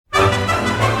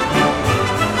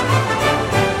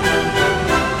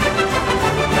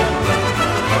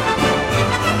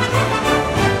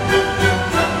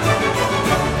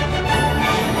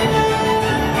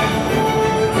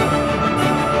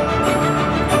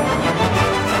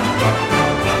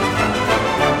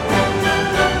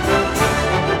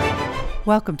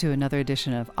Welcome to another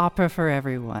edition of Opera for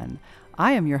Everyone.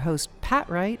 I am your host, Pat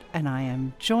Wright, and I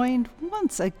am joined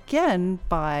once again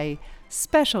by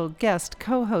special guest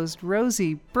co-host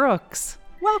Rosie Brooks.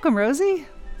 Welcome, Rosie.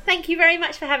 Thank you very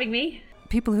much for having me.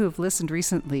 People who have listened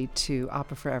recently to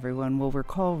Opera for Everyone will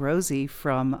recall Rosie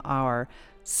from our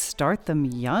Start Them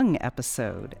Young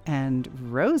episode.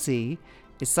 And Rosie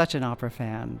is such an opera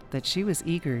fan that she was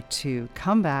eager to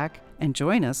come back and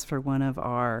join us for one of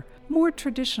our more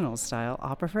traditional style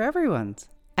Opera for Everyone's.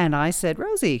 And I said,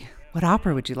 Rosie, what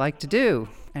opera would you like to do?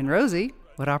 And Rosie,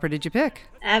 what opera did you pick?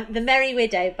 The Merry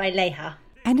Widow by Leha.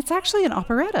 And it's actually an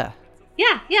operetta.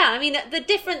 Yeah. I mean, the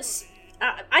difference,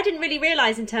 I didn't really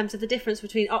realise in terms of the difference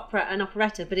between opera and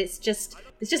operetta, but it's just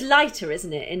lighter,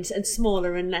 isn't it? And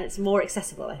smaller, and it's more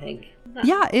accessible, I think.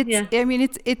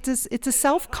 It's a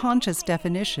self-conscious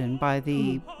definition by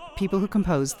the people who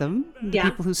composed them, the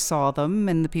people who saw them,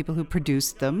 and the people who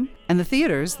produced them, and the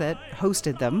theaters that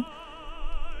hosted them,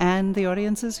 and the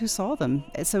audiences who saw them.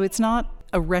 So it's not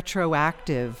a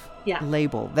retroactive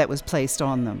label that was placed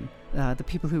on them. The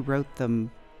people who wrote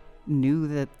them knew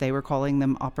that they were calling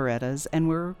them operettas, and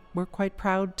were quite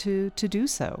proud to do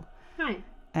so. Right.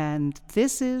 And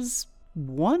this is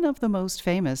one of the most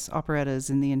famous operettas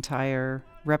in the entire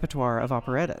repertoire of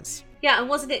operettas. Yeah, and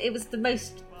wasn't it? It was the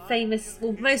most famous,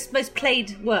 or most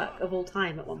played work of all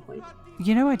time at one point.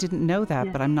 You know, I didn't know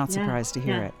that, but I'm not surprised to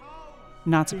hear it.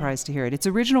 Not surprised to hear it. Its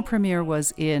original premiere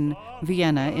was in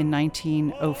Vienna in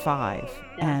 1905.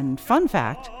 Yeah. And fun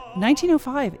fact,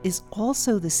 1905 is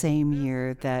also the same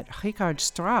year that Richard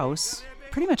Strauss,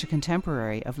 pretty much a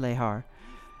contemporary of Lehar,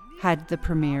 had the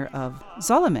premiere of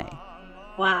Salome.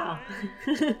 Wow.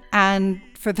 And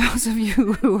for those of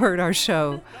you who heard our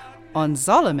show on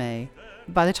Salome,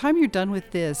 by the time you're done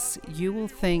with this, you will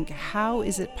think, how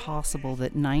is it possible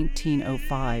that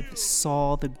 1905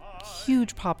 saw the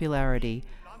huge popularity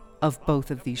of both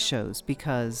of these shows?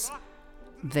 Because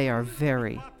they are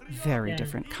very, very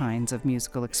different kinds of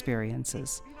musical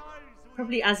experiences.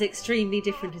 Probably as extremely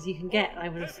different as you can get, I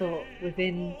would have thought,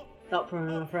 within opera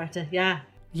and operetta.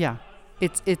 Yeah.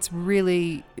 It's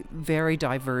really very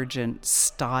divergent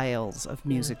styles of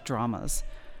music dramas.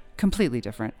 Completely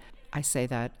different. I say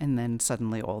that and then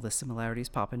suddenly all the similarities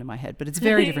pop into my head. But it's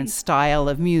very different style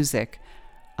of music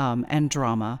and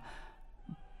drama.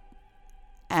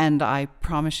 And I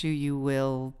promise you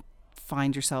will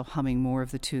find yourself humming more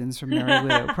of the tunes from Merry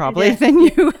Widow probably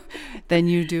than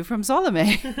you do from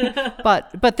Salome.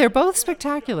 But they're both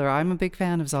spectacular. I'm a big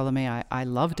fan of Salome. I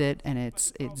loved it, and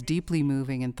it's deeply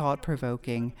moving and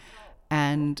thought-provoking.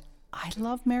 And I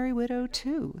love Merry Widow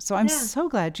too. So I'm so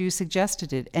glad you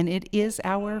suggested it. And it is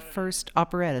our first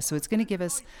operetta. So it's going to give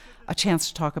us a chance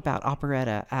to talk about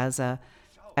operetta as a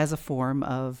form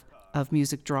of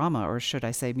music drama, or should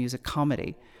I say music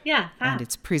comedy. Yeah. And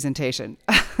its presentation.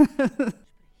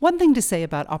 One thing to say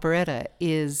about operetta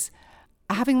is,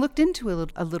 having looked into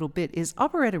it a little bit, is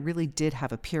operetta really did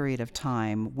have a period of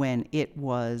time when it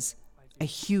was a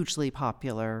hugely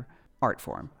popular art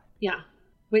form. Yeah.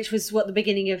 Which was the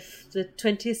beginning of the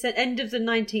 20th, end of the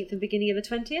 19th and beginning of the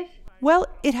 20th? Well,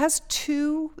 it has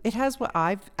what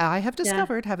I have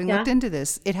discovered, having looked into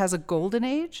this. It has a golden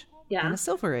age and a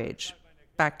silver age,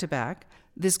 back to back.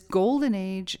 This golden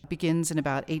age begins in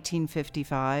about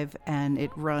 1855, and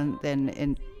it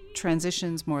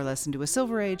transitions more or less into a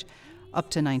silver age up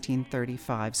to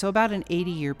 1935. So about an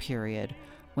 80-year period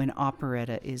when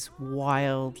operetta is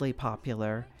wildly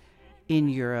popular in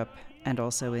Europe and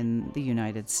also in the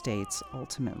United States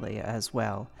ultimately as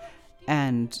well.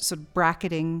 And so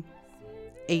bracketing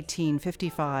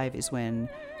 1855 is when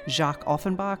Jacques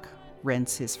Offenbach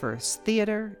rents his first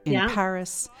theater in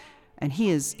Paris. And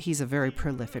he's a very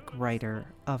prolific writer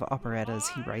of operettas.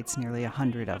 He writes nearly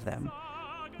 100 of them.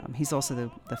 He's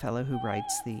also the fellow who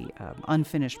writes the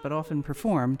unfinished but often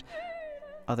performed,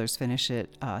 others finish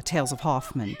it, Tales of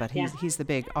Hoffmann, but he's the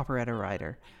big operetta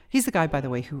writer. He's the guy, by the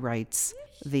way, who writes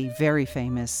the very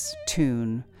famous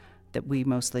tune that we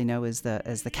mostly know as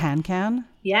the Can-Can.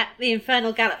 Yeah, the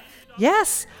Infernal Galop.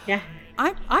 Yes. Yeah.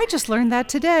 I just learned that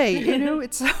today. You know,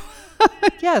 it's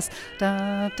yes.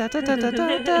 Da, da, da, da, da,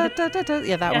 da, da, da, da.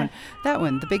 Yeah, that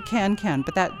one, the big Can-Can.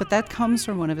 But that comes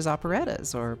from one of his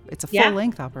operettas, or it's a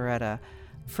full-length operetta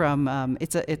from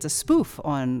it's a spoof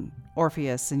on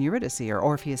Orpheus and Eurydice, or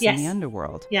Orpheus in the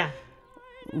Underworld. Yeah.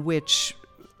 Which,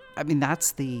 I mean,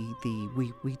 that's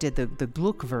we did the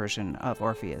Gluck version of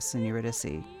Orpheus and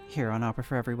Eurydice here on Opera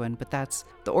for Everyone, but that's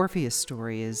the Orpheus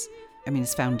story is, I mean,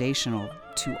 it's foundational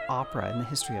to opera and the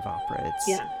history of opera.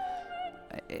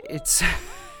 It's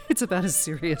about as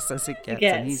serious as it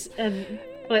gets.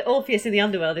 Well, Orpheus in the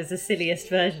Underworld is the silliest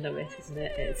version of it, isn't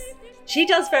it? She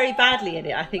does very badly in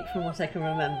it, I think, from what I can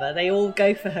remember. They all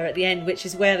go for her at the end, which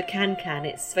is where the can-can,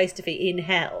 it's supposed to be in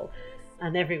hell,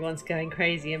 and everyone's going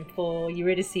crazy, and poor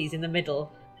Eurydice in the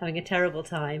middle, having a terrible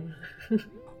time.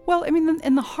 Well, I mean,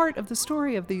 in the heart of the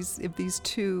story of these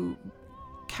two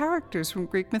characters from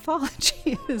Greek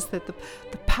mythology is that the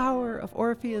power of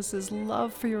Orpheus's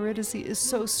love for Eurydice is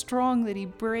so strong that he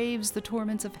braves the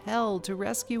torments of hell to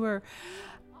rescue her.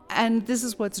 And this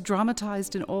is what's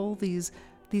dramatized in all these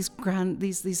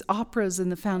operas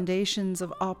and the foundations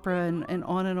of opera and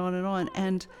on and on and on.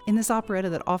 And in this operetta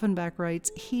that Offenbach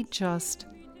writes, he just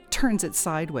turns it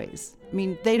sideways. I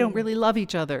mean, they don't really love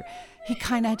each other. He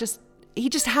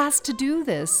just has to do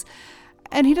this.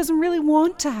 And he doesn't really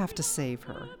want to have to save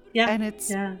her. Yeah. And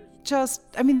it's just,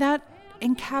 I mean, that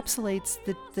encapsulates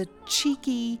the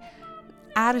cheeky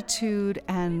attitude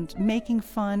and making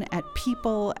fun at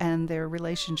people and their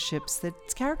relationships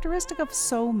that's characteristic of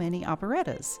so many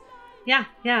operettas. Yeah.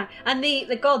 And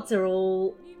the gods are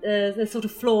all they're sort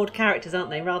of flawed characters, aren't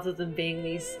they? Rather than being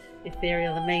these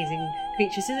ethereal, amazing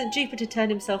creatures. Isn't Jupiter turn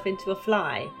himself into a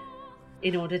fly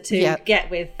in order to get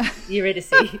with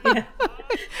Eurydice? Yeah.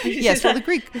 Yes, well, the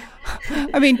Greek...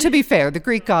 I mean, to be fair, the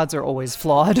Greek gods are always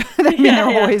flawed. I mean, they're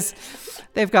always...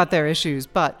 They've got their issues.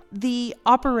 But the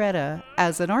operetta,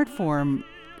 as an art form,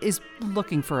 is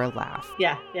looking for a laugh.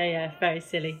 Yeah. Very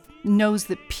silly. Knows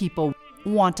that people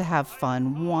want to have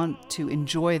fun, want to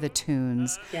enjoy the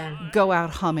tunes, go out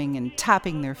humming and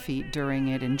tapping their feet during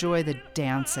it, enjoy the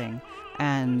dancing.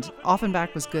 And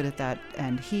Offenbach was good at that,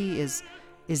 and he is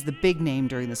the big name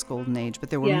during this golden age, but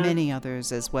there were many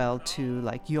others as well too,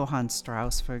 like Johann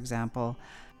Strauss, for example.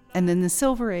 And then the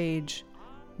Silver Age,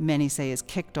 many say, is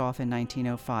kicked off in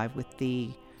 1905 with the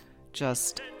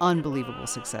just unbelievable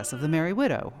success of The Merry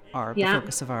Widow, the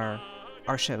focus of our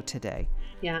show today.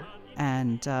 Yeah.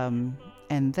 And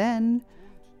then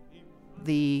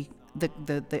the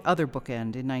other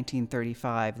bookend in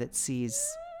 1935 that sees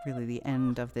really the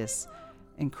end of this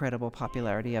incredible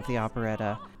popularity of the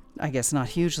operetta, I guess not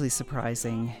hugely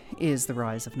surprising, is the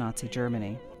rise of Nazi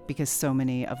Germany, because so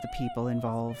many of the people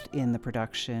involved in the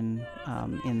production,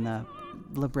 in the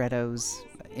librettos,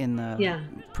 in the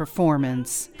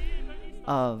performance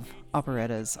of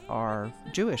operettas are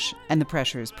Jewish. And the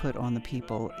pressure is put on the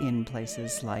people in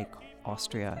places like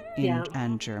Austria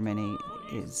and Germany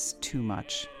is too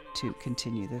much to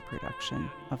continue the production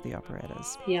of the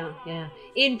operettas. Yeah.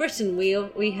 In Britain,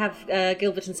 we have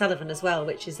Gilbert and Sullivan as well,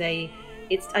 which is I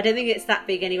don't think it's that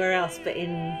big anywhere else, but in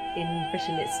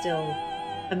Britain it's still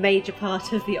a major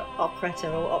part of the operetta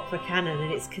or opera canon,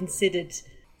 and it's considered,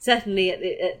 certainly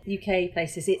at UK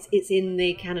places, it's in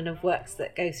the canon of works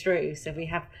that go through. So we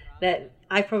have that.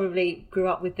 I probably grew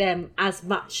up with them as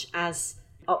much as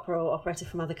opera or operetta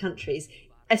from other countries,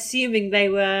 assuming they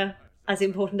were as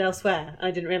important elsewhere.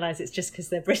 I didn't realise it's just because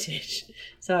they're British.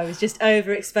 So I was just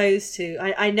overexposed to...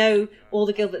 I know all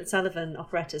the Gilbert and Sullivan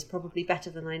operettas probably better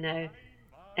than I know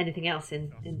anything else,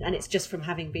 and it's just from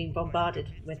having been bombarded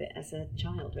with it as a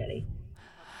child, really.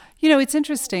 You know, it's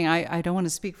interesting. I don't want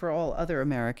to speak for all other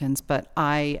Americans, but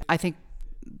I think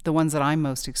the ones that I'm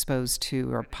most exposed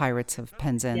to are Pirates of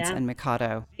Penzance and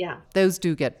Mikado. Yeah. Those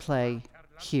do get play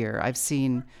here. I've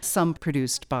seen some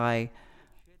produced by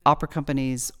opera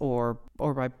companies or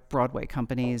by Broadway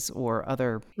companies or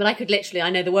other. But I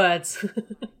know the words.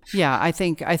 Yeah, I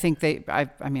think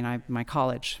my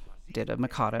college did a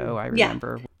Mikado, I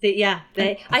remember.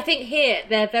 I think here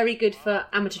they're very good for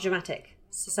amateur dramatic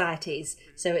societies.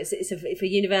 So it's for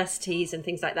universities and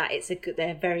things like that.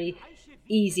 They're very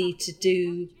easy to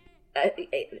do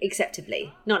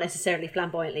acceptably, not necessarily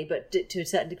flamboyantly, but to a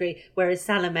certain degree. Whereas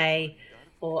Salome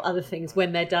or other things,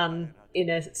 when they're done in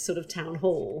a sort of town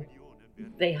hall,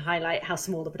 they highlight how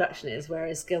small the production is.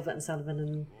 Whereas Gilbert and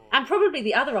Sullivan and probably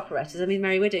the other operettas, I mean,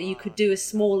 Merry Widow, you could do a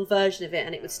small version of it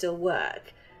and it would still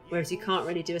work. Whereas you can't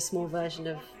really do a small version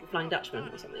of Flying Dutchman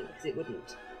or something because it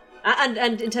wouldn't.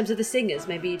 And in terms of the singers,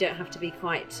 maybe you don't have to be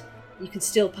quite... You could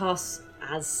still pass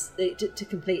as to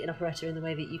complete an operetta in the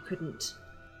way that you couldn't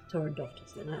Turandot or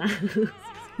something like that.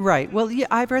 Right. Well, yeah,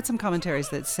 I've read some commentaries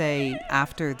that say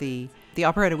after the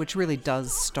operetta, which really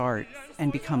does start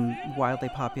and become wildly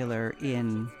popular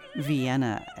in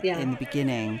Vienna in the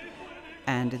beginning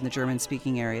and in the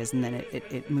German-speaking areas, and then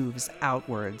it moves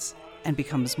outwards and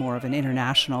becomes more of an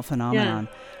international phenomenon,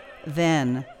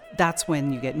 then that's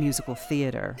when you get musical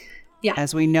theater,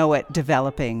 as we know it,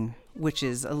 developing, which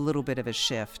is a little bit of a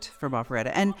shift from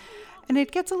operetta. And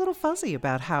it gets a little fuzzy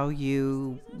about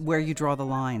where you draw the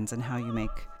lines and how you make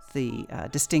the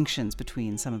distinctions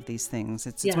between some of these things.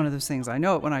 It's one of those things, I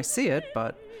know it when I see it,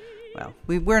 but Well,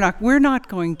 we're not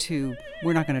going to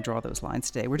draw those lines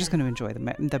today. We're just going to enjoy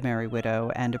the Merry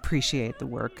Widow and appreciate the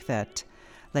work that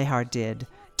Lehár did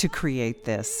to create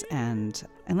this, and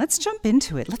let's jump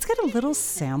into it. Let's get a little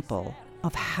sample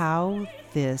of how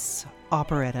this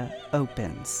operetta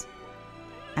opens.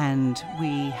 And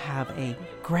we have a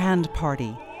grand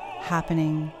party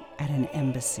happening at an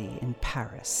embassy in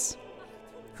Paris.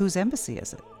 Whose embassy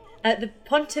is it? The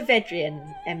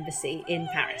Pontevedrian Embassy in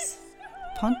Paris.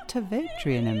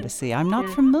 Pontevedrian Embassy. I'm not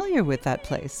familiar with that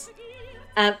place.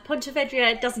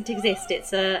 Pontevedra doesn't exist.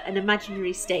 It's an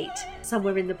imaginary state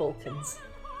somewhere in the Balkans.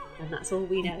 And that's all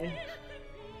we know.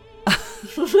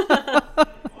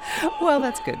 Well,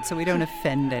 that's good. So we don't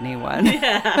offend anyone.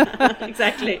 Yeah,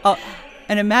 exactly.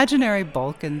 An imaginary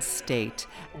Balkan state.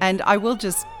 And I will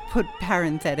just put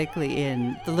parenthetically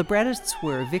in, the librettists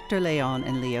were Victor Léon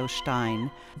and Leo Stein,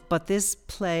 but this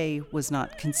play was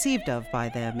not conceived of by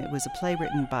them. It was a play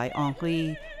written by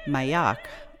Henri Maillac,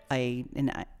 in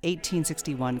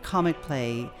 1861 comic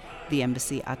play, The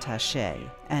Embassy Attaché.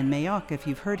 And Maillac, if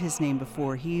you've heard his name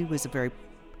before, he was a very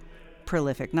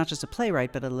prolific, not just a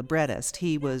playwright, but a librettist.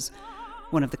 He was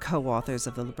one of the co-authors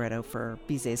of the libretto for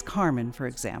Bizet's Carmen, for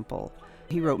example.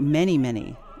 He wrote many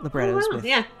librettos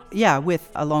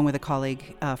along with a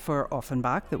colleague for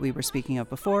Offenbach that we were speaking of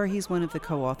before. He's one of the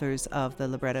co-authors of the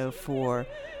libretto for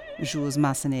Jules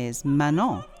Massenet's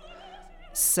Manon.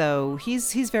 So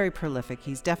he's very prolific.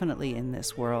 He's definitely in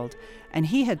this world. And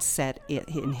he had set it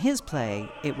in his play,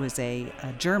 it was a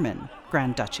German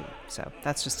Grand Duchy. So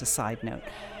that's just a side note.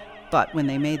 But when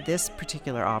they made this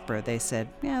particular opera, they said,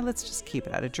 yeah, let's just keep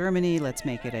it out of Germany. Let's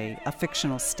make it a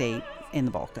fictional state in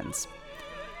the Balkans.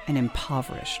 An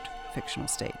impoverished fictional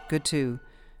state. Good to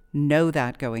know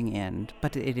that going in.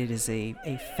 But it is a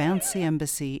fancy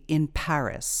embassy in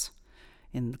Paris,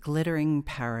 in glittering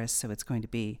Paris. So it's going to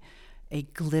be a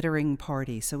glittering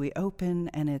party. So we open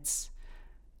and it's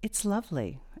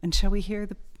lovely. And shall we hear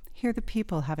the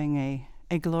people having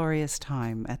a glorious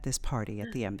time at this party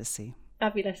at the embassy?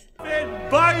 Fabulous. Wenn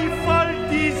Beifall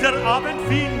dieser Abend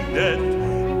findet,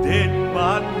 den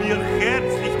man mir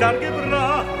herzlich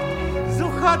dargebracht, so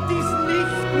hat dies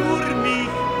nicht nur mich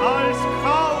als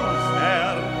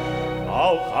Hausherr,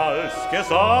 auch als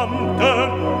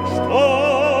Gesandten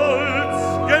stolz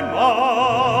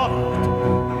gemacht.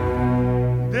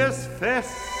 Des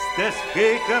Festes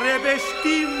höhere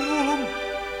Bestimmung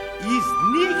ist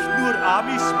nicht nur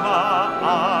Abisma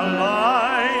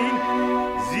allein,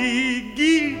 sie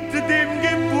gilt dem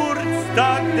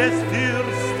Geburtstag des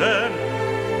Fürsten,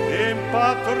 dem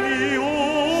patriotisch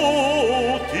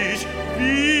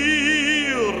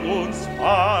wir uns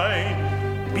ein.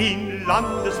 Bin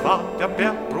Landesvater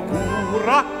per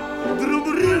Procura, drum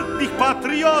rührt mich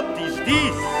patriotisch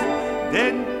dies,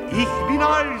 denn ich bin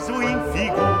also in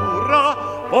Figura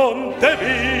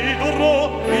Pontevedra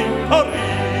in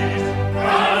Paris.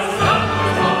 Als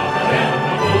Landesvater per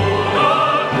Procura,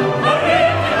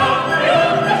 verrät die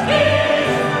patriotisch dies,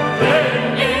 denn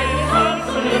ich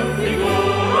also in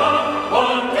Figura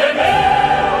Pontevedra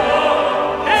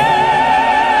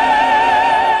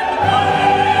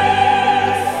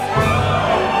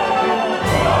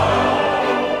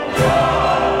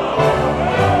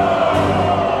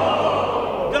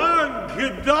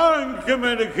Danke,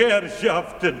 meine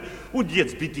Herrschaften. Und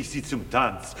jetzt bitte ich Sie zum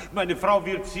Tanz. Meine Frau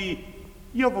wird Sie...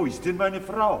 Ja, wo ist denn meine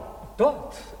Frau?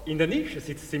 Dort, in der Nische,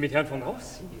 sitzt sie mit Herrn von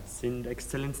Rossi. Sind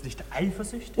Exzellenz nicht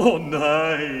eifersüchtig? Oh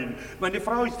nein, meine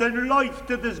Frau ist ein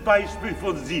leuchtendes Beispiel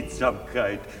von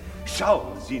Sittsamkeit.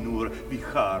 Schauen Sie nur, wie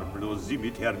harmlos sie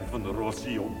mit Herrn von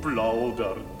Rossi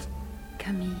plaudert.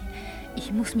 Camille,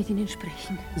 ich muss mit Ihnen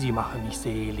sprechen. Sie machen mich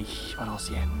selig,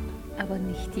 Valenciennes. Aber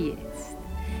nicht jetzt,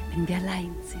 wenn wir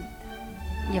allein sind.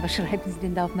 Ja, was schreiben Sie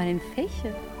denn da auf meinen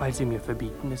Fächer? Weil Sie mir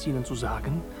verbieten, es Ihnen zu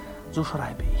sagen, so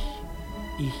schreibe ich.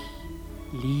 Ich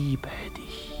liebe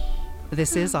dich.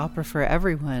 This is Opera for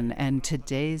Everyone, and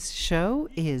today's show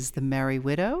is The Merry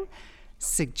Widow,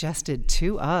 suggested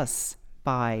to us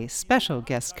by special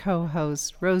guest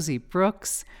co-host Rosie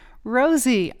Brooks.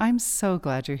 Rosie, I'm so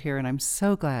glad you're here, and I'm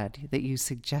so glad that you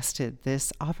suggested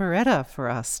this operetta for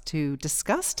us to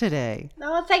discuss today.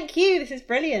 Oh, thank you. This is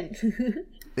brilliant.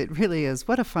 It really is.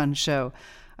 What a fun show.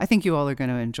 I think you all are going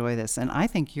to enjoy this, and I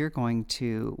think you're going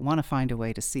to want to find a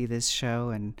way to see this show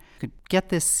and could get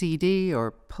this CD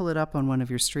or pull it up on one of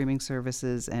your streaming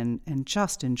services and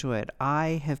just enjoy it.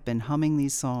 I have been humming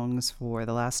these songs for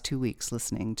the last 2 weeks,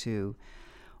 listening to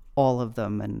all of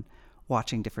them and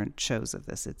watching different shows of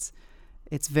this.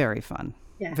 It's very fun.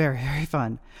 Yeah. Very, very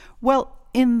fun. Well,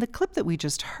 in the clip that we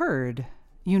just heard,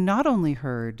 you not only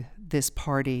heard this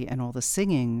party and all the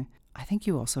singing, I think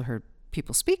you also heard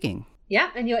people speaking. Yeah,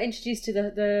 and you're introduced to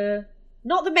the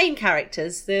not the main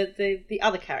characters, the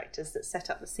other characters that set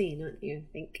up the scene, aren't you,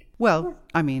 I think? Well,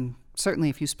 I mean, certainly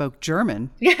if you spoke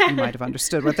German, you might have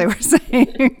understood what they were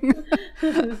saying.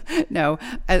 No,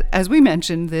 as we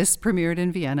mentioned, this premiered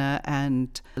in Vienna,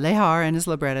 and Lehar and his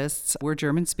librettists were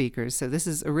German speakers. So this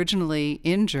is originally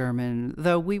in German,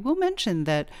 though we will mention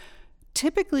that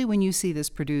typically when you see this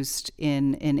produced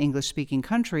in an English-speaking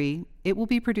country, it will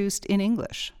be produced in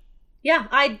English. Yeah,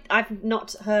 I've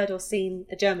not heard or seen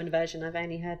a German version. I've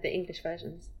only heard the English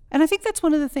versions. And I think that's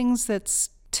one of the things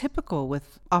that's typical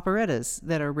with operettas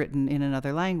that are written in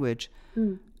another language,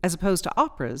 as opposed to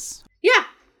operas. Yeah,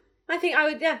 I think I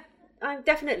would. Yeah,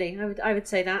 I would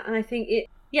say that, and I think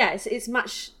it's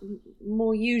much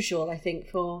more usual. I think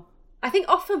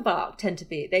Offenbach tend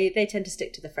to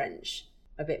stick to the French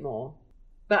a bit more,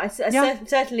 but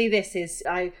certainly this is.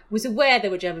 I was aware there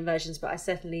were German versions, but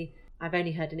I've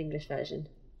only heard an English version.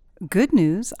 Good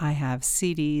news, I have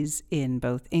CDs in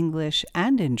both English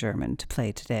and in German to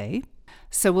play today.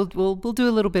 So we'll do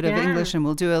a little bit of English and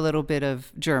we'll do a little bit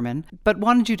of German. But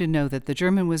wanted you to know that the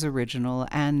German was original.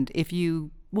 And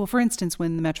for instance,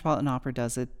 when the Metropolitan Opera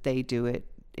does it, they do it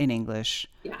in English.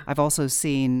 Yeah. I've also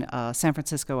seen a San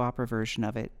Francisco Opera version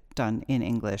of it done in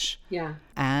English. Yeah.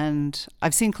 And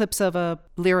I've seen clips of a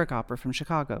lyric opera from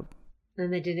Chicago.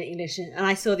 And they did it in English. And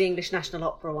I saw the English National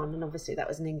Opera one, and obviously that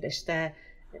was in English.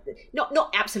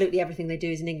 Not absolutely everything they do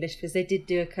is in English, because they did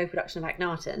do a co-production of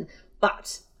Akhenaten,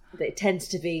 but it tends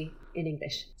to be in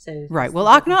English. So right. Well,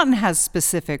 Akhenaten has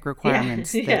specific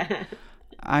requirements. Yeah.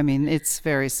 I mean,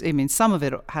 some of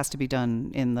it has to be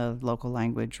done in the local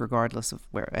language, regardless of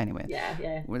where. Anyway.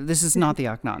 Yeah. This is not the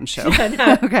Akhenaten show.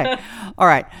 No. Okay. All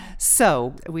right.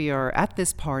 So we are at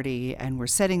this party and we're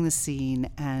setting the scene,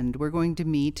 and we're going to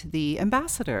meet the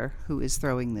ambassador who is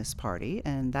throwing this party,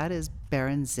 and that is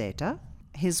Baron Zeta.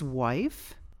 His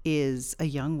wife is a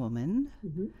young woman.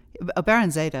 Mm-hmm. Baron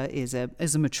Zeta is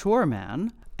a mature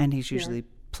man, and he's usually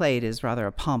played as rather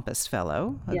a pompous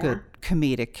fellow, a good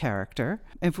comedic character.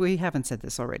 If we haven't said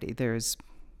this already, there's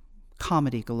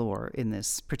comedy galore in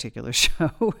this particular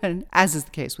show, and as is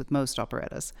the case with most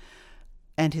operettas.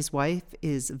 And his wife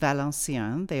is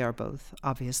Valenciennes. They are both,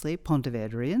 obviously,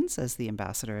 Pontevedrians, as the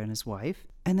ambassador and his wife.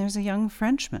 And there's a young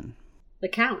Frenchman. The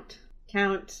Count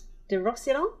de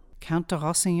Roussillon? Count de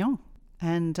Roussillon.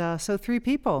 And so 3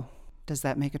 people. Does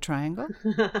that make a triangle?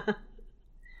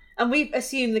 And we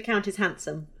assume the Count is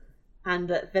handsome and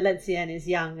that Valenciennes is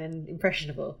young and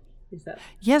impressionable. Is that?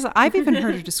 Yes, I've even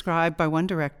heard her described by one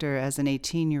director as an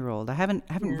 18-year-old. I haven't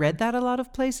read that a lot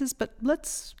of places, but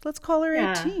let's call her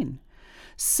 18.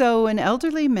 So an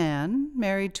elderly man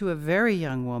married to a very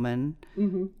young woman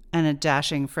and a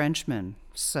dashing Frenchman.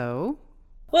 So?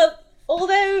 Well,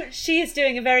 although she is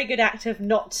doing a very good act of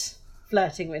not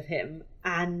flirting with him,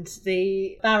 and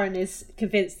the Baron is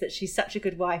convinced that she's such a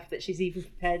good wife that she's even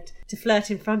prepared to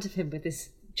flirt in front of him with this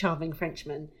charming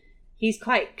Frenchman, he's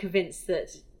quite convinced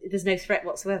that there's no threat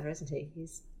whatsoever, isn't he?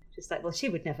 He's just like, well, she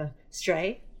would never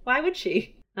stray. Why would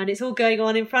she? And it's all going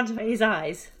on in front of his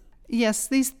eyes. Yes,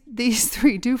 these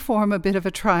 3 do form a bit of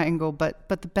a triangle, but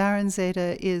the Baron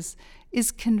Zeta is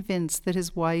convinced that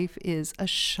his wife is a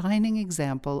shining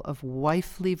example of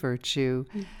wifely virtue.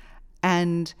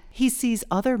 And he sees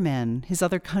other men, his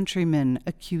other countrymen,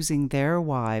 accusing their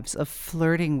wives of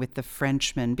flirting with the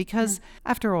Frenchmen because,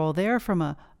 after all, they're from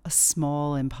a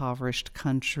small, impoverished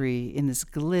country in this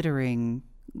glittering,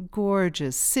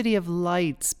 gorgeous city of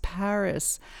lights,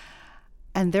 Paris.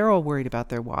 And they're all worried about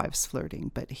their wives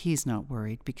flirting, but he's not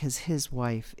worried because his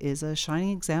wife is a shining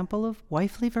example of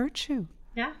wifely virtue.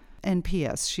 Yeah. And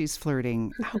P.S., she's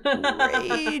flirting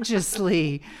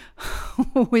outrageously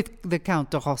with the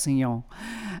Count de Roussillon.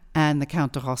 And the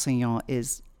Count de Roussillon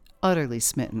is utterly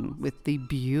smitten with the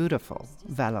beautiful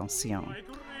Valenciennes.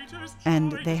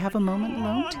 And they have a moment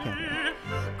alone together.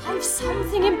 I've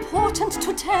something important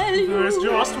to tell you. There's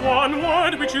just one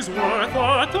word which is worth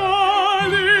a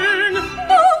darling.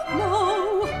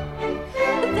 No.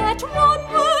 That one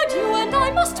word you and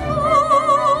I must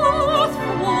both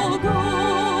forgo.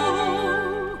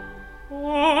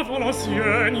 Oh,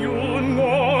 Valenciennes, you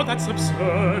know that's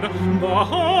absurd. The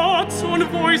heart's own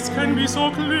voice can be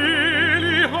so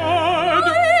clearly heard.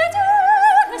 My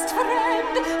dearest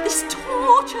friend, this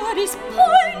torture is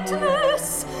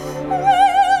pointless.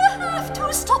 We'll have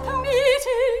to stop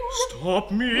meeting.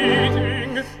 Stop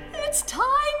meeting? It's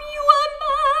time you were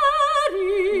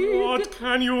married. What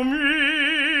can you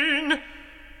mean?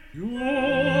 You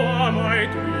are my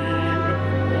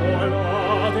dream, all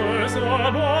others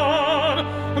above,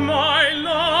 my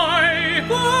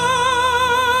life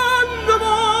and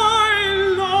my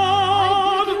love.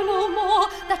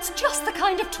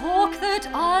 kind of talk that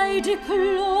I deplore.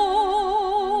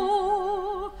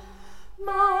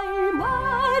 My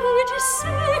marriage is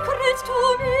sacred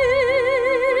to me,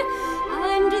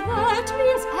 and that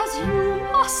means, as you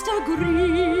must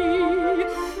agree,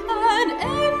 an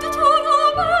end to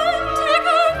romantic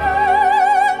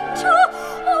adventure,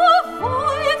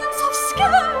 avoidance of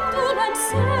scandal and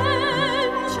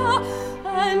censure,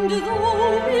 and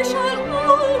though we shall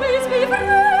always be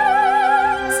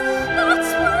friends,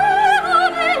 that's where our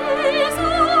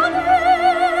liaison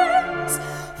ends.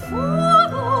 For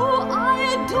though I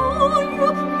adore you,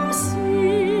 you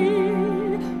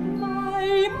see, my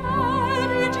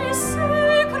marriage is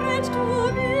sacred to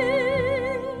me.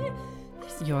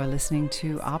 You're listening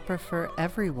to Opera for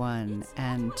Everyone,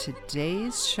 and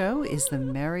today's show is The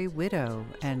Merry Widow,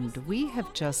 and we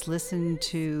have just listened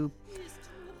to,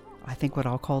 I think, what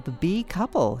I'll call the B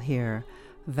couple here.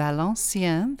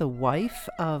 Valenciennes, the wife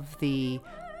of the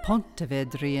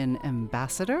Pontevedrian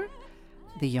ambassador,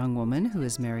 the young woman who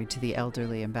is married to the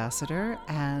elderly ambassador,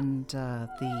 and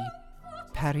the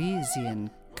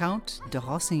Parisian Count de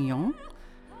Rossignon,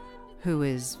 who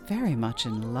is very much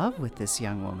in love with this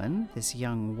young woman, this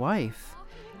young wife.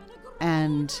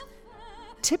 And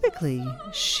typically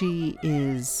she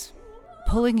is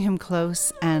pulling him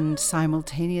close and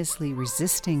simultaneously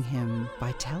resisting him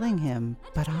by telling him,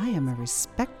 "But I am a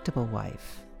respectable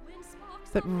wife."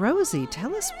 But Rosie,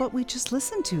 tell us what we just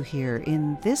listened to here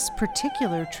in this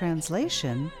particular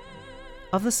translation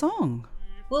of the song.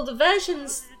 Well, the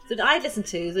versions that I listened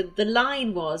to, the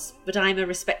line was, "But I'm a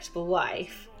respectable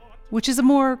wife." Which is a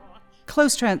more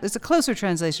it's a closer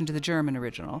translation to the German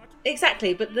original.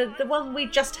 Exactly, but the one we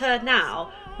just heard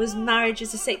now was "Marriage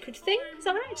is a sacred thing." Is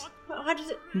that right? How does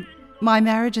it? My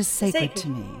marriage is sacred to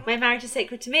me. My marriage is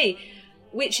sacred to me,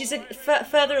 which is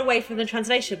further away from the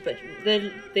translation, but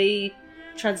the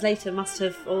translator must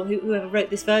have, or whoever wrote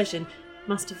this version,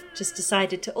 must have just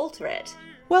decided to alter it.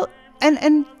 Well,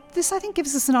 and this, I think,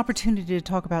 gives us an opportunity to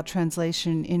talk about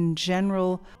translation in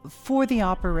general for the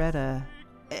operetta,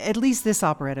 at least this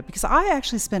operetta, because I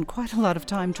actually spent quite a lot of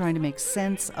time trying to make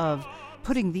sense of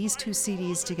putting these two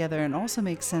CDs together and also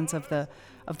make sense of the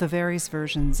various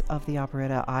versions of the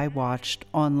operetta I watched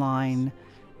online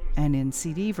and in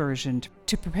CD version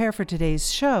to prepare for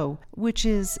today's show, which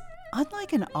is,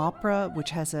 unlike an opera,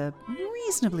 which has a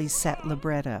reasonably set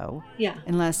libretto,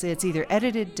 unless it's either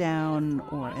edited down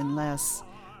or unless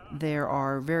there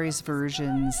are various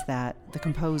versions that the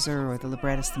composer or the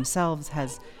librettist themselves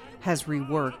has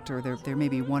reworked, or there may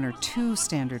be one or two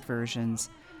standard versions,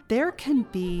 there can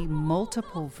be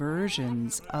multiple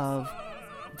versions of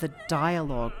the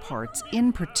dialogue parts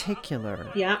in particular.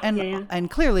 And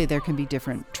clearly there can be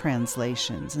different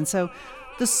translations. And so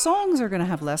the songs are going to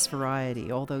have less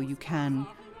variety, although you can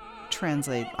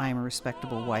translate "I am a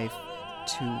respectable wife"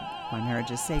 to "My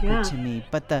marriage is sacred to me."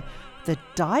 But the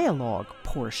dialogue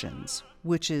portions,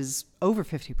 which is over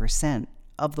 50%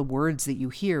 of the words that you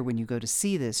hear when you go to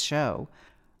see this show,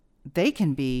 they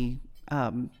can be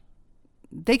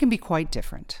quite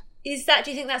different. Do you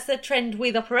think that's the trend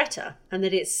with operetta, and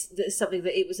that it's something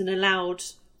that it was an allowed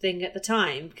thing at the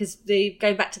time? Because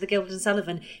going back to the Gilbert and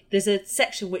Sullivan, there's a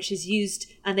section which is used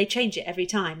and they change it every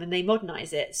time and they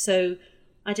modernise it. So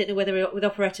I don't know whether with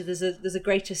operetta there's a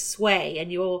greater sway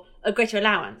and a greater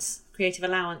allowance, creative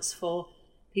allowance for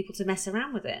people to mess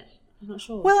around with it. I'm not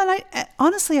sure. Well, and I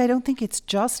honestly don't think it's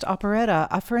just operetta.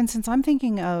 For instance, I'm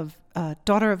thinking of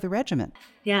Daughter of the Regiment.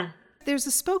 Yeah. There's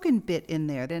a spoken bit in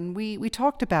there, and we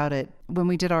talked about it when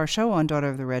we did our show on Daughter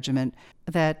of the Regiment,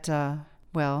 that,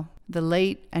 the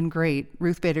late and great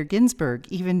Ruth Bader Ginsburg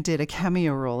even did a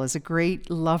cameo role as a great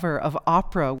lover of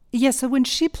opera. Yeah, so when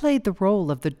she played the role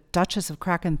of the Duchess of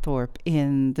Krakenthorpe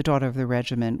in The Daughter of the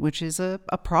Regiment, which is a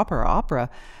proper opera,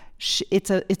 it's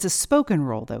a spoken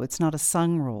role, though. It's not a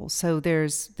sung role. So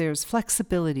there's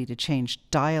flexibility to change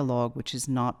dialogue, which is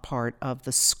not part of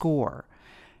the score.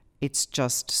 It's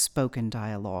just spoken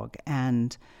dialogue.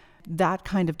 And that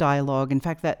kind of dialogue, in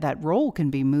fact, that role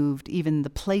can be moved, even the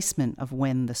placement of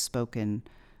when the spoken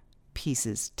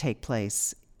pieces take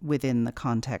place within the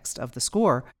context of the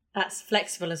score. That's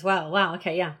flexible as well. Wow,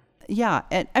 okay, yeah. Yeah,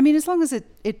 and, I mean, as long as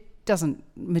it doesn't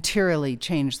materially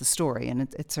change the story, and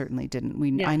it certainly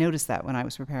didn't. I noticed that when I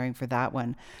was preparing for that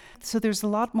one. So there's a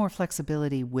lot more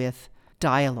flexibility with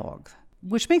dialogue,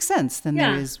 which makes sense than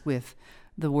there is with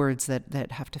the words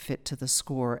that have to fit to the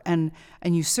score. And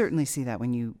you certainly see that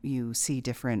when you see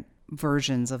different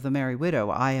versions of The Merry Widow.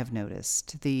 I have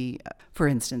noticed for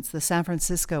instance, the San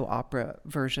Francisco opera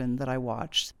version that I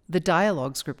watched, the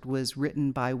dialogue script was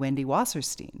written by Wendy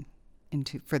Wasserstein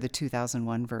for the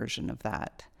 2001 version of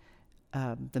that.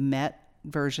 The Met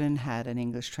version had an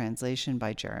English translation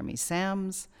by Jeremy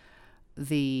Sams.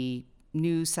 The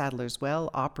new Sadler's Well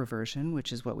opera version,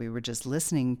 which is what we were just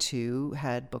listening to,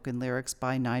 had book and lyrics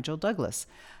by Nigel Douglas.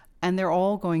 And they're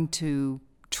all going to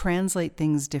translate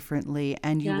things differently,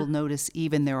 and you will notice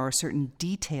even there are certain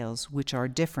details which are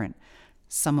different,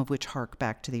 some of which hark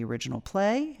back to the original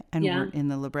play and weren't in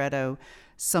the libretto,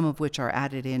 some of which are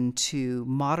added in to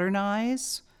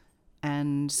modernize,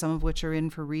 and some of which are in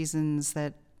for reasons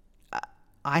that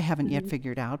I haven't yet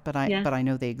figured out, but I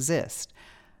know they exist.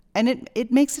 And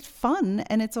it makes it fun,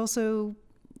 and it's also,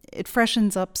 it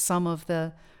freshens up some of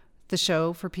the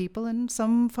show for people, and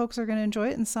some folks are going to enjoy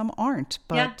it and some aren't.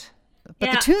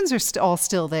 But the tunes are all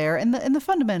still there, and the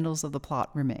fundamentals of the plot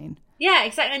remain. Yeah,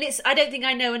 exactly. And I don't think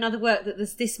I know another work that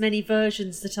there's this many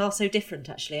versions that are so different,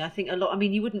 actually. I think a lot, I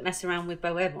mean, you wouldn't mess around with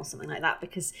Bohème or something like that,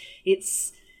 because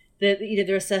it's,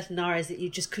 there are certain arias that you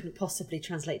just couldn't possibly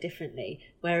translate differently.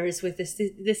 Whereas with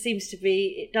this seems to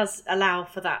be, it does allow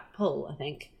for that pull, I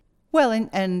think. Well,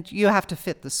 and you have to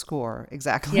fit the score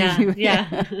exactly.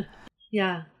 Yeah.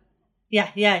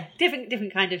 Yeah.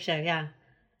 Different kind of show, yeah.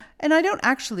 And I don't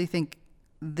actually think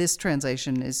this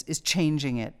translation is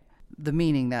changing it, the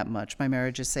meaning, that much. My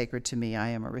marriage is sacred to me. I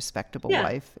am a respectable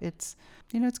wife. It's,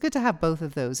 it's good to have both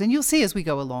of those. And you'll see as we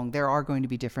go along, there are going to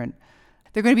be different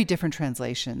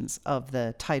translations of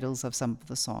the titles of some of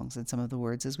the songs and some of the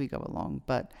words as we go along.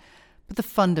 But the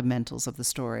fundamentals of the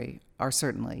story are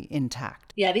certainly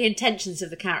intact. Yeah, the intentions of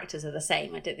the characters are the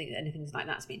same. I don't think anything like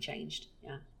that's been changed.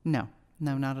 Yeah. No,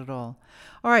 not at all.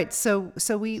 All right, so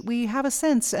we have a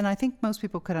sense, and I think most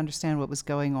people could understand what was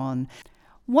going on.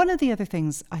 One of the other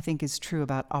things I think is true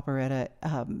about operetta,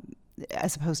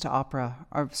 as opposed to opera,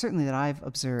 or certainly that I've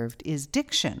observed, is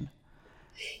diction.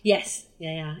 Yes,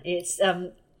 yeah. It's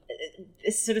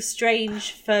sort of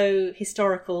strange, faux,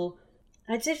 historical.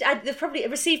 They're probably a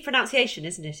received pronunciation,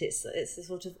 isn't it? It's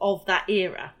sort of that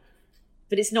era,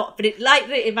 but it's not. But like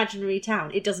the imaginary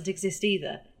town, it doesn't exist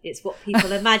either. It's what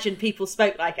people imagine people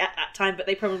spoke like at that time, but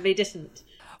they probably didn't.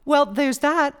 Well, there's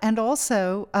that, and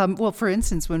also, for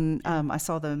instance, when I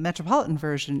saw the Metropolitan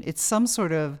version, it's some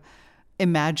sort of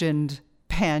imagined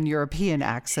pan-European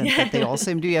accent that they all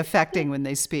seem to be affecting when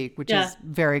they speak, which is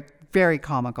very, very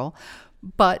comical.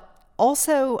 But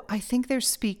also, I think they're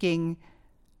speaking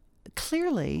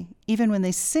clearly, even when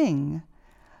they sing,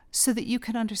 so that you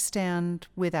can understand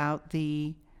without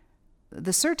the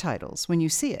surtitles when you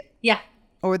see it. Yeah.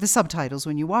 Or the subtitles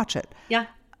when you watch it. Yeah.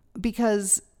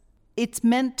 Because it's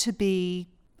meant to be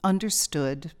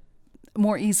understood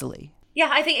more easily. Yeah,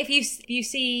 I think if you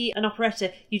see an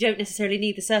operetta, you don't necessarily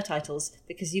need the surtitles,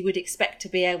 because you would expect to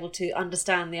be able to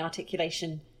understand the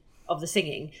articulation of the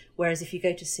singing. Whereas if you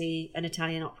go to see an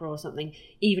Italian opera or something,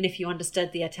 even if you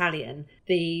understood the Italian,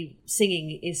 the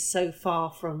singing is so far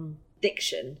from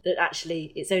diction that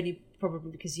actually it's only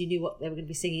probably because you knew what they were going to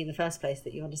be singing in the first place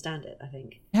that you understand it, I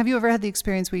think. Have you ever had the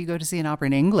experience where you go to see an opera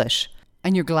in English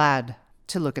and you're glad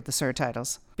to look at the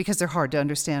surtitles because they're hard to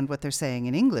understand what they're saying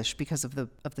in English because of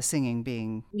the singing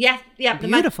being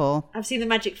beautiful? I've seen the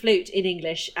Magic Flute in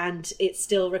English, and it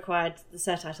still required the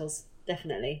surtitles,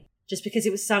 definitely. Just because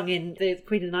it was sung in the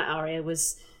Queen of the Night aria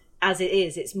was, as it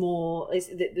is, it's more,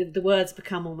 the words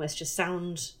become almost just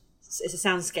sound. It's a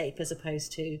soundscape as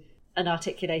opposed to an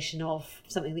articulation of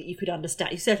something that you could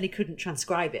understand. You certainly couldn't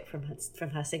transcribe it from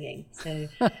her singing. So,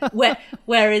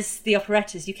 whereas the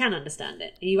operettas, you can understand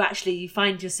it. You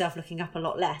find yourself looking up a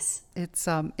lot less. It's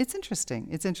interesting.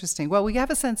 It's interesting. Well, we have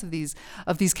a sense of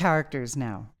these characters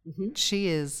now. Mm-hmm. She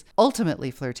is ultimately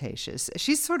flirtatious.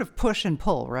 She's sort of push and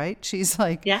pull, right? She's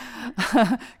like,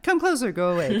 come closer,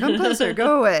 go away. Come closer,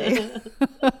 go away.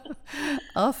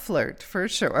 A flirt for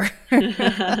sure.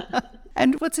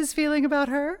 And what's his feeling about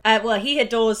her? Well, he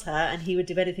adores her, and he would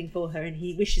do anything for her, and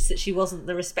he wishes that she wasn't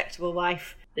the respectable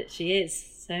wife that she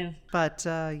is. So, but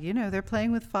they're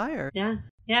playing with fire.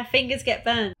 Yeah, fingers get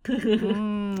burned.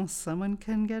 Someone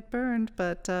can get burned,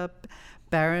 but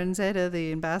Baron Zeta,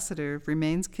 the ambassador,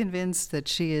 remains convinced that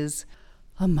she is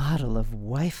a model of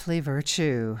wifely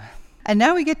virtue. And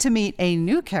now we get to meet a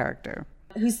new character,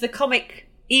 who's the comic.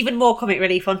 Even more comic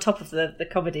relief on top of the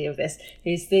comedy of this,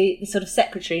 who's the sort of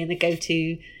secretary and the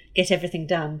go-to get everything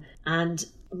done. And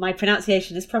my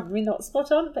pronunciation is probably not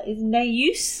spot on, but is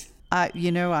Neyus. I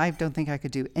don't think I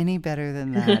could do any better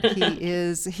than that.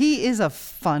 He is a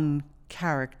fun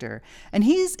character. And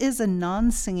he is a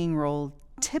non-singing role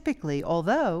typically,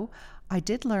 although I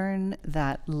did learn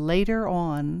that later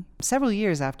on, several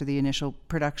years after the initial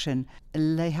production,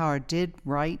 Lehar did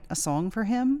write a song for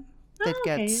him that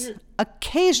gets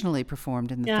occasionally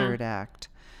performed in the third act.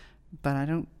 But I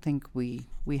don't think we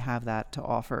have that to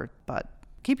offer. But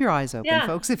keep your eyes open,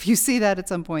 folks. If you see that at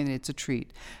some point, it's a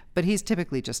treat. But he's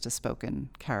typically just a spoken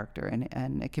character,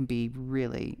 and it can be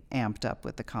really amped up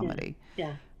with the comedy.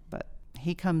 Yeah. But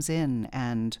he comes in,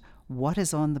 and what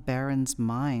is on the Baron's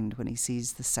mind when he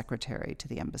sees the secretary to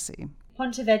the embassy?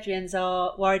 Pontevedrians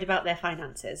are worried about their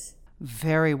finances.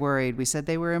 Very worried. We said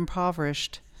they were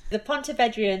impoverished. The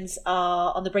Pontevedrians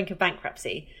are on the brink of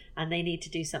bankruptcy, and they need to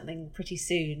do something pretty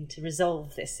soon to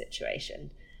resolve this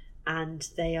situation. And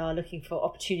they are looking for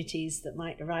opportunities that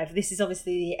might arrive. This is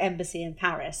obviously the embassy in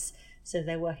Paris, so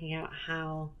they're working out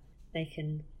how they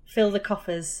can fill the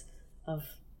coffers of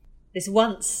this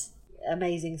once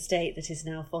amazing state that is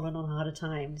now fallen on harder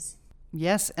times.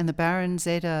 Yes, and the Baron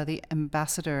Zeta, the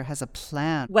ambassador, has a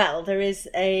plan. Well, there is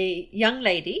a young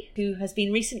lady who has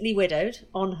been recently widowed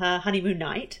on her honeymoon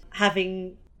night,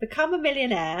 having become a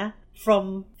millionaire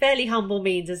from fairly humble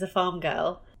means as a farm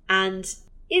girl, and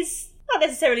is not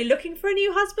necessarily looking for a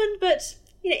new husband, but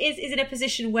is in a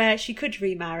position where she could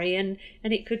remarry, and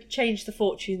it could change the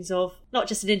fortunes of not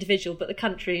just an individual, but the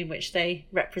country in which they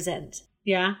represent.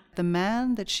 Yeah. The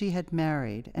man that she had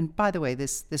married, and by the way,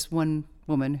 this one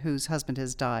woman whose husband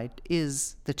has died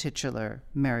is the titular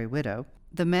Merry Widow.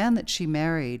 The man that she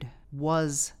married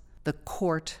was the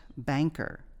court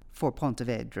banker for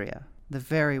Pontevedra, the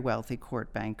very wealthy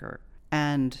court banker.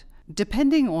 And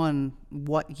depending on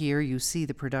what year you see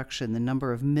the production, the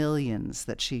number of millions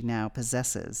that she now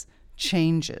possesses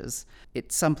changes.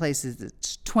 Some places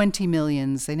it's 20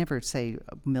 millions. They never say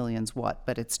millions what,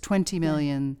 but it's 20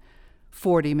 million,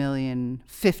 40 million,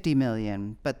 50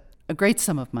 million, but a great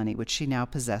sum of money, which she now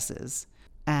possesses.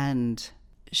 And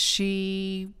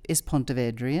she is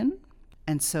Pontevedrian.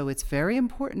 And so it's very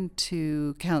important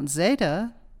to Count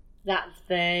Zeta that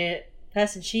the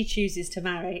person she chooses to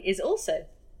marry is also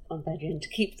Pontevedrian, to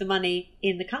keep the money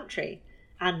in the country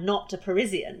and not a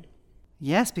Parisian.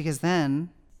 Yes, because then,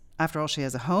 after all, she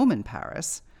has a home in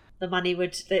Paris. The money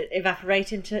would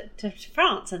evaporate into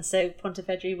France, and so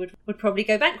Pontevedra would probably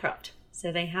go bankrupt.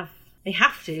 So they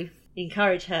have to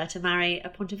encourage her to marry a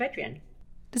Pontevedrian.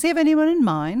 Does he have anyone in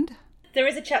mind? There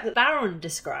is a chap that Baron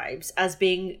describes as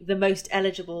being the most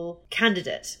eligible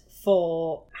candidate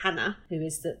for Hannah, who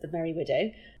is the Merry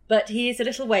Widow. But he is a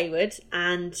little wayward,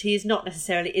 and he is not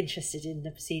necessarily interested in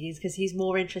the proceedings because he's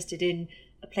more interested in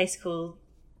a place called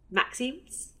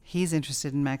Maxime's. He's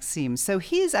interested in Maxime. So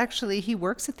he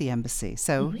works at the embassy.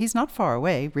 So he's not far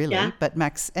away, really. Yeah. But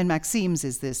Maxime's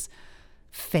is this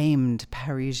famed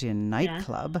Parisian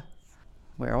nightclub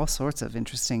where all sorts of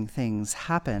interesting things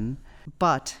happen.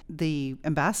 But the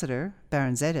ambassador,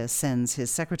 Baron Zeta, sends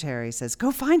his secretary, says,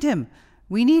 "Go find him.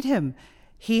 We need him.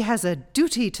 He has a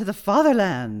duty to the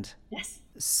fatherland." Yes.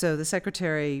 So the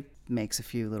secretary makes a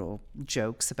few little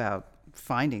jokes about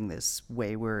finding this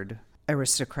wayward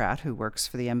aristocrat who works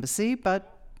for the embassy,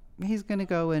 but he's going to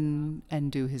go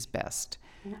and do his best.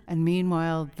 Yeah. And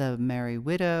meanwhile, the Merry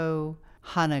Widow,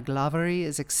 Hannah Glavery,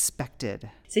 is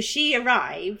expected. So she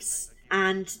arrives,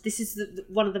 and this is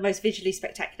one of the most visually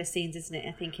spectacular scenes, isn't it?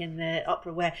 I think in the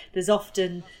opera, where there's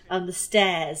often on the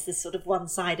stairs, there's sort of one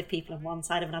side of people and one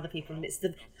side of another people, and it's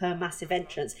her massive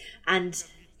entrance. And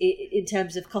in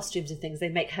terms of costumes and things, they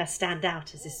make her stand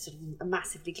out as this sort of a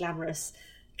massively glamorous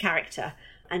character.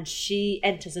 And she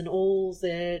enters, and all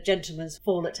the gentlemen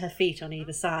fall at her feet on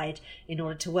either side in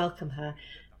order to welcome her.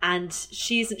 And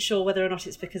she isn't sure whether or not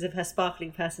it's because of her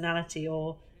sparkling personality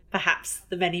or perhaps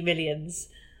the many millions.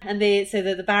 And so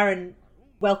the Baron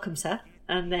welcomes her,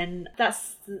 and then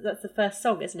that's the first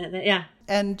song, isn't it? Yeah.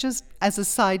 And just as a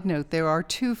side note, there are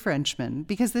two Frenchmen,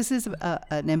 because this is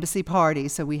an embassy party,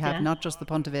 so we have not just the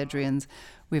Pontevedrians,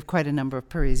 we have quite a number of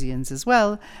Parisians as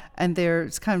well, and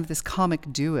there's kind of this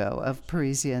comic duo of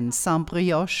Parisians,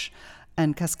 Saint-Brioche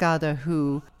and Cascada,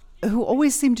 who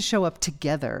always seem to show up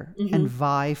together and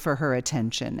vie for her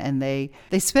attention. And they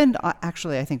spend,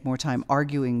 actually, I think, more time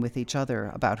arguing with each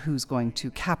other about who's going to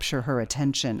capture her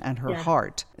attention and her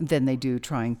heart than they do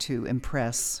trying to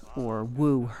impress or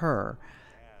woo her.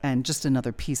 And just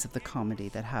another piece of the comedy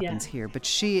that happens here. But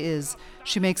she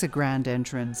makes a grand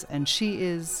entrance, and she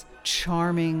is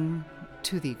charming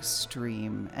to the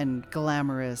extreme and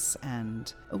glamorous,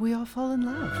 and we all fall in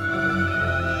love.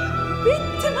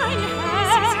 Bitte, meine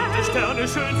Herren, Die Sterne,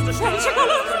 schönste Sterne, welche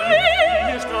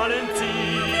Galerie! hier strahlen sie.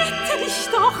 Bitte dich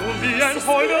doch! Und wie ein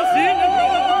Feuer singen wir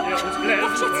uns Doch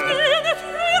glänzen. jetzt gehen wir,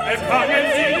 Empfangen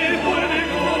Sie die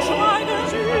Huldigung, schweigen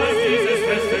Sie, alles dieses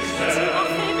feste sie Stern.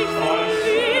 macht mich verliebt.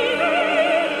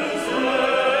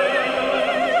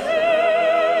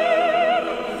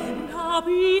 Hab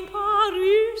in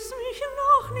Paris mich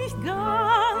noch nicht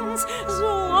ganz so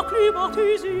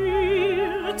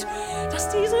akklimatisiert, dass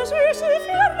diese süße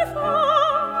Ferne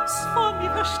was von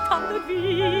mir verstanden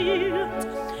wird.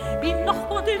 Bin noch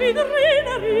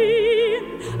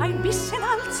Montevidrenerin, ein bisschen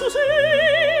allzu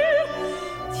sehr.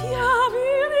 Tja,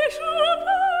 wäre ich schon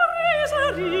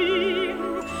Pariserin,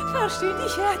 versteht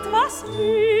ich etwas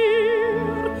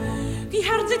mehr. Die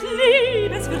Herren sind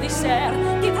liebenswürdig sehr,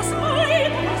 geht das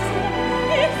Weib,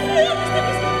 ich fürchte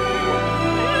mich nicht.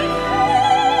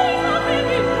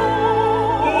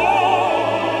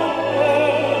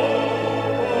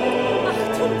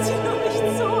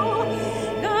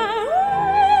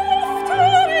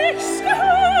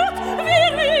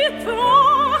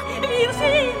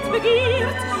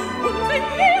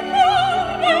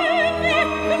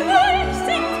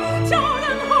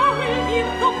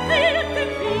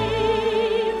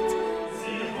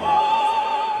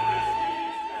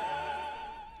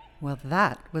 Well,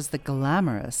 that was the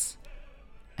glamorous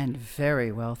and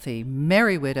very wealthy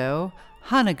Merry Widow,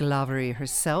 Hannah Glavery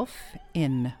herself,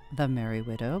 in The Merry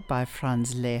Widow by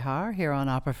Franz Lehár here on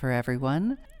Opera for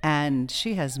Everyone. And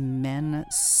she has men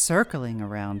circling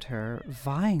around her,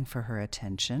 vying for her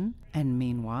attention. And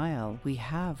meanwhile, we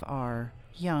have our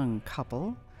young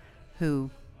couple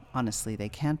who, honestly, they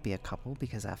can't be a couple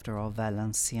because after all,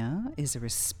 Valenciennes is a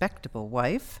respectable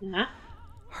wife. Yeah.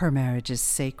 Her marriage is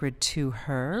sacred to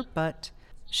her, but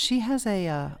she has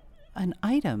an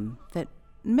item that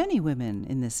many women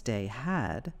in this day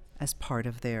had as part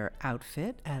of their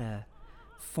outfit at a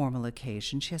formal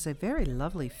occasion. She has a very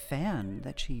lovely fan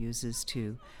that she uses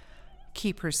to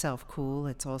keep herself cool.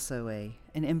 It's also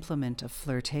an implement of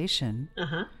flirtation.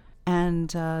 Uh-huh. And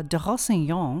de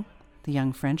Rossignon, the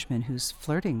young Frenchman who's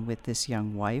flirting with this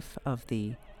young wife of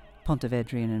the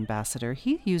Pontevedrian ambassador,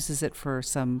 he uses it for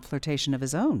some flirtation of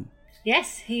his own.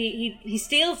 Yes, he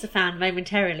steals the fan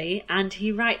momentarily and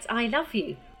he writes "I love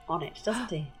you" on it,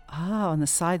 doesn't he? Ah, on the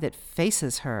side that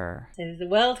faces her. So the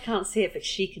world can't see it, but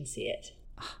she can see it.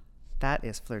 That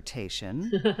is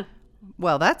flirtation.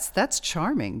 Well, that's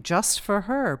charming just for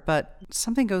her, but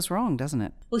something goes wrong, doesn't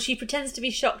it? Well, she pretends to be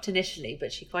shocked initially,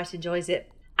 but she quite enjoys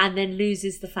it and then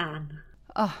loses the fan.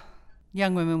 Ah,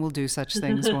 young women will do such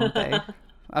things, won't they?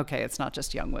 Okay, it's not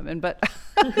just young women, but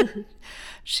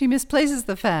she misplaces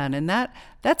the fan, and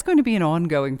that's going to be an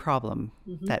ongoing problem,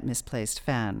 that misplaced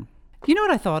fan. You know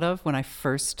what I thought of when I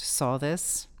first saw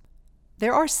this?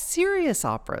 There are serious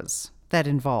operas that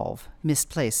involve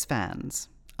misplaced fans,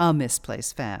 a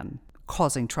misplaced fan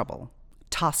causing trouble.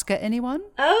 Tosca, anyone?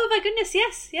 Oh my goodness,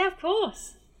 yes. Yeah, of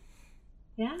course.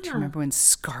 Yeah. Do you remember when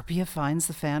Scarpia finds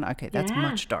the fan? Okay, that's Yeah.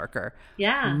 much darker.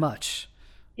 Yeah. Much.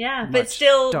 Yeah, Much but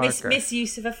still darker.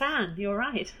 misuse of a fan. You're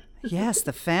right. Yes,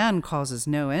 the fan causes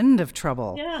no end of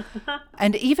trouble. Yeah.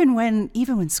 And even when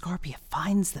Scarpia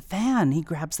finds the fan, he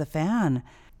grabs the fan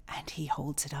and he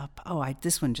holds it up. Oh,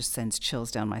 this one just sends chills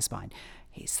down my spine.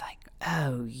 He's like,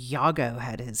 "Oh, Iago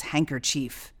had his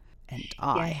handkerchief, and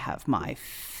I have my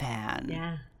fan."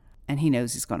 Yeah. And he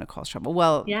knows he's going to cause trouble.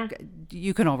 Well, Yeah.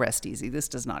 you can all rest easy. This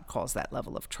does not cause that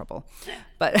level of trouble.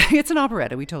 But it's an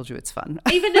operetta. We told you it's fun.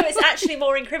 Even though it's actually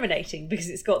more incriminating because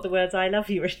it's got the words "I love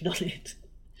you" written on it.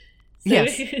 So-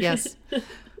 Yes, yes.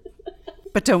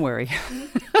 But don't worry.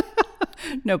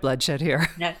 No bloodshed here.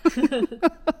 No.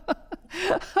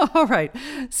 All right.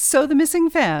 So the missing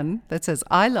fan that says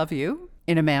 "I love you"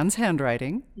 in a man's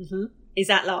handwriting. Is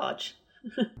at large.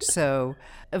 So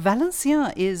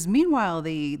Valenciennes is, meanwhile,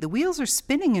 the wheels are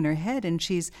spinning in her head, and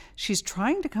she's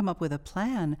trying to come up with a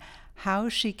plan how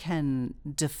she can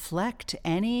deflect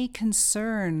any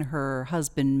concern her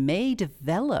husband may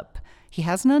develop. He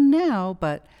has none now,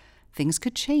 but things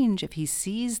could change if he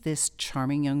sees this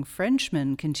charming young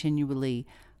Frenchman continually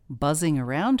buzzing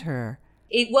around her.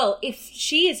 Well, if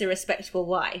she is a respectable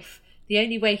wife, the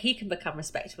only way he can become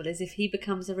respectable is if he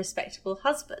becomes a respectable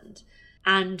husband.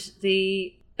 And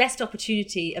the best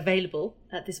opportunity available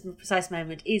at this precise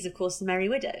moment is, of course, the Merry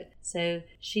Widow. So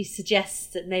she suggests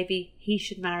that maybe he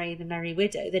should marry the Merry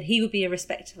Widow, then he would be a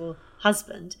respectable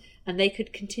husband, and they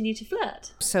could continue to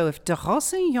flirt. So if de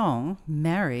Rossignon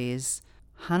marries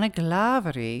Hannah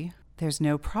Glavery, there's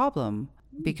no problem,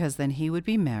 because then he would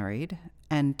be married,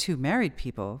 and two married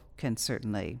people can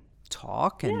certainly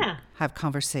talk and have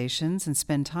conversations and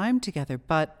spend time together.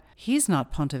 But he's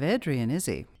not Pontevedrian, is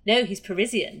he? No, he's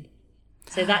Parisian.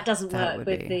 So that doesn't That work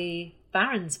would with be- the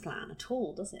Baron's plan at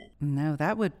all, does it? No,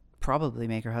 that would probably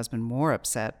make her husband more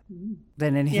upset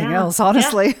than anything Yeah. else,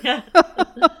 honestly. Yeah.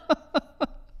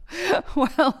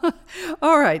 Well,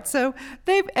 all right. So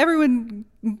everyone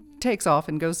takes off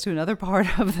and goes to another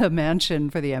part of the mansion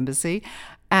for the embassy,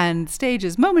 and stage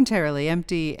is momentarily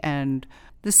empty, and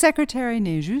the secretary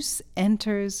Nejus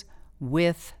enters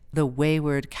with the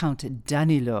wayward Count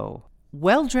Danilo.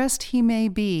 Well-dressed he may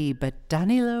be, but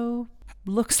Danilo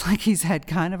looks like he's had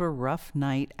kind of a rough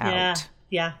night out.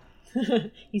 Yeah.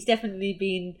 He's definitely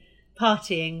been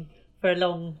partying for a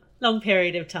long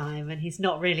period of time, and he's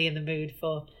not really in the mood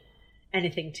for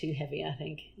anything too heavy, I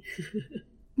think.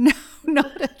 No,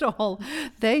 not at all.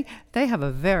 They have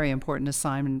a very important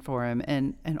assignment for him,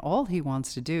 and all he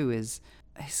wants to do is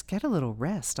get a little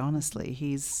rest, honestly.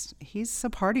 He's a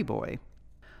party boy.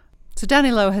 So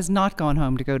Danilo has not gone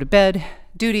home to go to bed.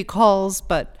 Duty calls,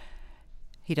 but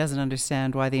he doesn't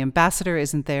understand why the ambassador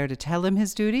isn't there to tell him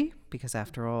his duty, because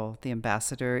after all, the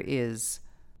ambassador is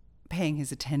paying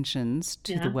his attentions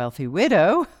to the wealthy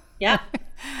widow. Yeah.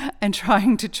 And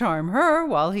trying to charm her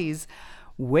while he's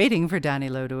waiting for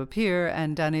Danilo to appear.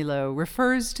 And Danilo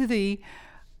refers to the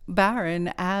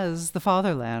Baron as the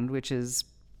fatherland, which is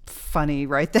funny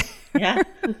right there. Yeah.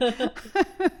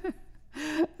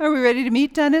 Are we ready to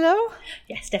meet Danilo?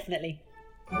 Yes, definitely.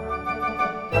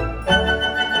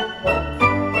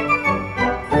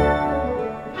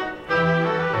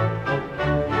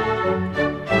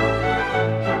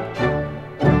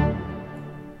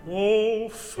 Oh,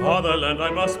 fatherland, I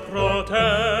must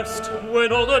protest.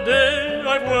 When all the day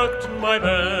I've worked my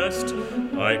best,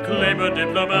 I claim a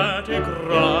diplomatic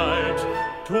right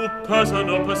to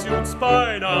personal pursuits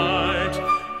by night.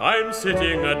 I'm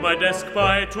sitting at my desk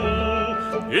by 2.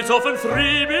 It's often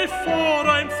 3 before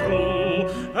I'm through.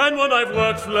 And when I've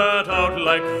worked flat out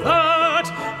like that,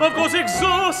 of course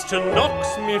exhaustion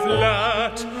knocks me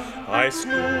flat. I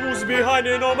snooze behind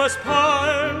enormous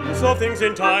piles of things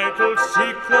entitled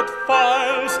secret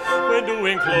files. When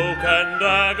doing cloak and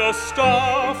dagger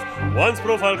stuff, one's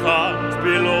profile can't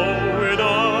be low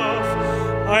enough.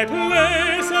 I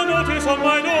place a notice on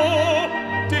my door,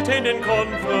 detained in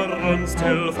conference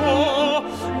till 4,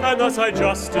 and thus I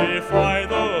justify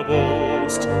the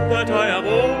boast that I am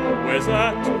always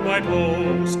at my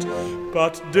post.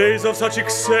 But days of such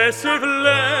excessive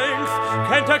length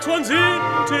can tax one's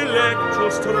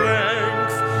intellectual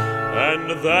strength,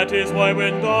 and that is why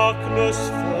when darkness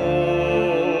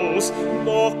falls,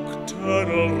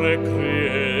 nocturnal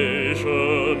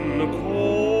recreation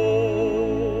calls.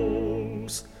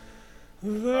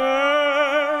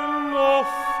 Then off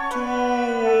to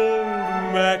old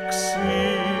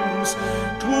Maxime's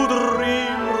to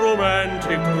dream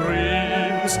romantic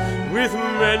dreams with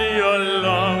many a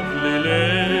lovely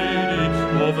lady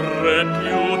of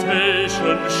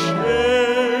reputation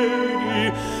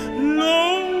shady.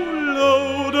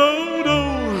 Lo, do,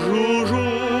 jou,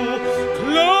 jou,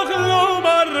 clo,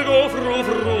 Margot, fru.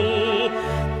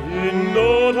 In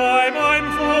no time I'm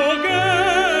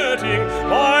forgetting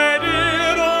my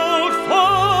dear old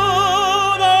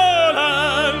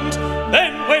fatherland.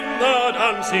 Then when the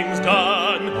dancing's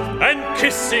done and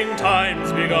kissing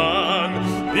time's begun,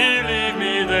 believe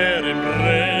me, their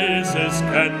embraces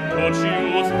can put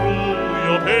you through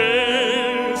your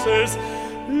paces.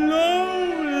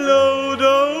 Lo, do,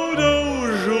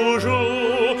 jou,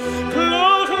 jou,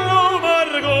 clo,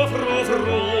 Margot,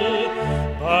 fru.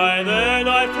 By then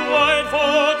I've quite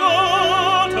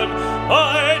forgotten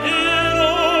my dear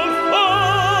old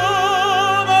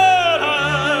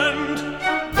fatherland.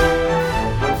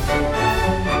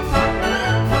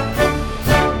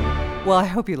 Well, I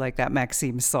hope you like that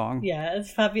Maxime song. Yeah,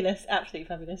 it's fabulous. Absolutely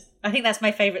fabulous. I think that's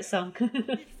my favourite song.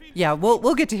 Yeah,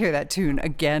 we'll get to hear that tune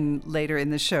again later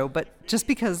in the show, but just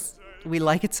because we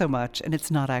like it so much and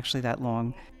it's not actually that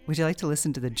long, would you like to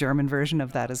listen to the German version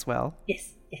of that as well?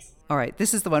 Yes. All right,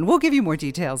 this is the one. We'll give you more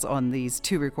details on these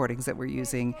 2 recordings that we're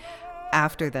using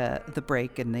after the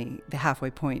break and the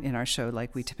halfway point in our show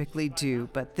like we typically do.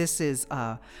 But this is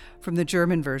from the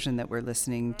German version that we're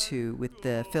listening to with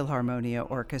the Philharmonia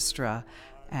Orchestra.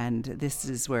 And this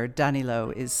is where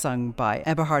Danilo is sung by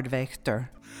Eberhard Wächter.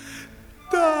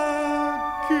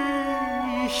 Da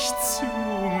geh ich zu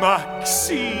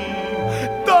Maxim,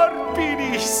 dort bin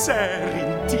ich sehr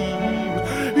intim.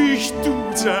 Ich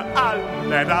duze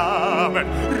alle Namen,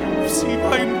 ruf sie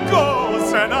mein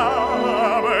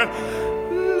Kosenamen.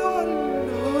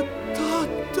 Lala,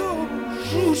 Tato,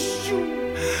 Juschu,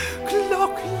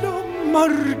 Klocklo,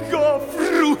 Margot,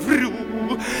 Fru.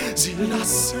 Sie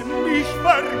lassen mich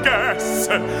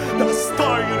vergessen, das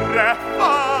teure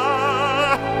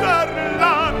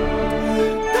Vaterland.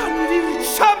 Dann wird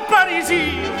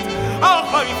champanisiert, auch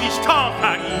häufig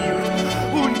temperiert,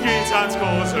 und geht's ans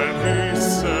große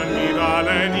Küssen mit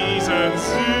all diesen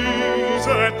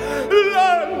Süßen.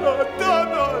 Lala,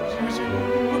 Dada, Juju,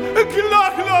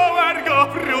 Klocklo, Margot,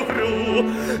 Fru.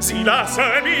 Sie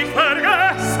lassen mich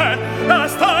vergessen,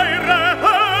 das teure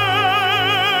Vaterland.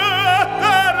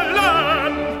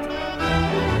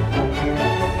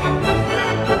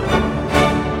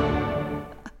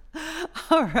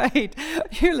 All right.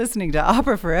 You're listening to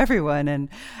Opera for Everyone,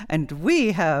 and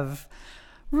we have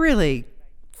really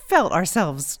felt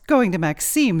ourselves going to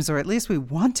Maxime's, or at least we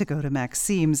want to go to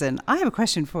Maxime's. And I have a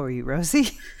question for you, Rosie.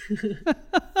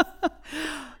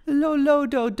 Lo lo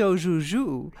do do ju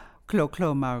ju, clo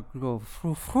clo margot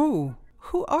frou frou.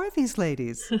 Who are these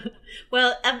ladies?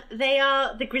 Well, they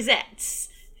are the Grisettes,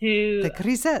 who... The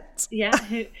Grisettes. Yeah,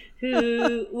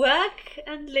 who work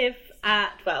and live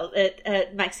at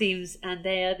Maxime's, and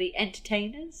they are the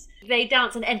entertainers. They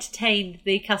dance and entertain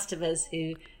the customers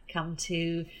who come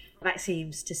to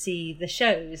Maxime's to see the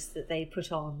shows that they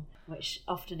put on, which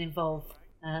often involve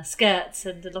skirts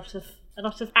and a lot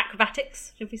of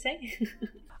acrobatics, should we say?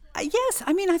 Yes,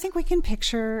 I mean, I think we can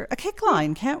picture a kick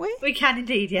line, can't we? We can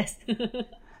indeed, yes.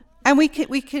 And we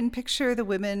can picture the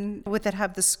women that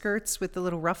have the skirts with the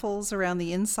little ruffles around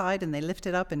the inside, and they lift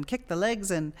it up and kick the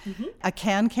legs, and a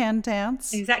can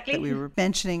dance. Exactly. That we were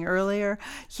mentioning earlier.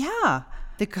 Yeah,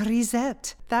 the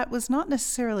grisette. That was not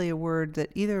necessarily a word that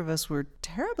either of us were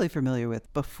terribly familiar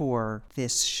with before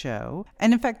this show.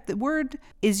 And in fact, the word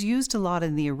is used a lot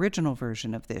in the original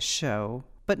version of this show,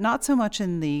 but not so much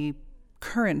in the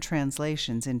current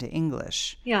translations into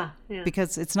English. Yeah.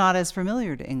 Because it's not as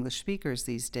familiar to English speakers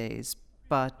these days.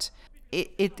 But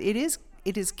it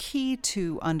is key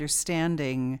to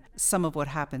understanding some of what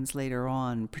happens later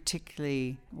on,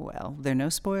 particularly, well, there are no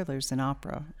spoilers in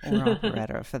opera or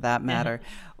operetta for that matter,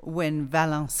 when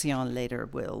Valenciennes later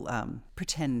will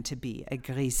pretend to be a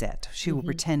grisette. She will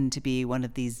pretend to be one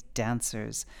of these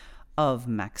dancers of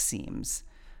Maxime's.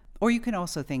 Or you can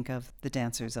also think of the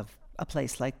dancers of a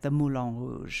place like the Moulin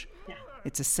Rouge. Yeah.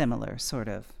 It's a similar sort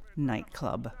of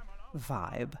nightclub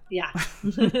vibe. Yeah.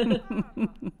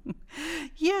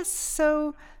 Yes,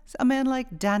 so a man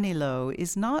like Danilo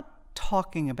is not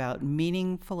talking about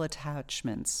meaningful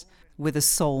attachments with a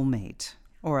soulmate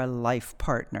or a life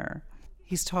partner.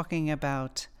 He's talking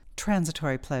about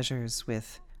transitory pleasures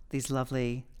with these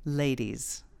lovely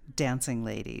ladies, dancing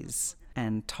ladies,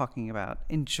 and talking about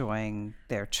enjoying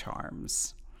their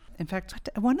charms. In fact,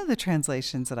 one of the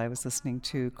translations that I was listening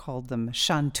to called them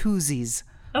chanteuses.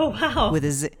 Oh, wow. With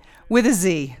a Z.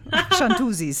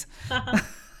 Chanteuses.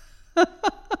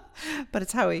 But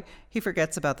it's how he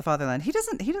forgets about the fatherland. He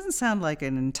doesn't sound like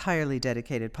an entirely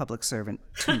dedicated public servant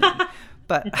to me.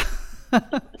 But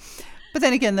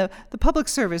then again, the public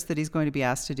service that he's going to be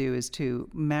asked to do is to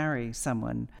marry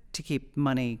someone to keep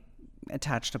money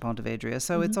attached to Pontevedra.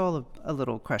 So it's all a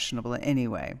little questionable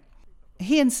anyway.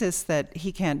 He insists that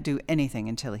he can't do anything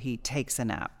until he takes a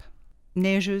nap.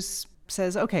 Nejus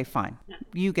says, okay, fine,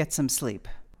 you get some sleep.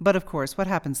 But of course, what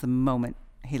happens the moment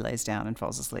he lays down and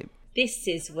falls asleep? This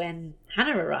is when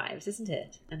Hannah arrives, isn't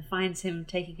it? And finds him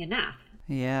taking a nap.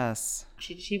 Yes.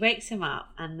 She wakes him up,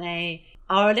 and they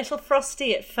are a little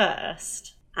frosty at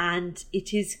first. And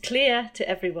it is clear to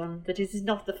everyone that it is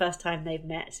not the first time they've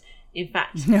met. In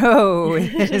fact... No,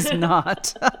 it is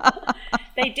not.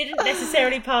 They didn't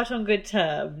necessarily part on good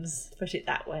terms, put it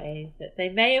that way. That they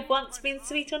may have once been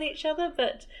sweet on each other,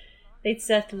 but they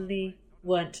certainly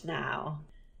weren't now.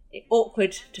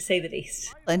 Awkward, to say the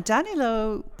least. And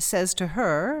Danilo says to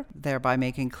her, thereby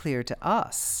making clear to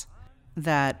us,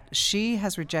 that she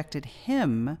has rejected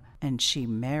him and she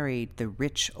married the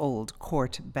rich old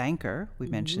court banker. We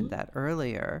mentioned that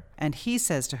earlier. And he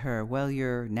says to her, well,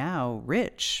 you're now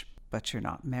rich, but you're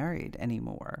not married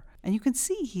anymore. And you can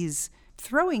see he's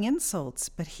throwing insults,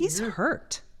 but he's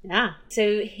hurt. Yeah.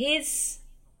 So his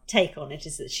take on it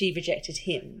is that she rejected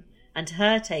him, and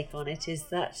her take on it is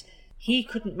that he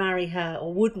couldn't marry her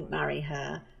or wouldn't marry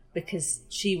her because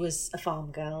she was a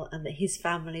farm girl and that his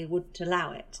family wouldn't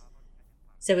allow it.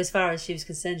 So as far as she was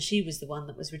concerned, she was the one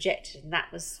that was rejected, and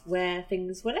that was where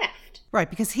things were left.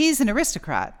 Right, because he's an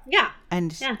aristocrat. Yeah.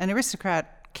 And an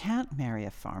aristocrat can't marry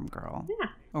a farm girl. Yeah.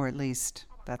 Or at least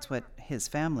that's what his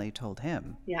family told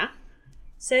him. Yeah.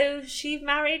 So she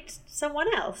married someone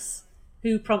else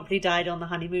who promptly died on the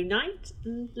honeymoon night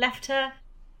and left her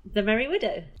the merry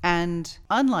widow. And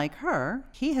unlike her,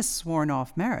 he has sworn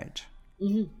off marriage.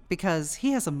 Because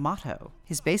he has a motto.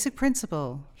 His basic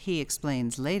principle, he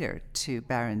explains later to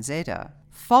Baron Zeta: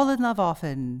 fall in love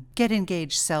often, get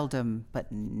engaged seldom,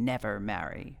 but never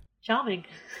marry. Charming.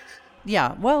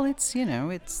 Yeah, well, it's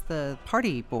the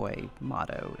party boy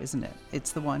motto, isn't it?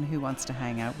 It's the one who wants to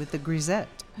hang out with the grisette.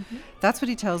 That's what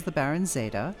he tells the Baron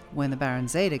Zeta when the Baron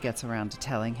Zeta gets around to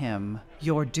telling him,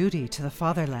 your duty to the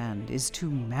fatherland is to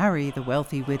marry the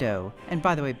wealthy widow. And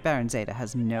by the way, Baron Zeta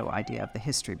has no idea of the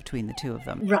history between the two of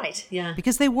them. Right, yeah.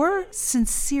 Because they were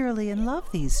sincerely in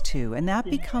love, these two, and that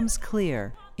becomes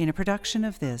clear In a production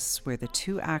of this, where the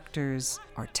two actors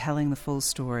are telling the full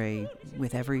story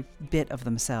with every bit of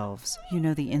themselves, you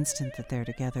know the instant that they're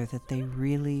together that they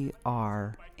really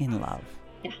are in love.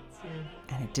 Yeah.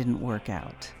 And it didn't work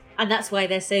out. And that's why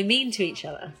they're so mean to each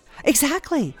other.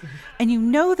 Exactly. And you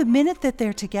know the minute that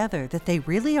they're together that they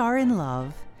really are in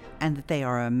love and that they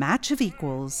are a match of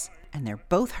equals and they're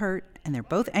both hurt and they're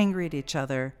both angry at each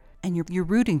other. And you're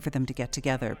rooting for them to get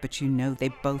together, but you know they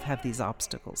both have these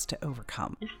obstacles to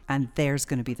overcome. And there's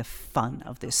going to be the fun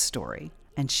of this story.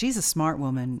 And she's a smart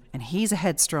woman, and he's a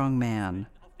headstrong man.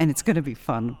 And it's going to be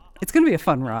fun. It's going to be a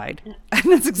fun ride.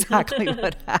 And that's exactly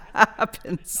what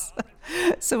happens.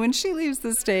 So when she leaves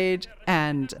the stage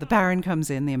and the Baron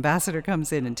comes in, the ambassador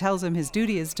comes in and tells him his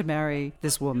duty is to marry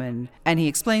this woman. And he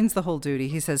explains the whole duty.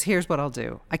 He says, here's what I'll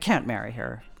do. I can't marry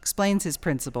her. Explains his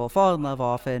principle, fall in love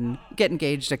often, get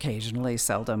engaged occasionally,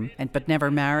 seldom, but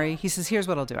never marry. He says, here's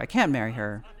what I'll do. I can't marry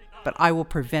her, but I will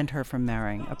prevent her from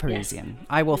marrying a Parisian. Yes.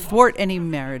 I will thwart any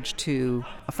marriage to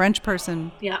a French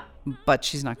person, but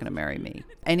she's not going to marry me.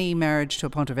 Any marriage to a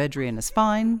Pontevedrian is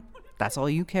fine. That's all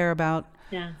you care about,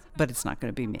 but it's not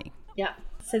going to be me. Yeah.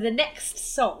 So the next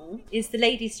song is The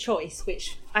Lady's Choice,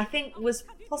 which I think was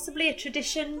possibly a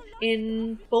tradition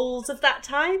in balls of that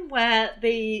time, where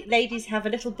the ladies have a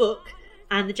little book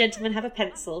and the gentlemen have a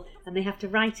pencil and they have to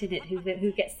write in it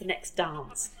who gets the next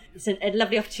dance. It's a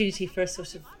lovely opportunity for a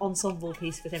sort of ensemble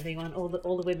piece with everyone, all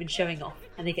the women showing off,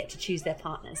 and they get to choose their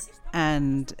partners.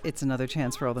 And it's another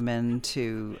chance for all the men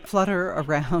to flutter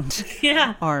around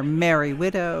Yeah. our merry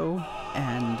widow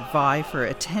and vie for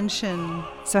attention.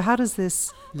 So how does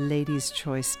this Lady's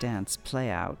Choice dance play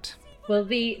out? Well,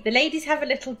 the ladies have a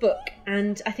little book,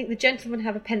 and I think the gentlemen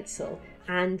have a pencil,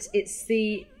 and it's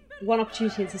the one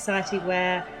opportunity in society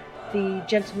where the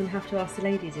gentlemen have to ask the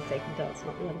ladies if they can dance,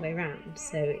 not the other way around.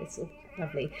 So it's all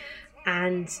lovely.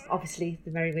 And obviously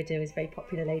the Merry Widow is very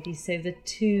popular, ladies. So the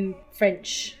two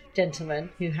French gentlemen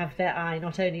who have their eye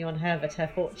not only on her but her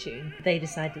fortune, they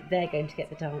decide that they're going to get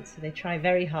the dance. So they try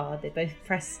very hard. They both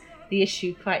press the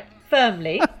issue quite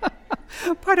firmly.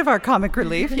 Part of our comic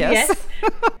relief, yes.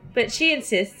 Yes. But she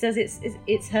insists, as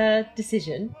it's her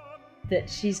decision, that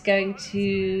she's going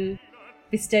to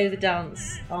bestow the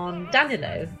dance on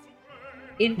Danilo.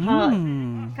 In part,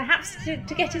 perhaps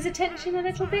to get his attention a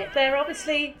little bit. They're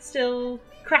obviously still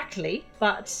crackly,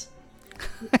 but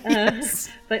Yes.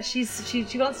 but she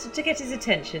wants to get his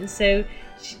attention, so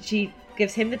she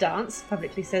gives him the dance,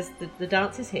 publicly says that the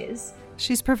dance is his.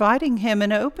 She's providing him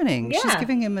an opening. Yeah. She's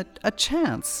giving him a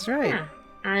chance, right? Yeah.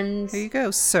 And Here you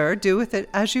go, sir. Do with it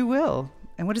as you will.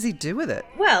 And what does he do with it?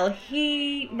 well,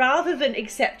 he, rather than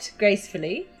accept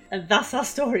gracefully, and thus our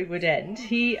story would end,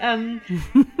 he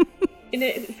in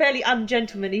a fairly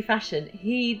ungentlemanly fashion,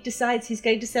 he decides he's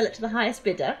going to sell it to the highest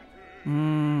bidder.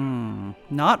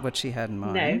 Not what she had in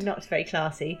mind. No, not very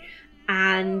classy.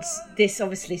 And this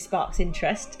obviously sparks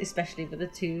interest, especially with the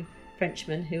two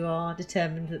Frenchmen who are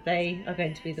determined that they are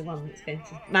going to be the one that's going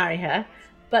to marry her.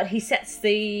 But he sets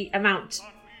the amount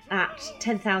at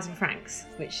 10,000 francs,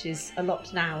 which is a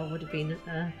lot now and would have been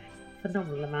a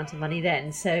phenomenal amount of money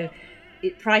then. So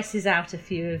it prices out a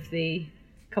few of the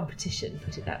competition,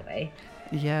 put it that way.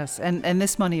 Yes, and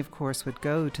this money, of course, would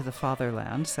go to the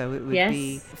fatherland, so it would Yes.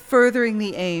 be furthering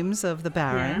the aims of the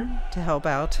Baron to help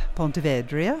out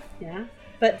Pontevedra. Yeah.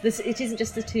 But it isn't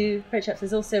just the two French chaps,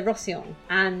 there's also Roussillon.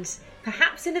 And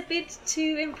perhaps in a bid to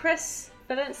impress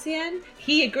Valenciennes,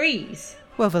 he agrees.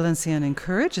 Well, Valenciennes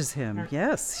encourages him,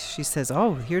 yes. She says,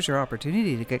 oh, here's your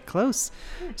opportunity to get close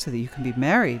so that you can be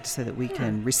married, so that we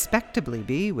can respectably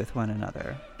be with one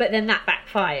another. But then that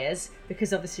backfires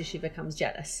because obviously she becomes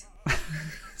jealous.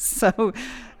 So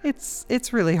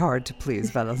it's really hard to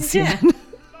please Valenciennes.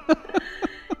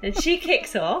 And she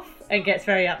kicks off and gets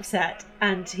very upset.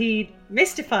 And he,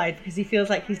 mystified because he feels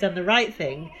like he's done the right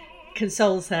thing,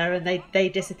 consoles her, and they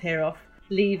disappear off,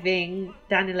 leaving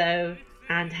Danilo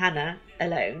and Hannah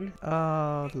alone.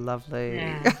 Oh, lovely.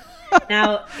 Yeah.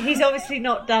 Now, he's obviously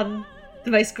not done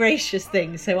the most gracious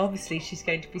thing, so obviously she's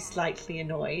going to be slightly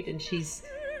annoyed, and she's,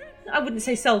 I wouldn't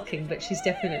say sulking, but she's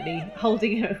definitely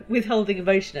withholding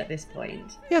emotion at this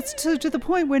point. Yes, to the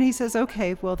point when he says,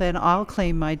 okay, well then I'll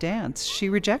claim my dance. She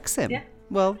rejects him. Yeah.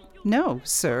 Well, no,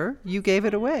 sir, you gave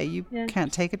it away. You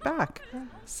can't take it back.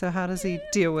 So how does he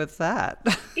deal with that?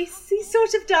 He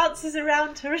sort of dances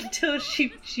around her until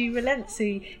she relents.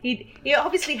 He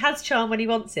obviously has charm when he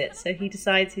wants it, so he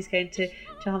decides he's going to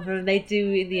charm her, and they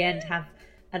do in the end have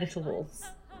a little waltz,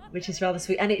 which is rather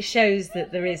sweet. And it shows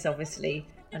that there is obviously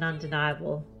an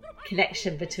undeniable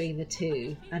connection between the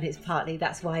two, and it's partly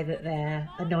that's why that they're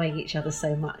annoying each other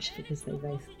so much, because they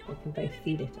can both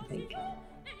feel it, I think.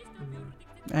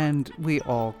 And we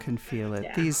all can feel it.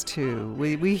 Yeah. These two,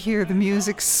 we hear the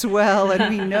music swell, and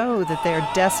we know that they're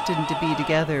destined to be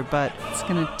together, but it's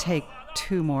going to take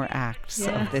 2 more acts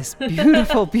of this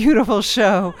beautiful, beautiful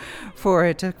show for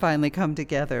it to finally come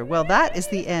together. Well, that is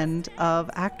the end of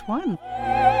Act 1.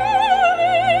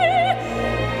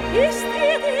 Ist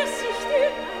dir sich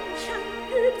den Anschein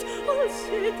gibt, als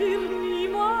hätt ihr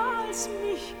niemals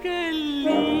mich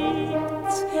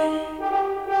geliebt?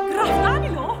 Graf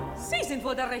Danilo, Sie sind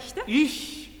wohl der Rechte?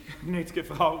 Ich, gnädige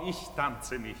Frau, ich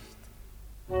tanze nicht.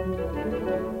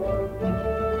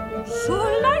 So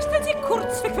leisten Sie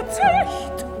kurzweg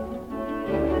Verzicht.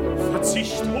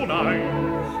 Verzicht, oh nein,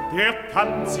 der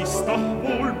Tanz ist doch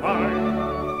wohl mein.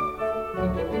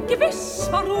 Gewiss,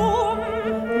 warum?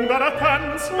 Da der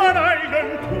Tanz mein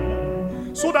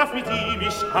Eigentum, so darf mit ihm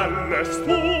ich alles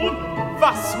tun,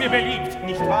 was mir beliebt,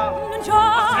 nicht wahr?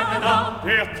 Ja,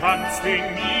 Der Tanz,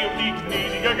 den mir die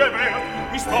Gnädige gewährt,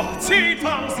 ist doch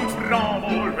 10.000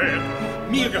 Francs wohl wert.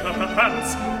 Mir gehört der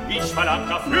Tanz, ich verlang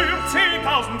dafür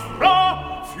 10.000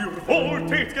 Francs für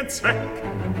wohltätigen Zweck.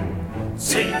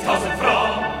 10.000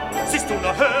 Francs, siehst du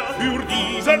nachher, für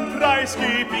diesen Preis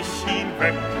geb ich ihn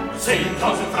weg.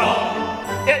 10.000 Francs,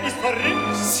 er ist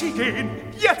verrückt. Sie gehen,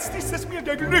 jetzt ist es mir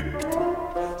geglückt.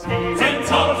 10.000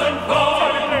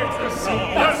 Francs,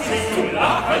 das ist zu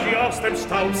lachen. Die aus dem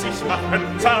Staub sich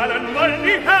machen, zahlen wollen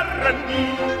die Herren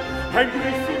nie. Ein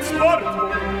Griff ins Porto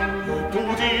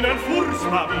tut ihnen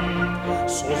furchtbar weh.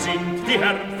 So sind die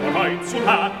Herren von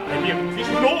heutzutage ein wirklich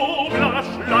nobler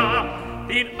Schlag.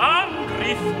 Den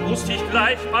Angriff muss ich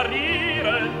gleich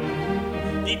parieren.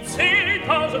 Die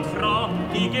 10.000 Francs,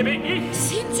 die gebe ich.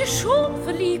 Sind Sie schon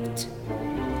verliebt?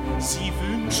 Sie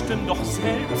wünschten doch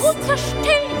selbst. Und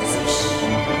verstehen Sie sich?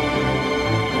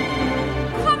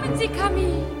 Kommen Sie,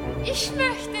 Camille. Ich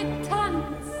möchte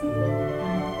tanzen.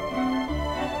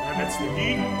 Der letzte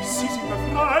ging, Sie sind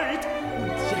befreit. Und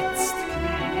jetzt,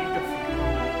 gnädige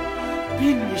Frau,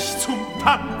 bin ich zum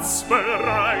Tanz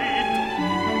bereit.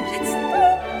 jetzt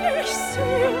danke ich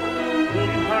sehr.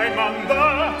 Und ein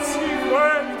Mandat, Sie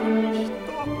wollten mich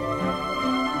doch.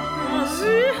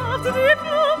 Sie hat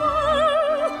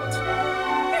Diplomat,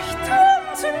 ich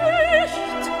tanze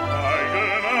nicht.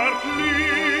 Eigener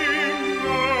Klingen,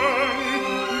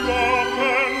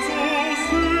 locken so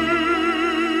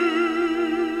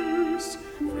süß,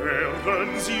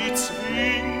 werden Sie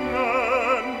zwingen,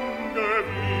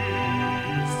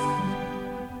 gewiss.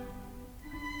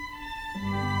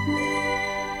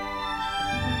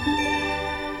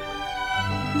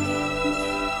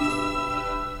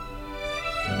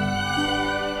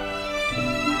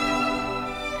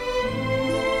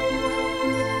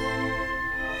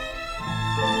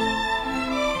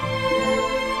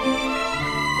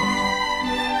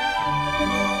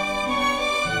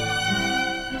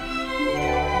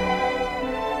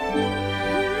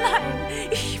 Nein,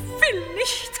 ich will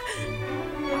nicht.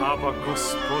 Aber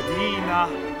Gospodina,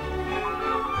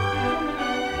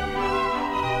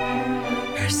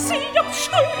 Sie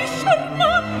abscheulicher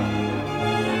Mann,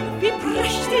 wie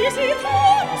prächtig Sie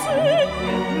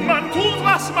tanzen. man tut,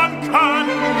 was man kann.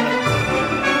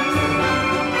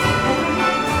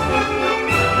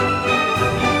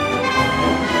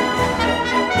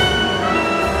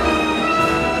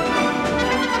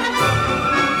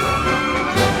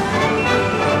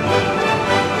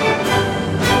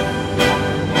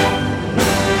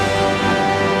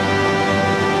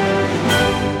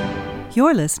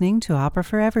 You're listening to Opera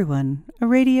for Everyone, a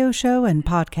radio show and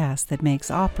podcast that makes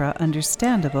opera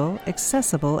understandable,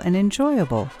 accessible, and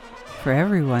enjoyable for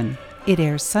everyone. It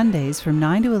airs Sundays from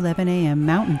 9 to 11 a.m.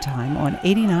 Mountain Time on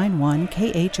 89.1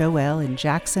 KHOL in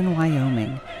Jackson,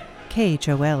 Wyoming.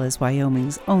 KHOL is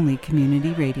Wyoming's only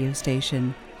community radio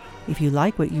station. If you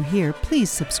like what you hear,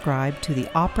 please subscribe to the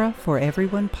Opera for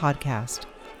Everyone podcast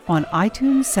on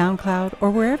iTunes, SoundCloud, or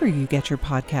wherever you get your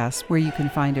podcasts, where you can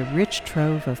find a rich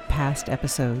trove of past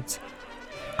episodes.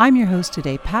 I'm your host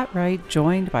today, Pat Wright,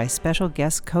 joined by special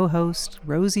guest co-host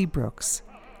Rosie Brooks.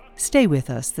 Stay with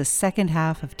us. The second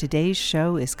half of today's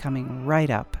show is coming right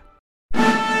up.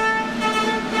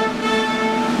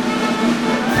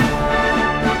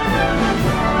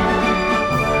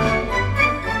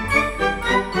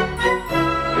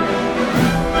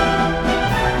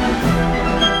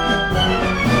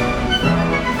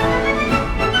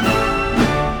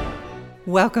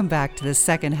 Welcome back to the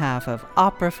second half of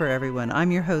Opera for Everyone.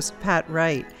 I'm your host, Pat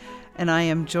Wright, and I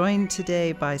am joined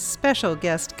today by special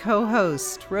guest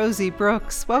co-host Rosie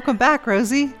Brooks. Welcome back,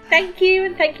 Rosie. Thank you,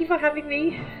 and thank you for having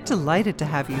me. Delighted to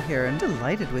have you here, and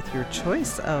delighted with your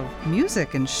choice of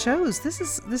music and shows. This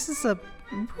is a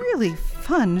really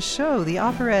fun show, the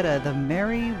operetta The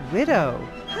Merry Widow.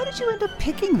 How did you end up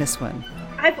picking this one?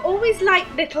 I've always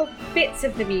liked little bits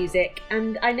of the music,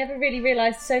 and I never really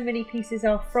realised so many pieces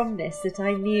are from this that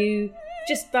I knew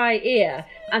just by ear.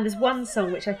 And there's one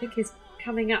song which I think is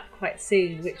coming up quite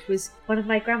soon, which was one of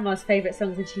my grandma's favourite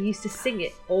songs, and she used to sing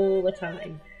it all the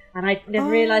time. And I never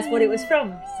realised what it was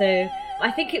from. So I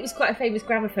think it was quite a famous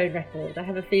gramophone record. I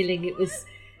have a feeling it was,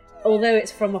 although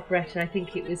it's from operetta, I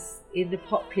think it was in the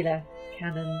popular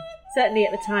canon, certainly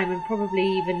at the time, and probably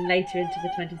even later into the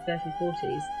 20s, 30s,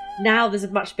 40s. Now there's a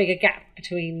much bigger gap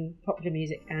between popular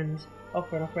music and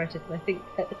opera and operetta, but I think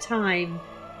at the time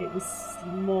it was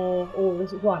more all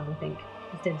as one, I think,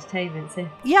 just entertainment. So.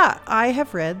 Yeah, I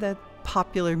have read that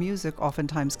popular music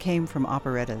oftentimes came from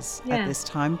operettas at this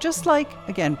time. Just like,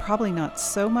 again, probably not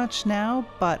so much now,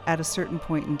 but at a certain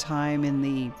point in time in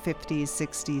the 50s,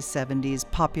 60s, 70s,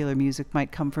 popular music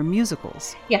might come from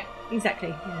musicals. Yeah, exactly.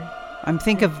 Yeah. I'm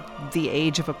think of The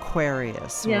Age of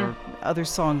Aquarius or other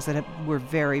songs that were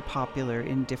very popular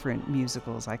in different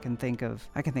musicals. I can think of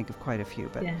quite a few,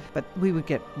 but we would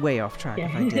get way off track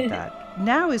if I did that.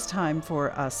 Now is time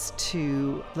for us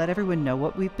to let everyone know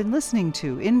what we've been listening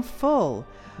to in full.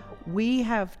 We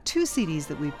have 2 CDs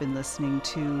that we've been listening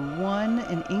to, one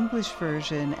an English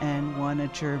version and one a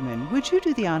German. Would you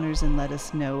do the honors and let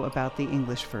us know about the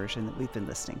English version that we've been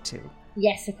listening to?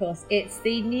 Yes, of course. It's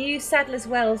the New Sadler's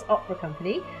Wells Opera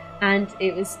Company, and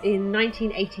it was in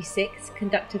 1986,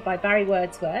 conducted by Barry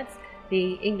Wordsworth.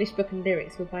 The English book and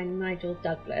lyrics were by Nigel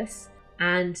Douglas,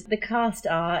 and the cast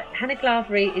are Hannah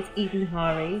Glavery is Eden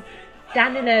Hari,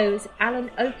 Danilo is Alan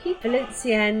Oakey,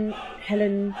 Valenciennes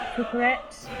Helen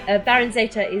Couperet, Baron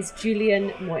Zeta is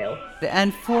Julian Moyle.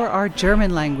 And for our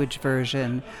German language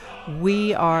version,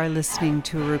 we are listening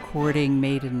to a recording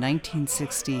made in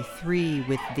 1963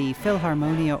 with the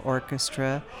Philharmonia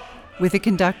Orchestra, with the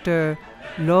conductor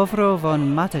Lovro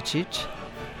von Matacic.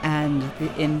 And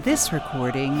in this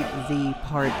recording, the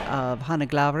part of Hannah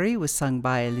Glavery was sung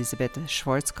by Elisabeth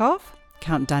Schwarzkopf.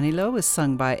 Count Danilo was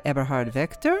sung by Eberhard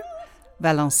Wechter.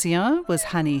 Valenciennes was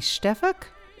Hanni Steffek.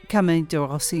 Camille de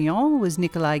Roussillon was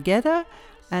Nikolai Gedda.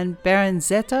 And Baron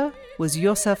Zeta was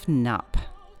Josef Knapp.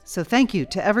 So thank you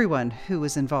to everyone who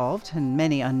was involved, and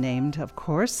many unnamed, of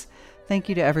course. Thank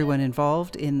you to everyone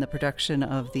involved in the production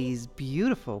of these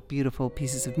beautiful, beautiful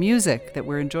pieces of music that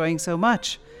we're enjoying so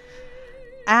much.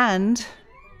 And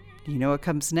you know what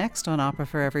comes next on Opera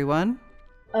for Everyone?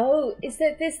 Oh, is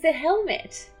that this the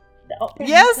helmet? The opera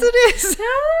yes, helmet? It is!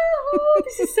 Oh,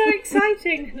 this is so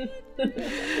exciting!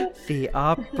 The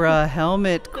Opera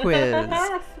Helmet Quiz.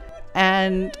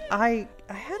 And I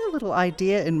had a little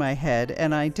idea in my head,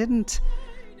 and I didn't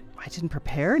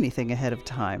prepare anything ahead of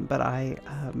time, but I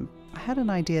had an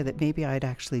idea that maybe I'd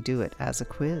actually do it as a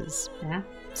quiz. Yeah.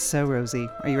 So, Rosie,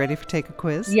 are you ready for take a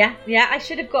quiz? Yeah.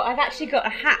 I've actually got a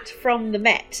hat from the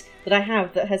Met that I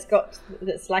have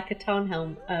that's like a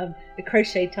Tarnhelm, a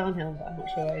crocheted Tarnhelm, but I'm not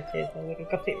sure where it is. I would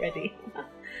have got it ready.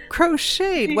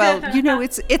 Crocheted? Well, you know,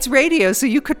 it's radio, so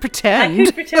you could pretend. I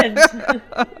could pretend.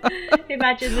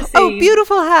 Imagine the scene. Oh,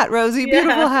 beautiful hat, Rosie.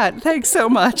 Beautiful hat. Thanks so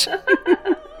much.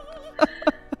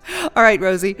 All right,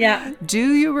 Rosie. Yeah.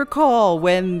 Do you recall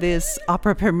when this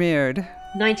opera premiered?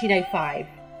 1905.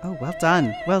 Oh, well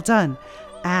done. Well done.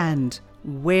 And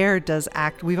where does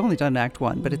we've only done Act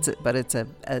 1, but it's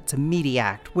a meaty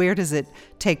act. Where does it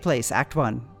take place, Act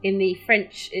 1? In the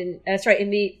in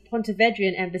the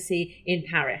Pontevedrian Embassy in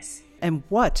Paris. And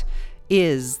what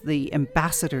is the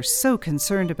ambassador so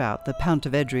concerned about, the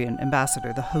Pontevedrian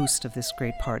ambassador, the host of this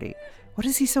great party? What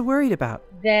is he so worried about?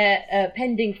 Their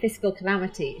pending fiscal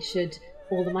calamity should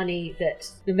all the money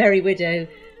that the Merry Widow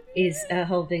is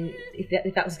holding,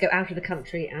 if that was to go out of the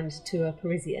country and to a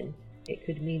Parisian, it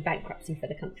could mean bankruptcy for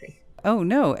the country. Oh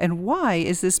no, and why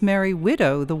is this Merry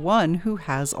Widow the one who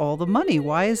has all the money?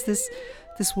 Why is this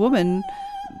woman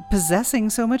possessing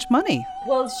so much money?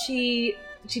 Well, she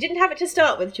didn't have it to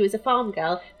start with. She was a farm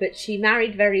girl, but she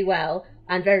married very well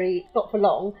and not for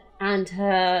long, and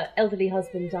her elderly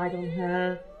husband died on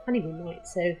her honeymoon night,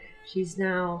 so she's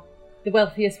now the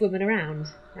wealthiest woman around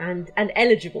and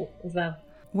eligible as well.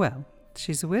 Well,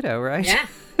 she's a widow, right? Yeah.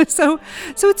 So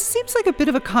it seems like a bit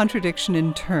of a contradiction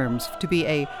in terms to be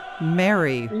a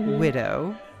merry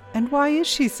widow. And why is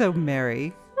she so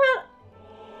merry? Well,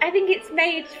 I think it's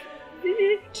made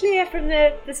clear from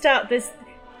the start.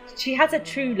 She has a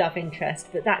true love interest,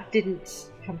 but that didn't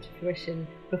come to fruition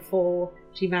before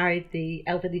she married the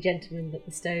elderly gentleman that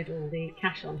bestowed all the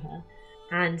cash on her.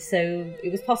 And so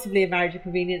it was possibly a marriage of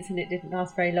convenience, and it didn't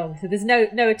last very long. So there's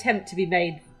no attempt to be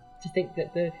made to think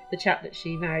that the chap that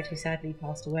she married, who sadly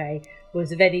passed away,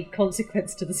 was of any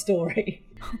consequence to the story.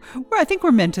 Well, I think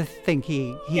we're meant to think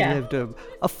he lived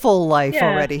a full life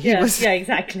already. Yeah,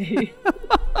 exactly.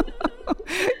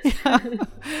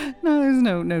 No, there's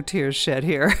no tears shed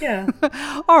here. Yeah.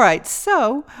 All right,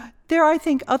 so there are, I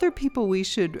think, other people we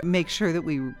should make sure that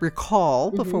we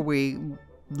recall before we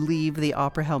leave the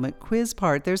Opera Helmet quiz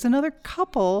part. There's another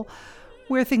couple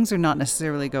where things are not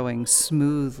necessarily going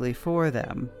smoothly for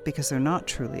them because they're not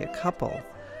truly a couple.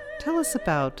 Tell us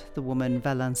about the woman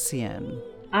Valenciennes.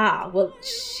 Well,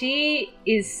 she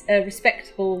is a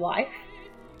respectable wife.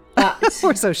 But,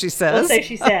 or so she says.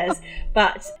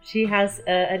 But she has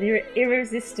an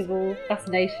irresistible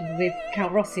fascination with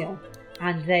Count Rossillon,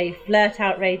 and they flirt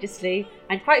outrageously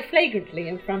and quite flagrantly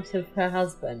in front of her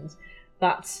husband.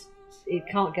 But it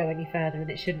can't go any further, and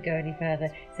it shouldn't go any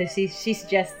further. So she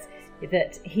suggests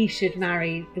that he should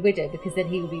marry the widow, because then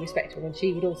he would be respectable and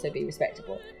she would also be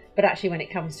respectable. But actually, when it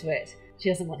comes to it, she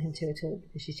doesn't want him to at all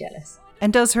because she's jealous.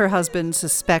 And does her husband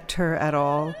suspect her at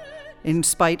all, in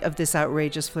spite of this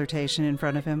outrageous flirtation in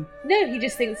front of him? No, he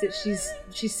just thinks that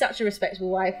she's such a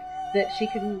respectable wife that she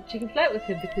can flirt with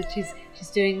him because she's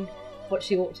doing what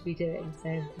she ought to be doing.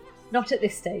 So not at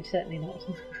this stage, certainly not.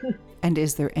 And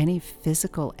is there any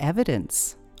physical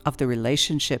evidence of the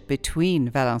relationship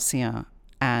between Valenciennes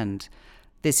and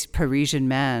this Parisian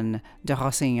man, de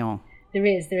Rossillon? There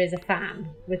is a fan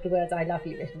with the words "I love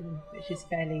you" written, which is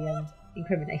fairly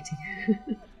incriminating.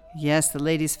 Yes, the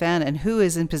lady's fan. And who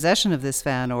is in possession of this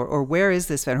fan, or where is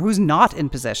this fan? Who's not in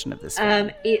possession of this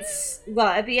fan? It's,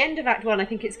 at the end of Act 1, I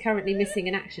think it's currently missing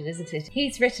in action, isn't it?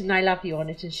 He's written "I love you" on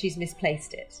it, and she's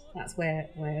misplaced it. That's where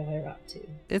we're up to.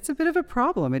 It's a bit of a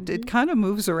problem. It kind of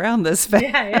moves around this fan.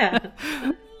 Yeah.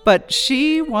 But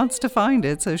she wants to find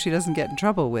it so she doesn't get in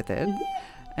trouble with it.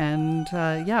 And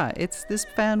it's this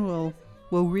fan will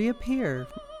reappear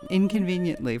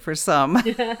inconveniently for some.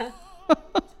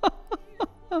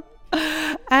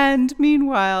 And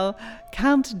meanwhile,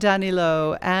 Count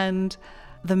Danilo and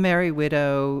the Merry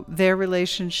Widow, their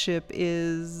relationship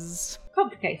is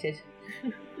complicated.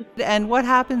 And what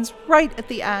happens right at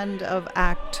the end of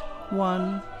Act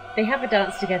 1? They have a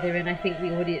dance together, and I think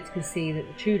the audience can see that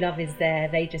the true love is there.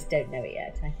 They just don't know it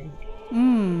yet, I think.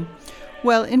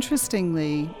 Well,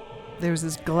 interestingly, there's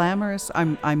this glamorous...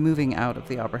 I'm moving out of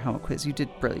the Opera Helmet quiz. You did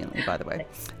brilliantly, by the way.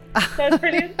 That's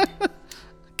brilliant.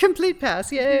 Complete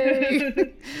pass, yay!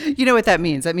 You know what that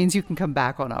means? That means you can come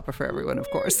back on Opera for Everyone, of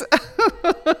course.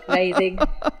 Amazing.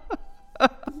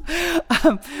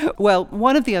 Well,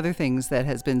 one of the other things that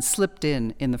has been slipped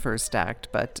in the first act,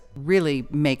 but really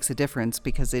makes a difference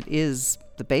because it is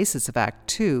the basis of Act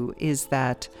 2, is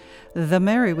that the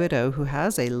Merry Widow, who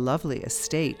has a lovely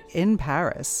estate in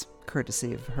Paris,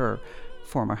 courtesy of her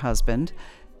former husband,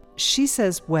 she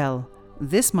says, well,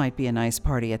 this might be a nice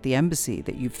party at the embassy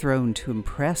that you've thrown to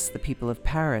impress the people of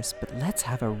Paris, but let's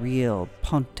have a real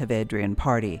Pontevedrian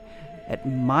party at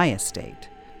my estate.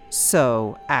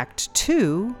 So Act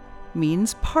 2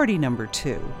 means party number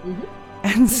 2. Mm-hmm.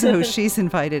 And so she's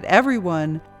invited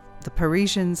everyone, the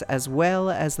Parisians as well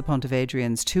as the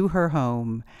Pontevedrians, to her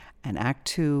home. And Act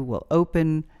 2 will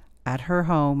open at her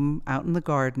home out in the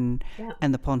garden. Yeah.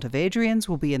 And the Pontevedrians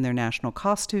will be in their national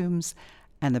costumes.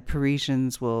 And the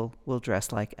Parisians will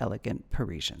dress like elegant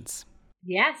Parisians.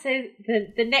 Yeah, so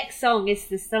the next song is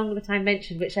the song that I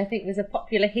mentioned, which I think was a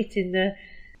popular hit in the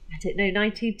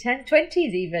 1910s, 20s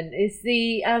even, is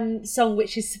the song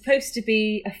which is supposed to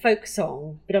be a folk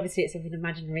song, but obviously it's of an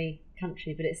imaginary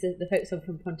country, but it's the folk song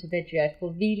from Pontevedra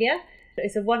called Villa.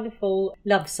 It's a wonderful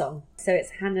love song, so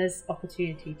it's Hannah's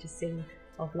opportunity to sing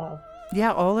of love.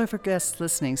 Yeah, all of our guests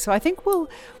listening. So I think we'll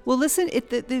listen.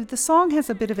 The song has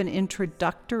a bit of an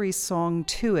introductory song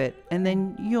to it, and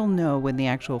then you'll know when the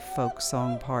actual folk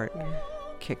song part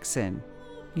kicks in.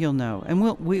 You'll know, and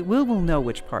we'll know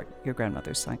which part your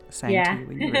grandmother sang to you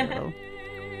when you were little.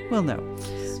 We'll know.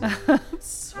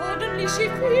 Suddenly she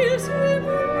feels him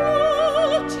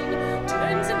approaching,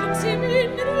 turns and looks him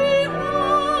in the eyes.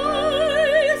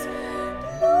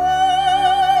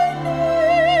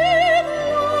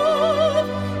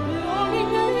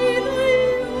 Longingly the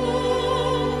young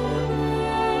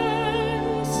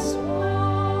man sighs.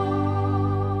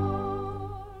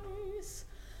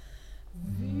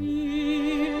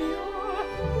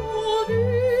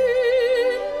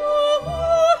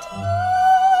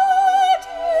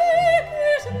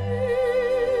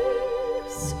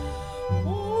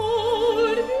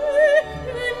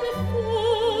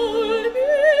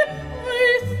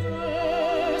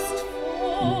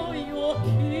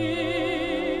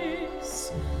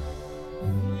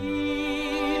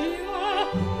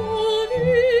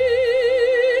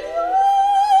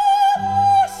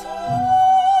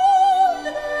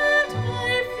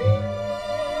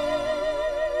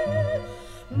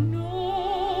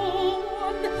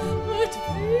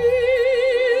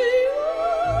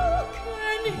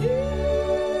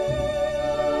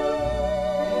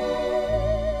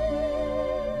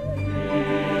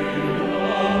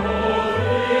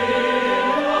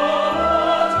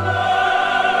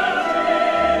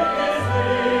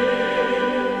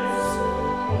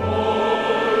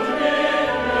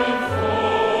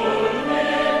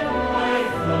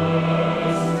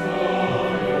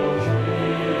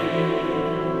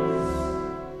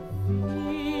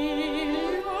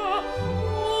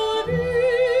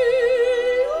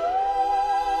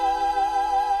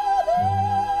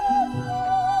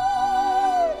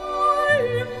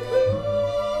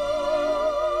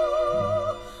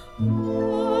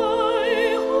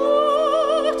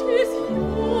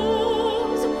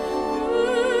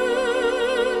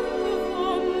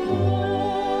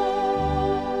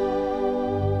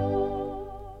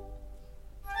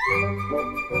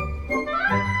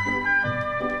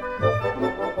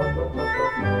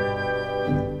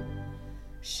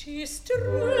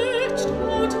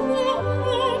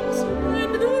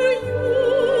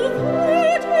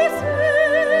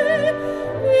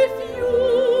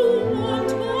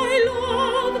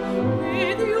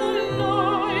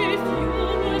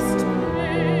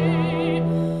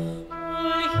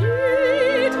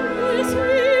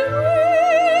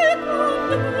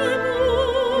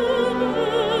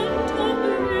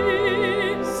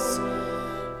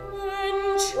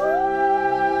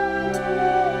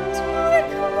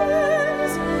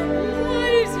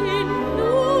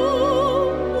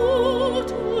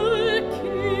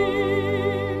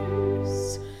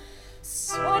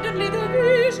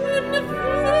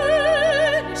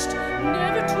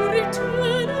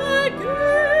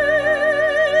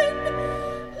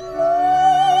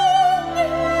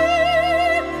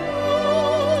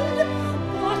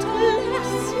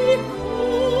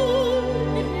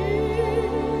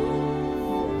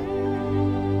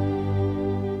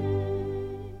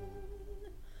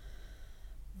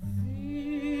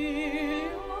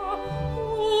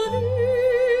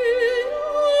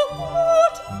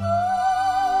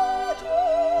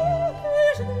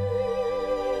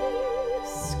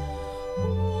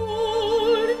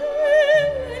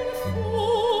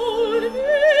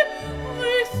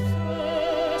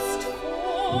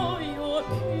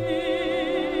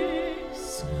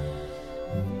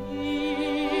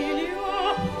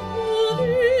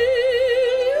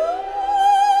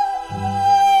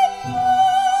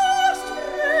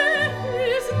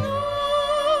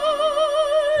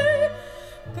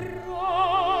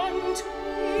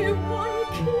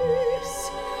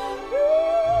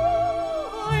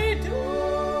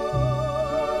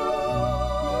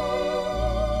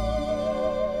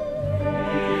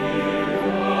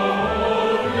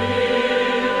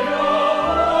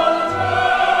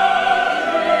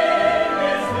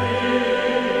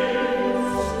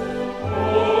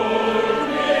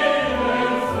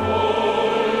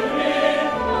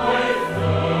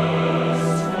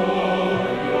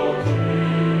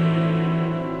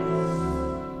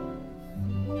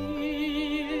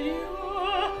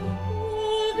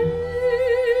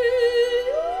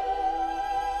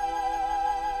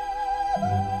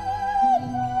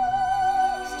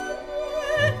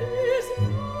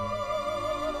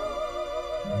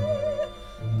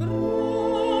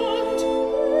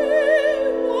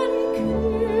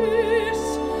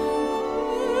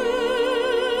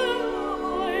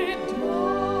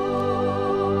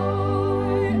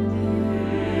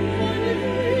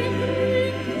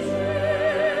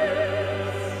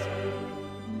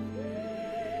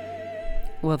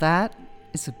 Well, that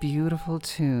is a beautiful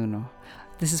tune.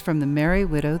 This is from The Merry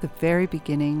Widow, the very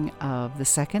beginning of the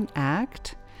second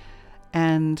act.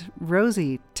 And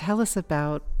Rosie, tell us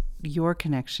about your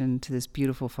connection to this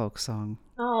beautiful folk song.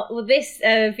 Oh, well, this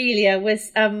Velia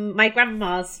was my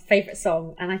grandma's favourite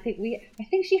song, and I think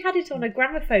she had it on a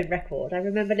gramophone record. I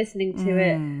remember listening to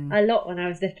it a lot when I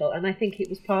was little, and I think it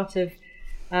was part of.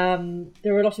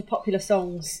 There were a lot of popular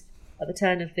songs at the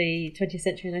turn of the 20th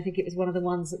century, and I think it was one of the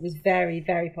ones that was very,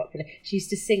 very popular. She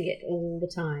used to sing it all the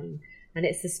time, and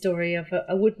it's the story of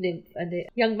a wood nymph and a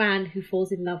young man who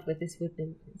falls in love with this wood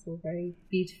nymph. It's all very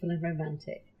beautiful and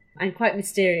romantic and quite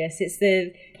mysterious. It's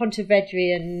the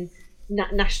Pontevedrian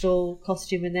national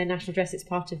costume and their national dress. It's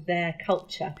part of their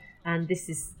culture, and this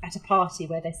is at a party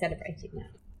where they're celebrating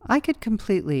that. I could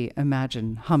completely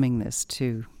imagine humming this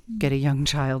to get a young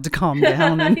child to calm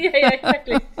down. And yeah,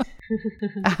 exactly.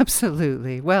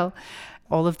 Absolutely. Well,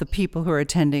 all of the people who are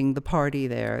attending the party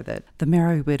there that the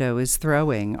Merry Widow is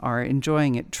throwing are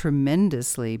enjoying it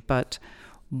tremendously, but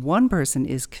one person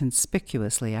is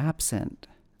conspicuously absent,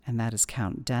 and that is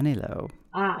Count Danilo.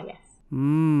 Ah, yes.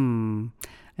 And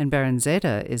Baron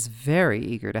Zeta is very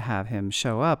eager to have him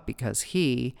show up because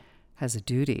he has a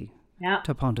duty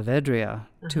to Pontevedra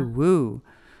to woo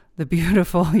the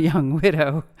beautiful young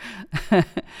widow.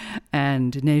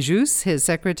 And Nejus, his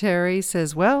secretary,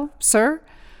 says, well, sir,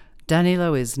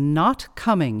 Danilo is not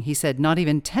coming. He said not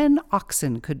even 10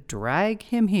 oxen could drag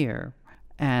him here.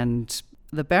 And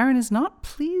the Baron is not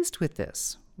pleased with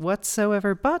this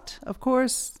whatsoever. But, of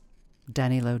course,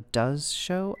 Danilo does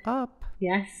show up.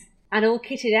 Yes. And all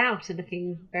kitted out and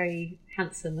looking very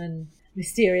handsome and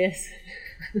mysterious.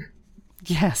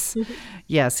 Yes.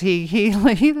 He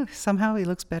somehow he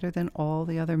looks better than all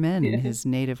the other men in his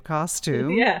native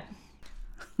costume. Yeah.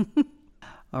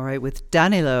 All right, with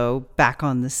Danilo back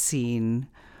on the scene,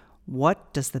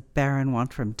 what does the Baron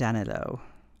want from Danilo?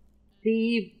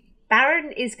 The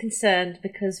Baron is concerned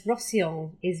because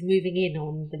Roussillon is moving in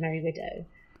on the Merry Widow,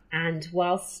 and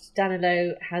whilst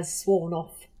Danilo has sworn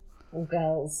off all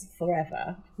girls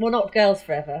forever, well, not girls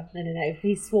forever, no,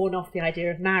 he's sworn off the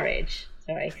idea of marriage.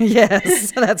 Sorry.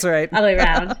 Yes, that's right. Other way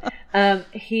around.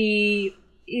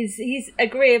 He's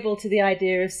agreeable to the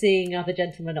idea of seeing other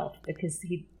gentlemen off because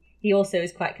he also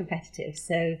is quite competitive.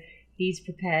 So he's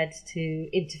prepared to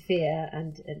interfere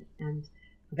and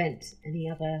prevent any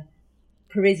other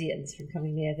Parisians from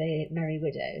coming near the Merry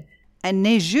Widow. And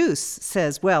Nejus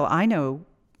says, well, I know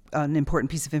an important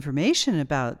piece of information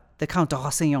about the Count de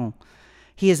Roussillon.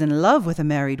 He is in love with a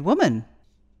married woman.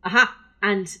 Aha!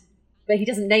 But he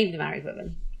doesn't name the married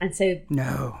woman. And so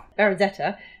No. Baron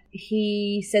Zeta,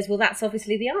 he says, well, that's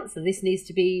obviously the answer. This needs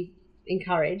to be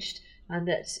encouraged, and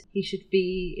that he should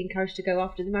be encouraged to go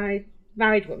after the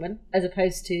married woman as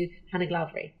opposed to Hannah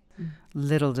Glavry.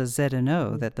 Little does Zeta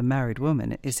know that the married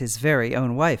woman is his very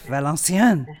own wife,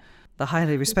 Valenciennes, the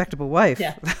highly respectable wife.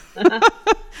 Yeah.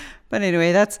 But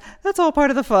anyway, that's all part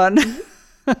of the fun.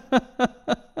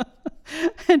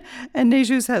 And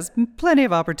Nejus has plenty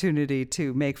of opportunity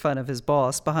to make fun of his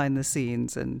boss behind the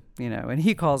scenes, and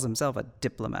he calls himself a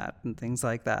diplomat and things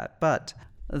like that. But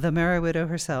the Merry Widow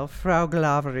herself, Frau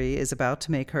Glavry, is about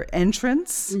to make her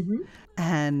entrance,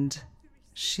 and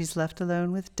she's left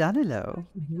alone with Danilo.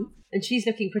 And she's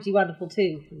looking pretty wonderful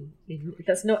too. Isn't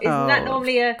that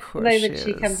normally a moment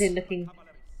she comes in looking?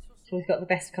 She's got the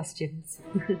best costumes.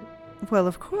 Well,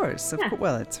 of course.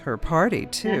 Well, it's her party,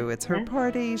 too. It's her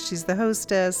party. She's the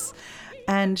hostess.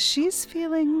 And she's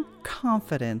feeling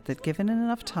confident that given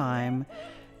enough time,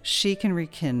 she can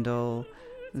rekindle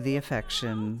the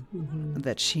affection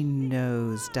that she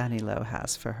knows Danilo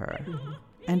has for her.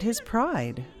 And his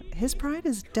pride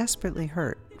is desperately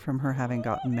hurt from her having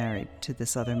gotten married to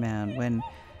this other man when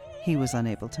he was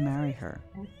unable to marry her.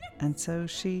 And so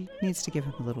she needs to give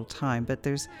him a little time, but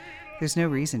there's no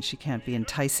reason she can't be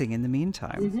enticing in the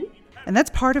meantime. And that's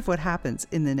part of what happens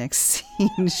in the next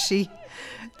scene.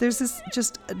 There's this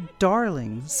just a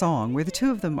darling song where the two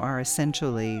of them are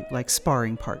essentially like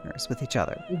sparring partners with each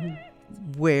other,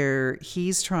 where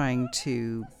he's trying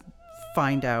to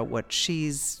find out what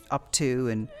she's up to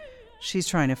and she's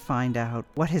trying to find out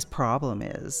what his problem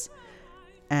is.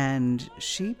 And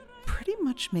she pretty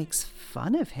much makes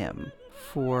fun of him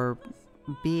for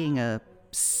being a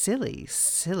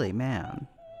silly man,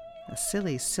 a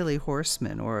silly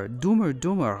horseman, or a dummer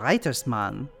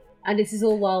Reitersmann. And this is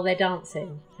all while they're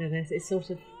dancing. So there's it's sort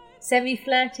of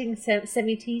semi-flirting,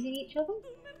 semi-teasing each other.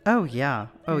 Oh yeah.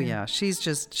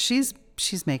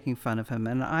 She's making fun of him,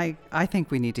 and I think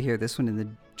we need to hear this one in the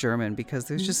German because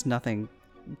there's just nothing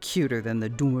cuter than the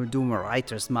dummer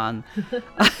Reitersmann.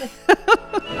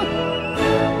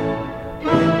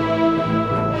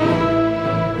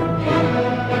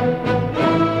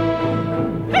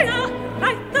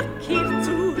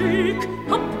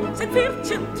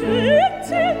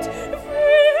 tötet,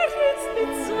 wer jetzt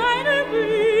mit seinem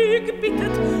Weg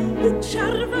bittet und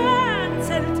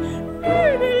scharwenzelt,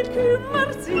 Möbel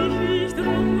kümmert sich nicht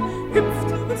drum, hüpft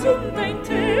zum dein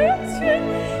Tätzchen,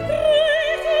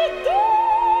 rede du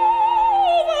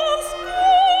warst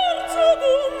gar zu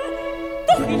dumm,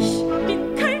 doch ich bin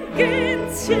kein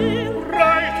Gänschen.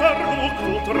 Reiter guckt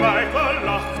und Reiter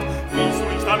lacht, wies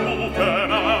nicht an gute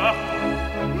Nacht.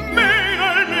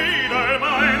 Mädel, Mädel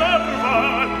meiner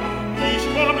Wahl, ich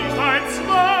komm nicht ein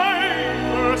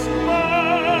zweites Mal.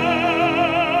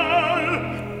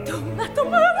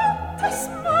 Dummer, das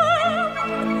Mann,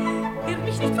 der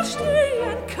mich nicht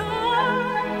verstehen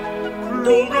kann.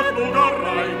 Kluger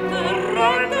Reiter,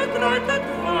 reitet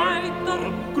weiter.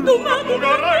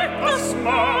 Kluger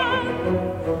Reitersmann.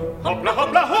 Hoppla,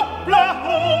 hoppla, hoppla,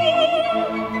 ho.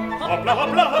 Hoppla,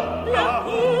 hoppla, hoppla,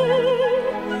 ho.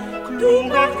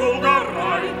 Kluger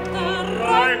Reiter,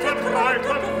 reitet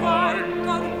weiter.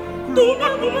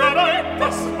 Kluger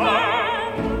Reitersmann.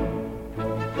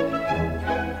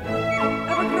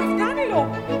 Aber Graf Danilo,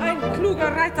 ein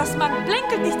kluger Reitersmann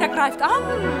blänkelt nicht, er greift an.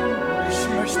 Ich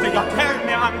möchte ja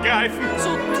gerne angreifen. So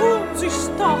tun sie's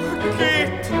doch.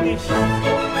 Geht nicht.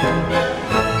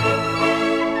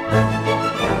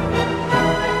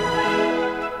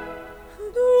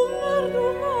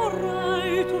 Dummer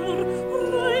Reiter,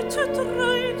 reitet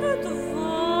weiter.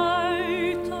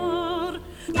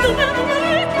 Dummer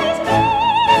Reiter.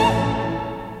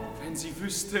 Wenn sie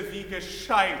wüsste, wie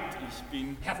gescheit ich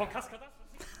bin. Herr von Kaskada.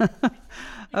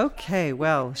 Okay,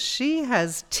 well, she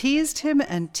has teased him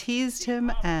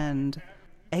and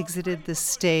exited the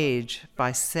stage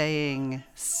by saying,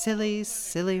 "Silly,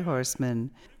 silly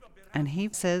horseman." And he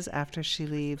says after she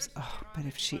leaves, "Oh, but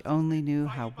if she only knew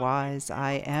how wise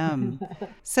I am."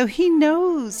 So he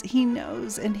knows,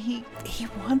 and he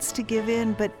wants to give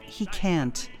in, but he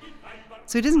can't.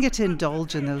 So he doesn't get to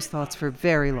indulge in those thoughts for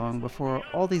very long before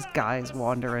all these guys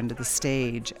wander into the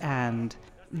stage and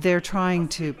they're trying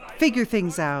to figure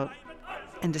things out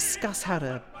and discuss how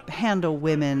to handle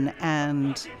women,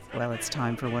 and, well, it's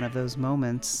time for one of those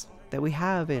moments that we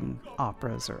have in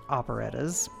operas or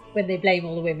operettas. When they blame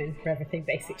all the women for everything,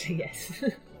 basically, yes.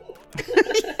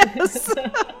 Yes.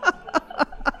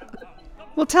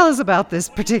 Well, tell us about this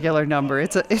particular number.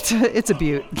 It's a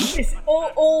beaut. It's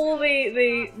all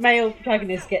the male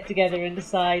protagonists get together and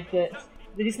decide that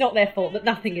it's not their fault, that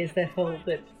nothing is their fault,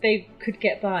 that they could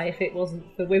get by if it wasn't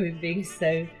for women being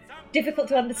so difficult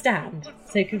to understand,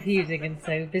 so confusing and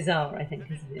so bizarre, I think,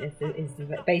 is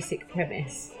the basic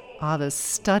premise. The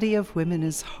study of women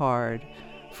is hard.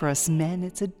 For us men,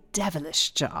 it's a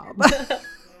devilish job.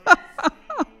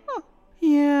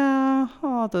 Yeah,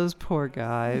 those poor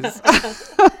guys.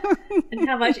 And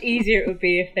how much easier it would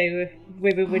be if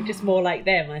women were just more like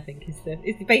them, I think, is the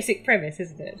basic premise,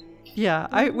 isn't it? Yeah,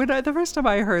 the first time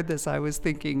I heard this, I was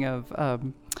thinking of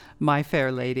My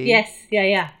Fair Lady. Yes,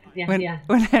 yeah.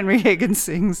 When Henry Higgins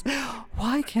sings,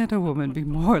 "Why can't a woman be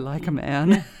more like a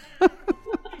man?"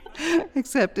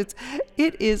 Except it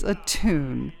is a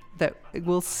tune that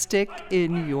will stick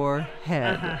in your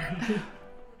head.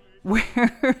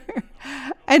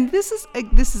 And this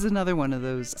is another one of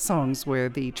those songs where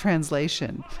the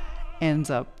translation ends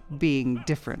up being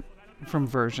different from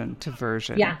version to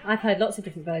version. Yeah, I've heard lots of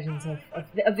different versions of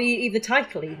the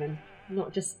title, even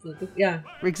not just yeah.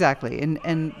 Exactly,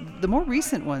 and the more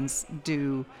recent ones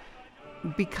do,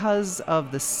 because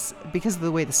of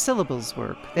the way the syllables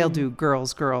work. They'll do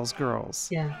girls, girls, girls.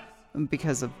 Yeah.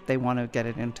 Because they want to get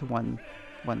it into one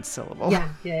syllable.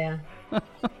 Yeah.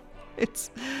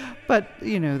 But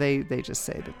they just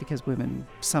say that because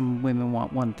some women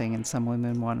want one thing and some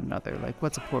women want another. Like,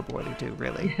 what's a poor boy to do,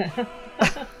 really?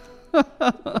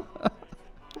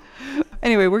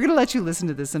 Anyway, we're going to let you listen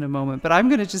to this in a moment, but I'm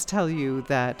going to just tell you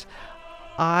that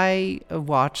I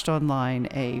watched online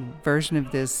a version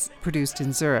of this produced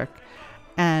in Zurich,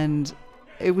 and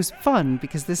it was fun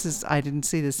because I didn't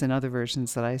see this in other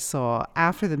versions that I saw.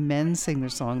 After the men sing their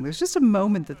song, there's just a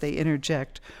moment that they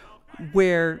interject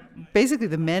where basically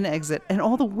the men exit and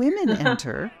all the women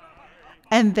enter,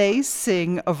 and they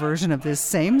sing a version of this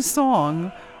same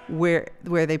song where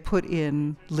they put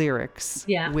in lyrics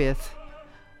with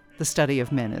 "The study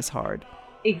of men is hard,"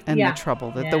 and the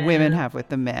trouble that the women have with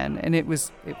the men, and it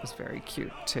was very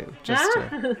cute too, just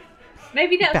to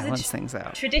maybe that balance was things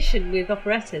out. Tradition with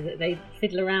operetta that they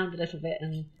fiddle around a little bit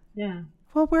and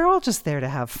Well, we're all just there to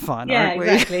have fun, aren't we?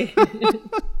 Exactly.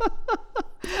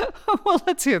 Well,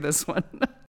 let's hear this one.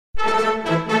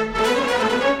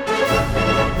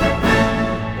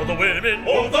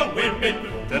 All the women,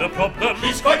 they're a problem,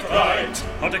 he's quite right.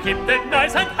 How to keep them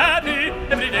nice and happy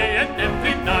every day and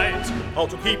every night. How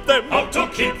to keep them? How to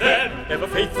keep them? Ever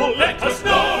faithful, let us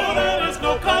know. There is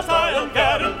no cast iron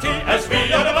guarantee, as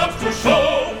we are about to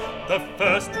show. The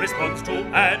first responds to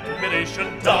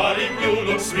admiration. Darling, you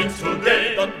look sweet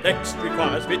today. The next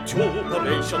requires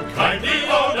vituperation. Kindly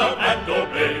honor and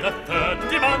obey. The third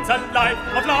demands a life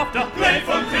of laughter.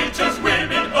 Playful creatures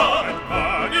women are. And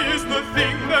man is the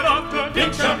thing that after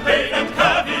drink champagne and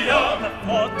caviar. The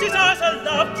fourth desires a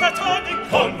love platonic,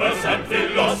 converse and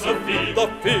philosophy. The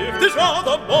fifth is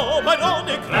rather more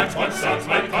ironic. That one sounds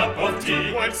my cup of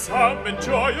tea. While some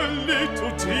enjoy a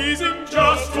little teasing,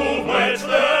 just to whet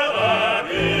their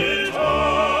appetite,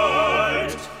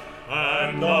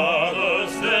 and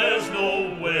others there's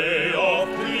no way of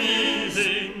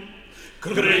pleasing.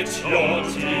 Grit your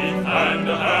teeth and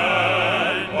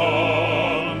hang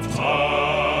on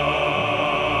tight.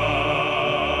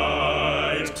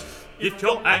 If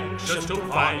you're anxious to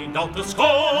find out the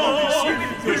score,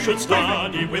 you should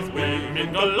study with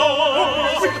women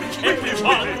galore.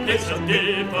 Everyone is a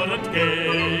different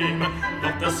game,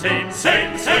 not the same.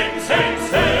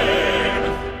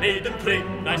 Maiden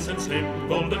prim, nice and slim,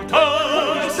 golden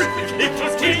toes. It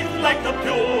has teeth like the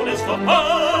purest of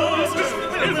pearls.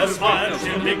 With a smile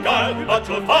she'll beguile, but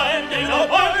you'll find in a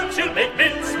while she'll make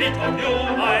mincemeat of you,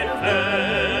 my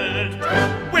friend.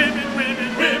 Women,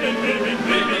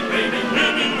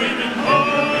 oh.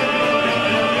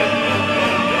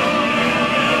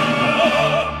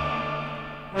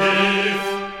 If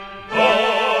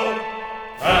you're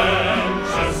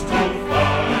anxious to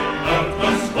find out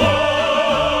the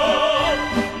score,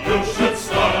 you should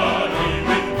study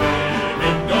with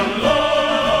women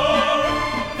galore.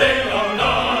 They are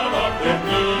none of them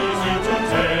easy to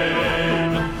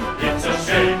tame. It's a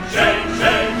shame.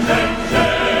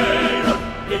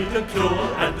 Need a cure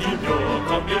and demure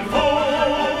come before.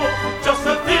 Just a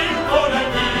thing for an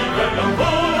eager young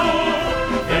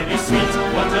fool. Very sweet,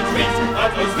 what a treat,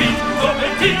 at those feet, so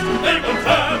petite, they will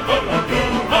trample on you,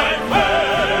 my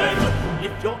friend.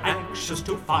 If you're anxious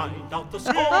to find out the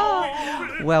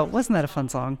score. Well, wasn't that a fun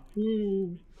song?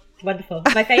 Wonderful.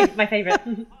 My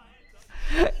favorite.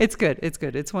 It's good.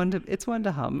 It's one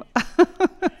to hum.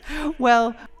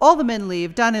 Well, all the men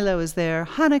leave. Danilo is there.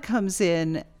 Hannah comes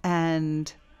in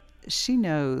and she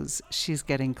knows she's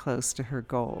getting close to her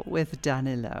goal with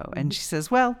Danilo. And she says,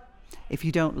 well, if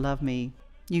you don't love me,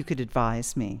 you could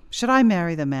advise me. Should I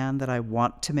marry the man that I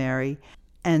want to marry?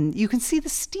 And you can see the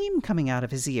steam coming out of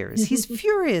his ears. He's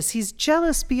furious. He's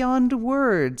jealous beyond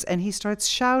words. And he starts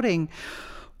shouting,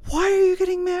 why are you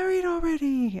getting married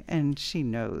already? And she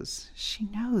knows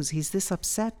he's this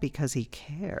upset because he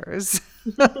cares.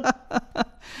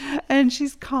 And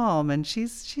she's calm and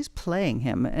she's playing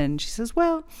him. And she says,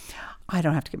 well, I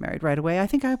don't have to get married right away. I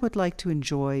think I would like to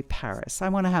enjoy Paris. I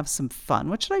want to have some fun.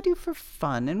 What should I do for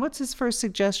fun? And what's his first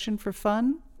suggestion for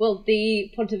fun? Well,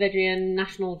 the Pontevedrian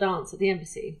national dance at the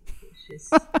embassy, which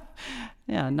is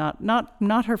yeah,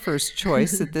 not her first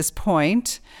choice at this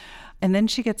point. And then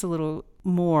she gets a little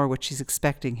more what she's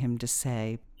expecting him to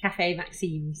say. Café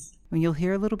Maxime's. And you'll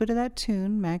hear a little bit of that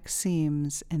tune,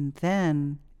 Maxime's, and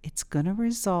then it's going to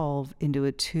resolve into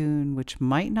a tune which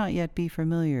might not yet be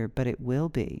familiar, but it will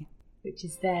be. Which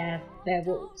is their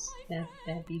waltz, their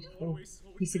beautiful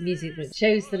piece of music that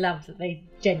shows the love that they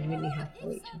genuinely have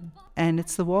for each other. And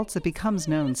it's the waltz that becomes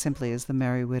known simply as the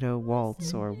Merry Widow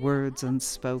Waltz, or Words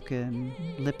Unspoken,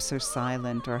 Lips Are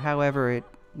Silent, or however it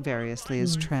variously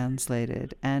is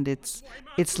translated. And it's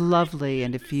lovely,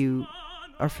 and if you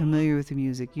are familiar with the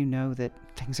music, you know that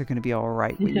things are going to be all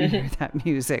right when you hear that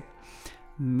music.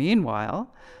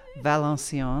 Meanwhile,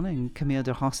 Valenciennes and Camille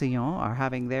de Rossillon are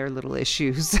having their little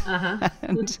issues.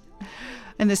 and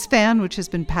this fan, which has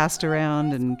been passed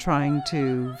around and trying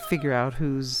to figure out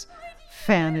whose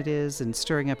fan it is and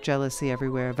stirring up jealousy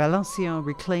everywhere, Valenciennes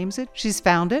reclaims it. She's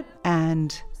found it,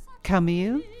 and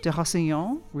Camille de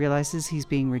Rossillon realizes he's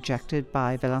being rejected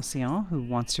by Valenciennes, who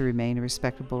wants to remain a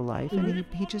respectable life, and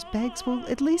he just begs, well,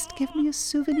 at least give me a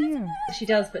souvenir. She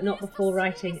does, but not before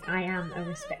writing, I am a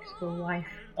respectable wife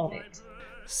on it.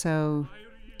 So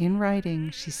in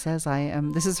writing, she says,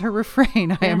 this is her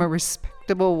refrain, I am a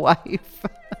respectable wife.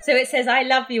 So it says, I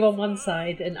love you on one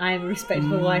side, and I am a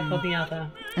respectable wife on the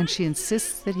other. And she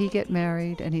insists that he get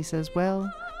married, and he says,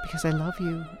 well, because I love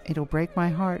you, it'll break my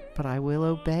heart, but I will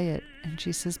obey it. And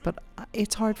she says, but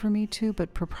it's hard for me too,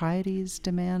 but proprieties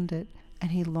demand it. And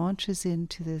he launches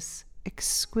into this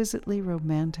exquisitely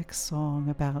romantic song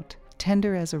about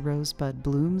tender as a rosebud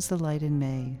blooms the light in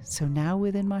May, so now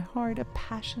within my heart a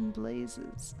passion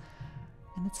blazes.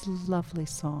 And it's a lovely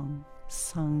song,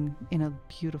 sung in a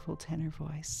beautiful tenor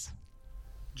voice.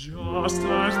 Just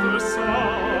as the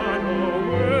sun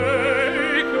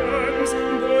awakens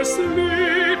the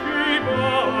sleepy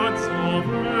buds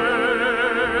away.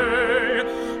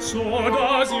 So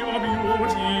does your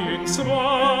beauty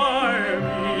inspire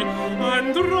me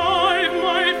and drive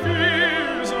my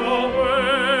fears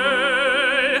away.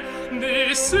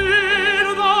 The seed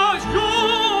that you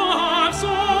have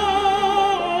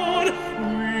sown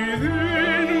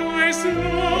within my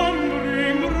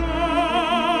slumbering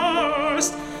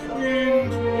breast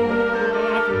into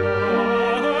a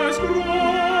flower has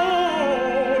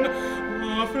grown,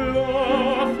 a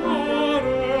flower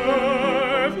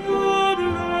forever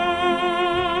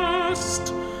blessed.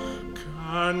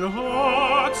 Can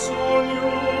hearts so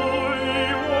newly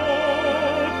open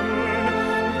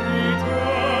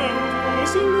return to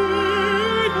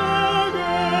sleep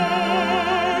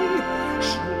again?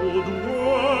 Should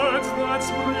words that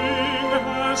spring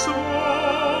has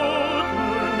spoken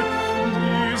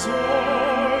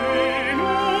dissolve in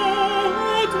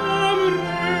autumn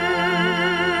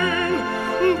rain?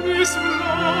 This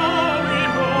flowery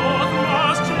path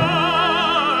must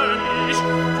vanish to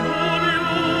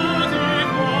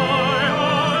beautify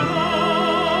our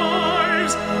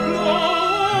lives. The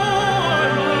world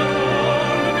around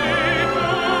may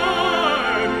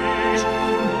perish,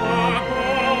 but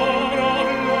God of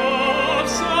love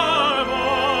survives.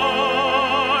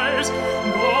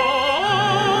 The world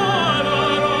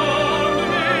around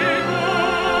may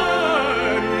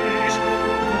perish,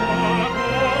 but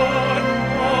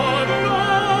God of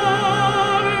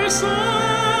love survives.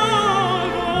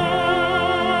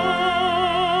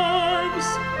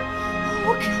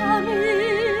 Oh,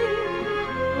 Camille,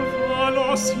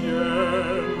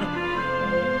 Valenciennes,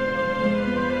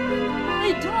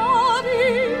 my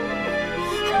darling,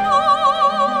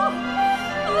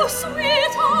 oh,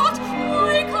 sweetheart,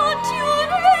 why can't you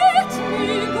let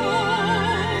me go?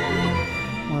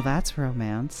 Well, that's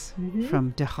romance.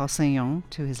 From de Rossillon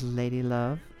to his lady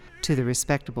love to the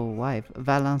respectable wife,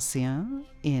 Valenciennes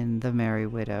in The Merry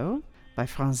Widow by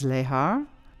Franz Lehár.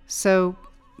 So,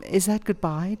 is that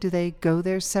goodbye? Do they go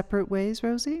their separate ways,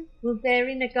 Rosie? Well, they're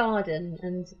in a garden,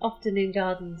 and often in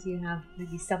gardens you have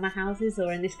maybe summer houses,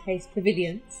 or in this case,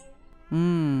 pavilions.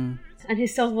 Mm. And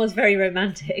his song was very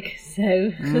romantic,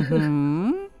 so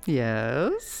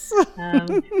Yes.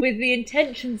 with the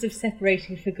intentions of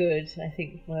separating for good, I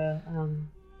think were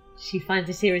she finds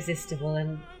it irresistible,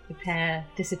 and the pair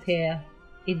disappear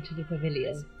into the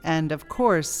pavilion. And of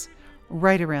course,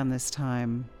 right around this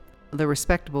time, the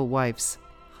respectable wife's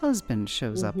husband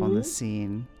shows up on the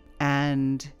scene,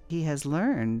 and he has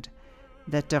learned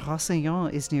that de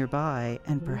Rossillon is nearby,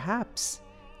 and perhaps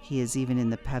he is even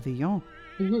in the pavilion,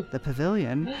 the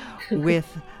pavilion,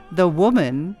 with the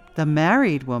woman, the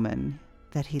married woman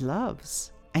that he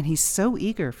loves. And he's so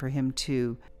eager for him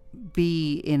to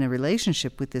be in a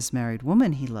relationship with this married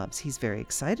woman he loves. He's very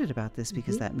excited about this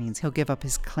because that means he'll give up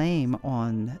his claim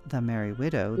on the Merry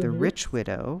Widow, the rich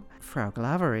widow, Frau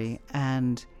Glavery,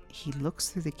 and he looks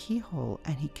through the keyhole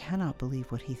and he cannot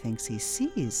believe what he thinks he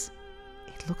sees.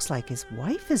 It looks like his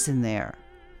wife is in there.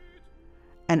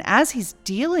 And as he's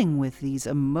dealing with these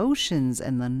emotions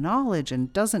and the knowledge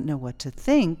and doesn't know what to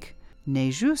think,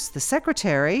 Nejus, the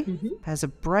secretary, has a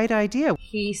bright idea.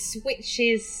 He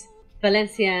switches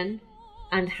Valenciennes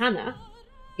and Hannah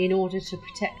in order to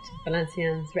protect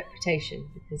Valenciennes' reputation,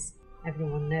 because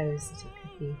everyone knows that it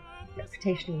could be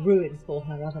reputational ruin for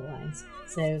her otherwise.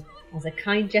 So, as a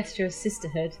kind gesture of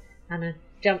sisterhood, Hannah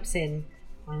jumps in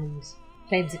and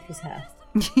claims it was her.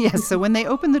 Yes, so when they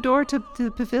open the door to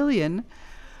the pavilion,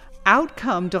 out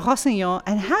come de Rossillon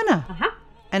and Hannah.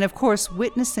 And of course,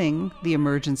 witnessing the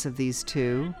emergence of these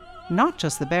two, not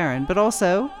just the Baron, but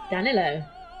also Danilo.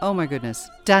 Oh my goodness.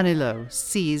 Danilo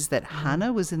sees that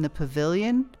Hannah was in the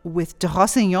pavilion with de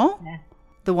Rossillon,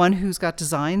 the one who's got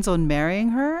designs on marrying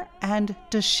her. And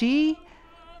does she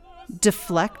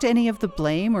deflect any of the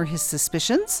blame or his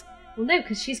suspicions? Well, no,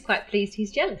 because she's quite pleased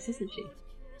he's jealous, isn't she?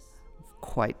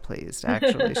 Quite pleased,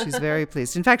 actually. She's very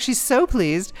pleased. In fact, she's so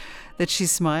pleased that she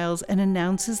smiles and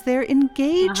announces their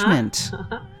engagement.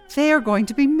 They are going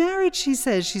to be married, she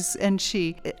says.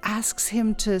 She asks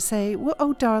him to say, well,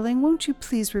 oh, darling, won't you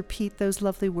please repeat those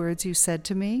lovely words you said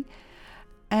to me?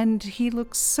 And he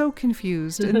looks so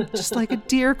confused and just like a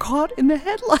deer caught in the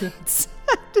headlights.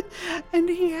 And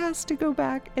he has to go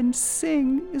back and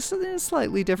sing in a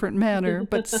slightly different manner,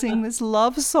 but sing this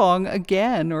love song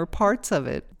again, or parts of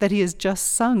it, that he has just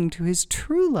sung to his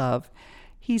true love.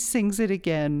 He sings it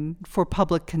again for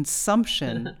public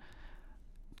consumption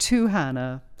to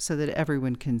Hannah so that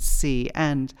everyone can see.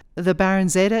 And the Baron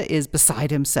Zeta is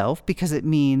beside himself because it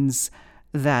means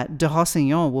that de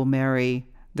Rossillon will marry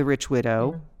the rich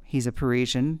widow. He's a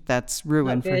Parisian. That's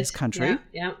ruin for his country.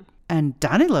 Yeah. And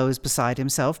Danilo is beside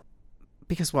himself.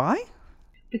 Because why?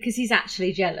 Because he's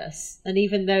actually jealous. And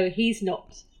even though he's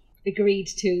not agreed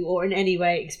to or in any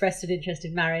way expressed an interest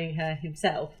in marrying her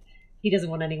himself, he doesn't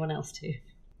want anyone else to.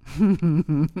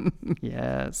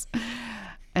 Yes.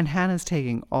 And Hannah's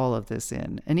taking all of this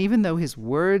in. And even though his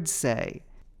words say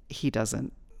he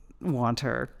doesn't want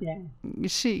her,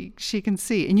 she can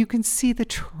see. And you can see the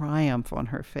triumph on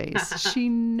her face. She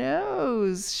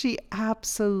knows. She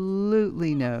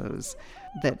absolutely knows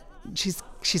that she's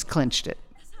clinched it.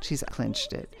 She's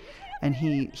clinched it. And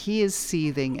he is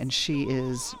seething and she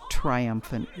is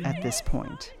triumphant at this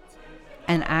point.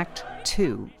 And Act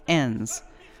 2 ends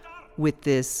with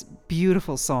this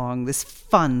beautiful song, this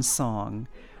fun song,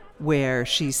 where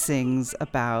she sings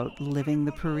about living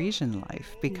the Parisian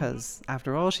life, because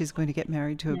after all, she's going to get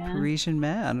married to a Parisian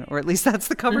man, or at least that's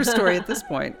the cover story at this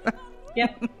point.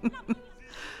 Yep.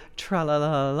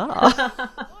 Tra-la-la-la.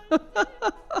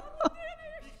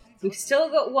 We've still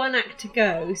got one act to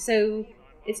go, so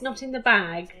it's not in the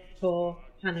bag for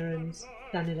Hannah and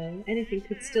Danilo. Anything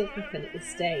could still happen at this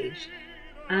stage.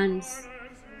 And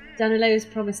Danilo has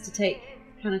promised to take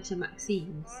Hannah to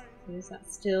Maxime's. So is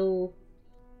that still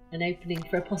an opening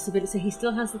for a possibility? So he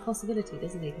still has the possibility,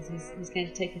 doesn't he? Because he's going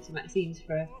to take her to Maxime's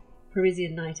for a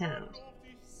Parisian night out.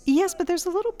 Yes, but there's a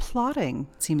little plotting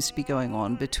seems to be going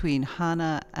on between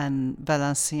Hannah and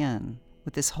Valenciennes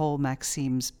with this whole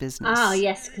Maxime's business. Ah,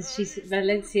 yes, because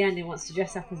Valenciennes wants to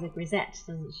dress up as a grisette,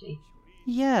 doesn't she?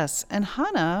 Yes, and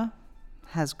Hannah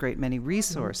has a great many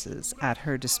resources at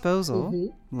her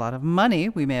disposal. A lot of money.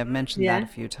 We may have mentioned that a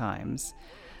few times.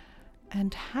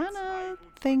 And Hannah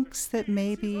thinks that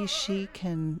maybe she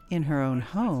can, in her own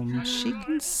home, she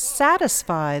can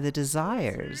satisfy the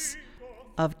desires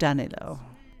of Danilo.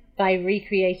 By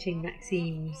recreating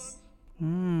Maxime's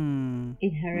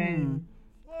in her own.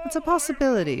 It's a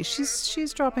possibility.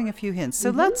 She's dropping a few hints. So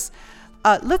let's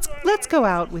go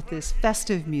out with this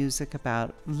festive music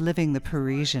about living the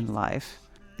Parisian life,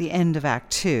 the end of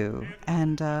Act 2,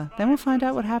 and then we'll find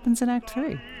out what happens in Act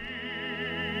 3.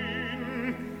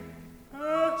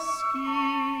 Es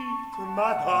gibt,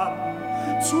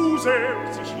 Madame, zu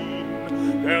sehr sich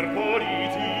in der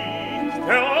Politik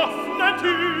der offenen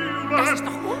Türen. Das ist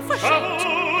doch unverschämt.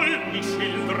 Jawohl, ich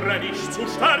schildere nicht zu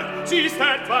stark, sie ist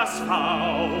etwas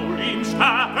faul im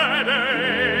Staate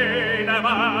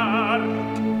Dänemark.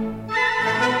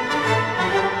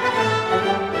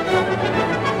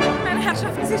 Meine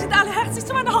Herrschaften, Sie sind alle herzlich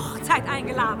zu meiner Hochzeit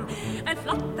eingeladen. Ein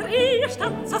flotter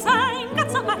Ehestand soll sein,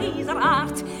 ganz nach Pariser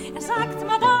Art. Sagt,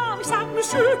 Madame, ich sag,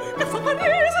 Monsieur, ganz nach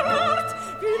Pariser Art.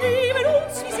 Wir lieben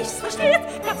uns, wie sich's versteht,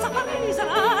 ganz nach Pariser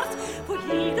Art. Wo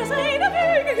jeder seine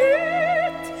Wege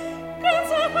geht, ganz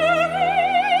nach Pariser Art.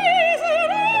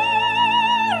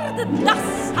 Das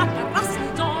hat was,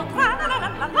 so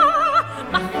tra-la-la-la-la,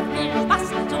 macht mir Spaß,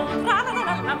 so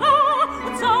tra-la-la-la-la.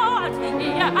 Und sollte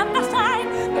mir anders sein,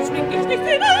 dann schwing ich nicht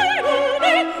hinein,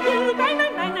 nein, nein, nein,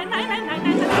 nein, nein, nein, nein, nein, nein.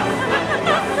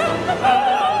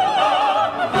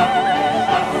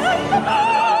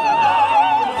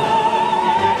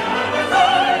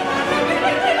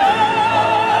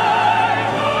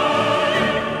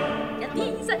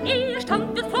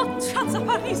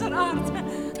 Pariser Art.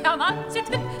 Der Mann sitzt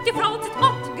mit, die Frau sitzt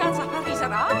mott, ganz nach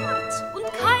Pariser Art. Und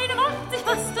keine macht sich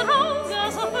was daraus,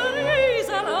 ganz nach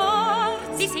Pariser Art.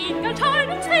 Sie sehen ganz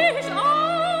scheidungsfähig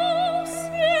aus,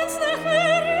 ganz nach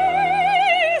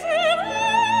Pariser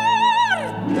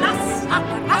Art. Das hat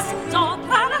was, so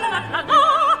tra-la-la-la-la,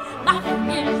 macht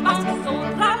mir Spaß, so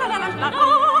tra-la-la-la-la.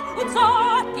 Und so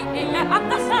die Ehe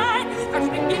anders sein, dann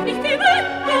springt ich nicht hinein,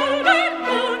 nein, nein,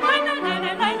 nein, nein, nein,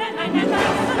 nein, nein, nein, nein, nein.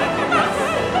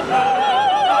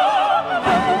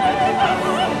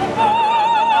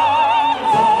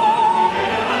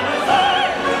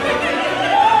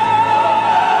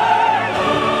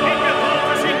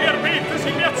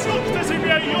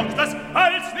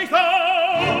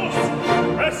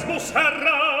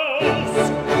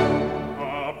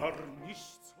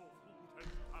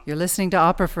 You're listening to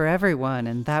Opera for Everyone,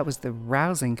 and that was the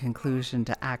rousing conclusion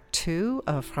to Act 2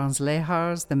 of Franz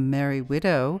Lehar's The Merry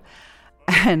Widow.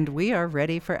 And we are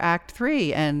ready for Act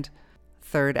 3 and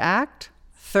third act,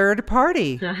 third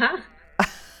party.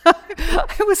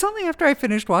 It was only after I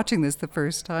finished watching this the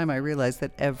first time I realized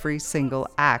that every single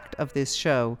act of this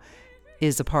show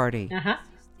is a party.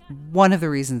 One of the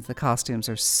reasons the costumes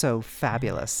are so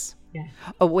fabulous. Yeah.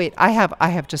 Oh, wait, I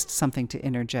have just something to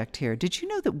interject here. Did you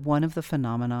know that one of the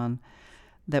phenomenon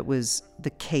that was the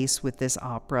case with this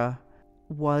opera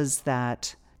was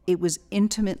that it was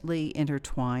intimately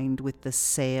intertwined with the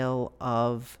sale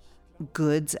of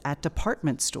goods at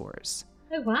department stores?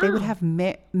 Oh, wow. They would have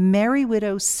Merry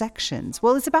Widow sections.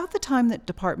 Well, it's about the time that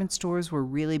department stores were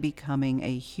really becoming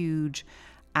a huge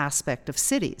aspect of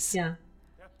cities. Yeah.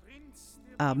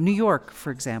 New York, for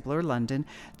example, or London,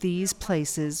 these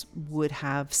places would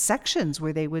have sections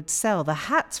where they would sell the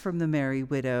hats from the Merry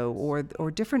Widow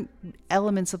or different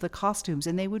elements of the costumes,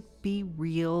 and they would be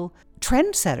real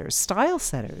trendsetters, style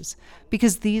setters,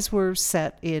 because these were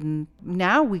set in,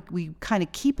 now we kind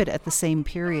of keep it at the same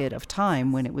period of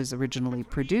time when it was originally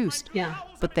produced,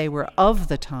 but they were of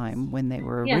the time when they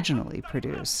were originally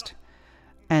produced.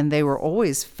 And they were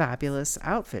always fabulous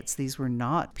outfits. These were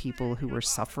not people who were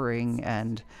suffering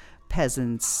and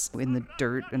peasants in the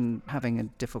dirt and having a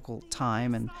difficult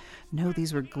time. And no,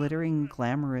 these were glittering,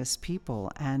 glamorous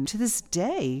people. And to this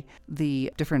day,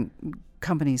 the different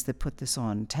companies that put this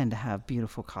on tend to have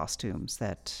beautiful costumes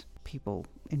that people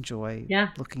enjoy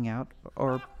looking at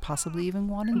or possibly even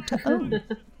wanting to own.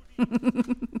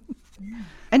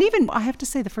 And even, I have to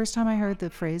say, the first time I heard the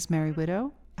phrase Merry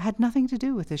Widow had nothing to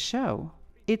do with this show.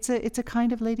 It's a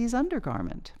kind of lady's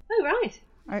undergarment. Oh, right.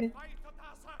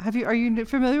 Are you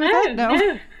familiar with that?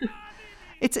 No.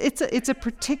 It's a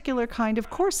particular kind of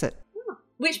corset. Oh,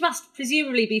 which must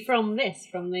presumably be from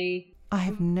the... I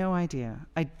have no idea.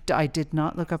 I did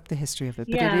not look up the history of it,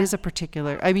 but it is a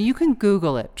particular... I mean, you can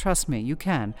Google it. Trust me, you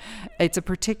can. It's a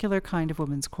particular kind of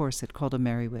woman's corset called a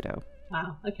Merry Widow.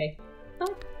 Wow, okay.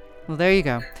 Oh. Well, there you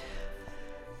go.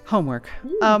 Homework.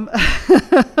 All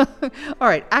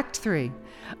right, Act 3.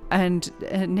 And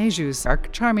Nejus, our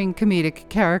charming comedic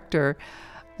character,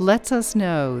 lets us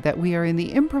know that we are in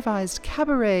the improvised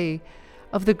cabaret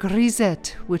of the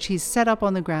Grisette, which he's set up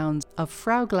on the grounds of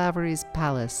Frau Glavery's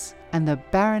palace. And the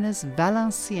Baroness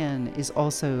Valenciennes is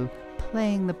also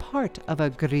playing the part of a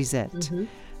Grisette. Mm-hmm.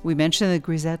 We mentioned the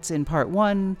Grisettes in part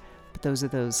 1, but those are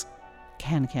those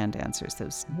can-can dancers,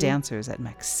 those dancers at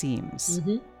Maxime's.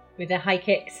 Mm-hmm. With their high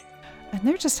kicks. And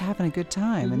they're just having a good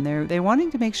time, and they're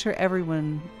wanting to make sure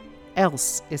everyone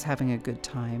else is having a good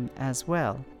time as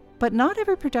well. But not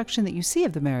every production that you see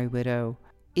of The Merry Widow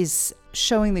is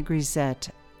showing the Grisette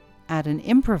at an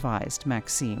improvised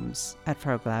Maxime's at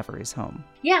Frau Glavery's home.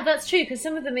 Yeah, that's true, because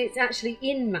some of them it's actually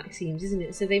in Maxime's, isn't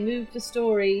it? So they moved the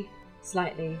story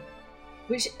slightly,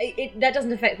 which that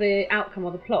doesn't affect the outcome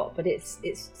or the plot, but it's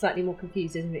slightly more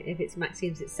confused, isn't it, if it's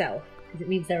Maxime's itself, because it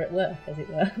means they're at work, as it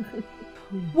were.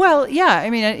 Well, yeah, I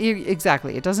mean,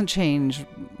 exactly. It doesn't change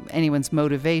anyone's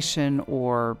motivation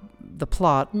or the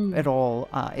plot at all.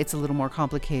 It's a little more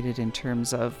complicated in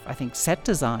terms of, I think, set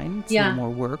design. It's a little more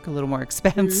work, a little more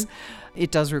expense.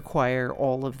 It does require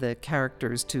all of the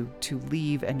characters to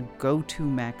leave and go to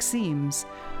Maxime's.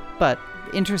 But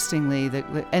interestingly,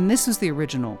 and this was the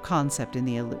original concept in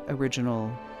the original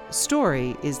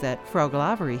story, is that Frau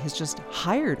Glavery has just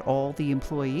hired all the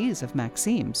employees of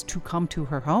Maxime's to come to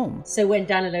her home. So when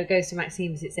Danilo goes to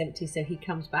Maxime's, it's empty, so he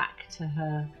comes back to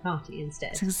her party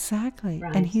instead. Exactly.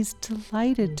 Right. And he's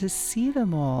delighted to see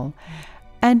them all.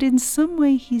 And in some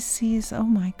way he sees, oh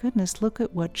my goodness, look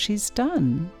at what she's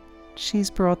done. She's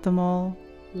brought them all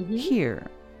here.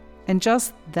 And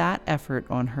just that effort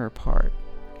on her part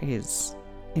is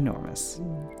enormous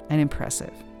and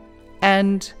impressive.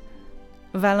 And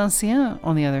Valenciennes,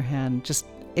 on the other hand, just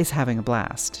is having a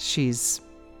blast. She's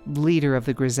leader of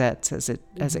the Grisettes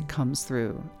as it comes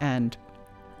through. And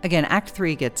again, Act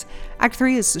 3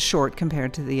 is short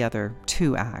compared to the other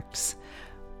 2 acts,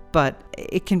 but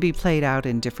it can be played out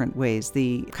in different ways.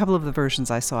 A couple of the versions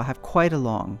I saw have quite a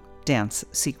long dance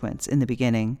sequence in the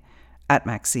beginning at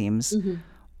Maxime's,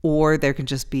 or there can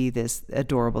just be this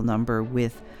adorable number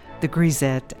with the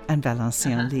Grisette and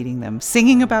Valenciennes leading them,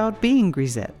 singing about being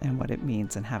Grisette and what it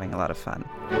means and having a lot of fun.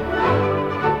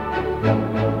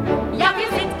 Ja, wir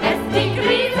sind es, die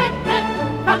Grisetten,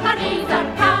 von Pariser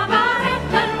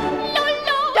Kabaretten.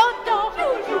 Lolo, Dodo,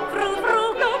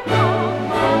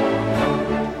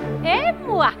 Et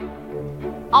moi,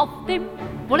 auf dem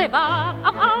Boulevard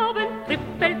am Abend,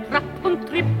 Trippeltrapp und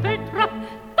Trippeltrapp,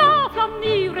 da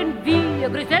flanieren wir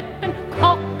Grisetten,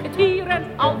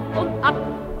 kokettieren auf und ab.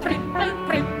 Trippel,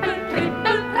 trippel,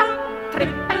 trippel, trapp,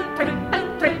 trippel, trippel,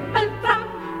 trippel, trapp,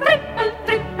 trippel,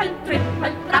 trippel,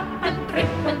 trippel, trappel,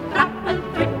 trippel, trappel,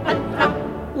 trippel, trapp.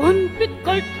 Und mit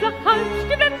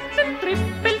Goldflach-Halsstiletten,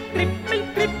 trippel, trippel,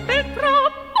 trippel,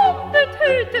 trapp,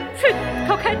 unbetütet, schütt,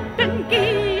 Koketten,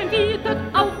 gehen wir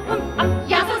dort auf und ab.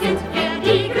 Ja, so sind wir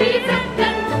die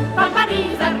Grisetten, von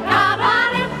Pariser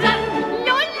Kabaretten.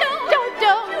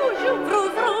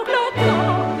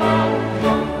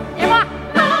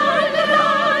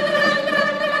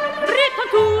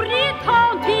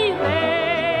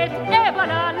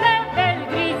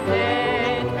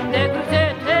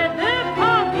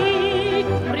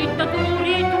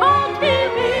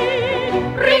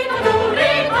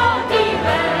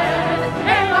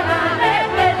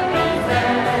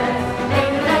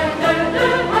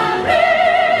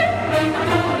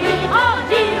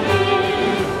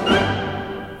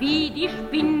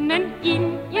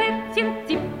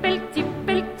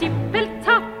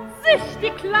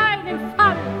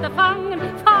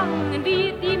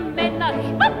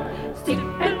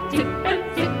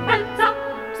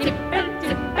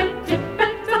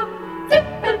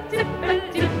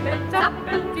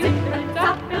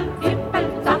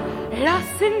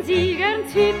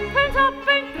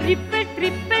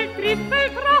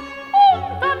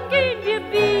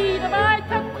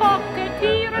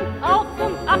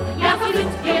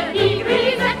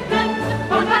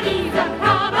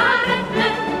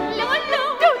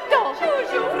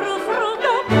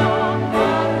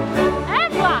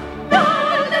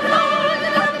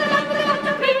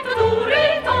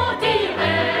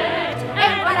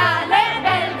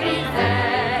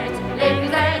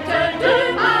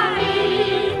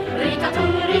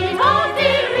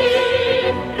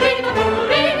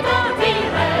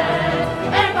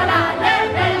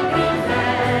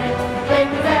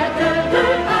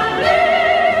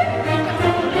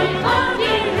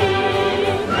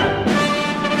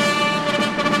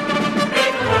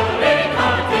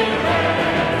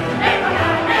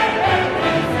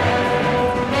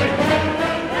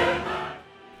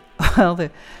 Well,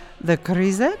 the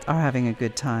Grisettes are having a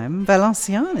good time.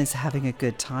 Valenciennes is having a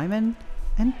good time,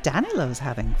 and Danilo's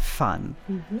having fun.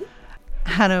 Mm-hmm.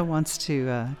 Hannah wants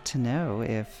to know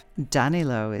if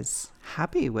Danilo is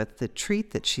happy with the treat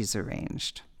that she's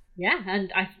arranged. Yeah,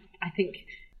 and I think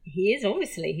he is.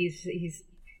 Obviously,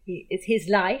 it's his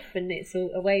life, and it's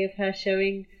a way of her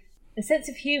showing a sense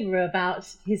of humour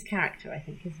about his character. I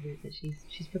think, isn't it, that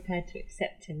she's prepared to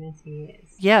accept him as he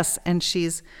is. Yes, and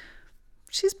she's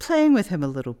playing with him a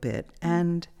little bit,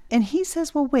 and he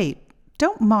says, "Well, wait,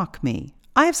 don't mock me.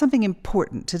 I have something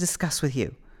important to discuss with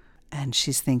you." And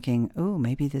she's thinking, "Oh,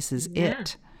 maybe this is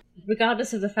it."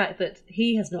 Regardless of the fact that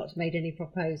he has not made any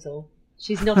proposal,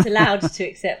 she's not allowed to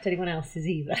accept anyone else's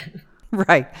either.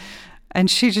 Right.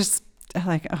 And she just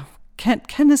like, "Oh,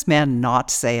 can this man not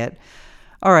say it?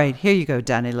 All right, here you go,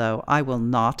 Danilo. I will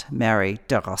not marry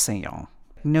de Rossignon.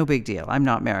 No big deal. I'm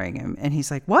not marrying him." And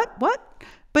he's like, What?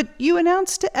 But you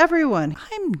announced to everyone,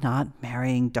 "I'm not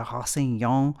marrying de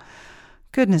Rossignon.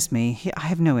 Goodness me, I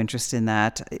have no interest in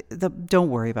that. Don't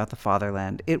worry about the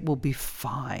fatherland. It will be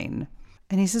fine."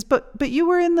 And he says, but you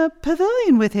were in the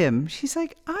pavilion with him. She's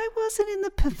like, "I wasn't in the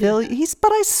pavilion."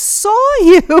 But I saw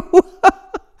you.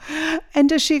 And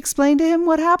does she explain to him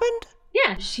what happened?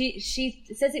 Yeah, she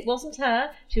says it wasn't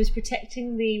her. She was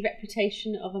protecting the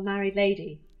reputation of a married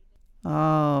lady.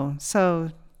 Oh,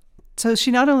 so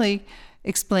she not only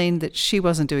explained that she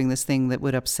wasn't doing this thing that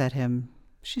would upset him,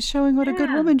 she's showing what a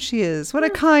good woman she is, what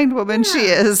a kind woman she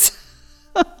is.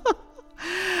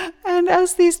 And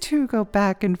as these two go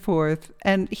back and forth,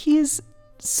 and he is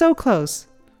so close,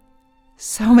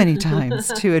 so many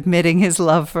times, to admitting his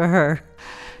love for her.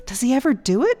 Does he ever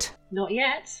do it? Not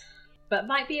yet, but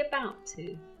might be about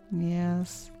to.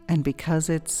 Yes. And because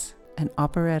it's an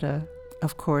operetta,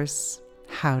 of course,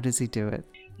 how does he do it?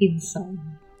 In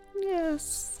song.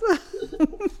 Yes.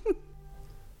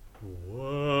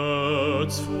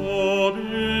 Words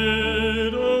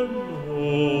forbidden,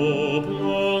 hope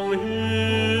long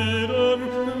hidden,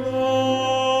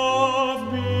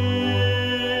 love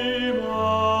be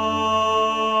mine.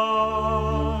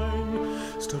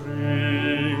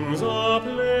 Strings are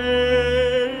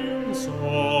playing,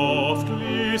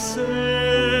 softly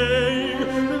saying,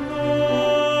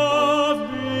 love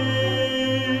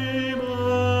be mine.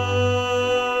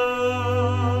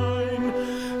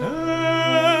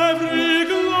 Every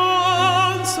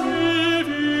glance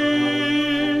revealing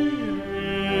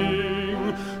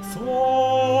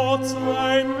thoughts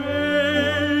I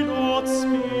may not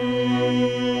speak.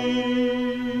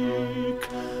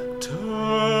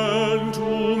 Turn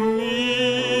to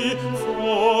me,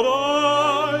 for I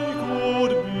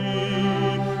could be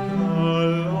the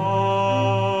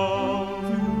love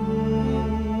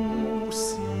you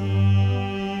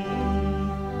seek.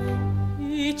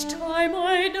 Each time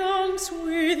I dance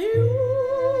with you,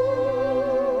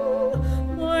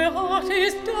 my heart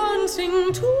is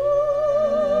dancing too.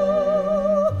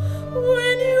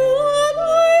 When you are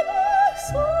by my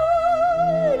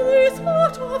side, the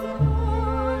thought of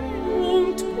mine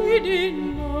won't be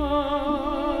denied.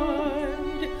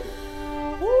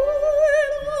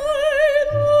 When I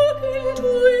look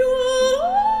into your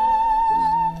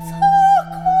eyes, how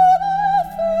could I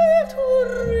fail to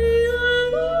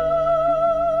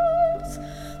realize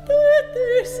that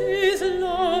this is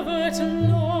love at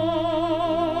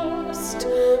last,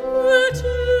 at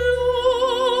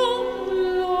long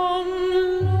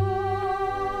last.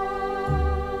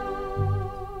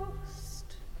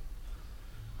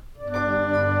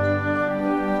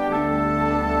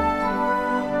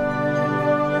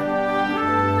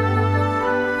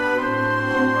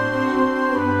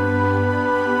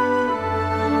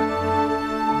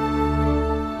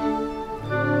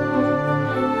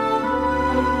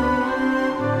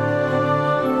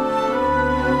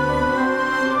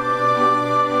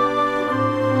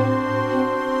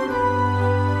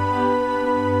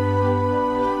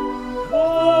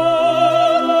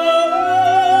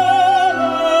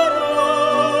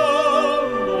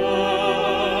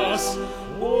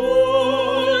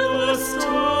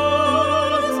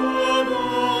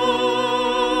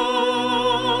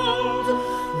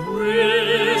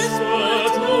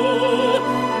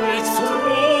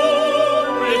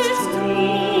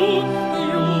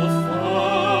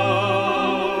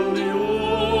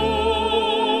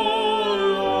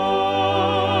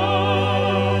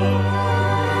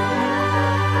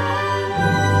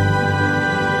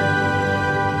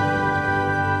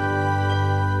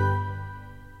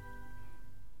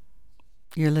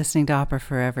 You're listening to Opera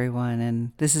for Everyone,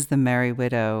 and this is The Merry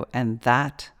Widow, and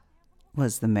that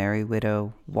was The Merry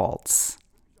Widow Waltz.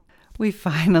 We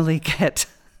finally get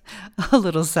a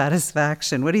little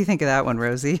satisfaction. What do you think of that one,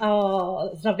 Rosie? Oh,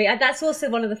 it's lovely. And that's also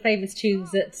one of the famous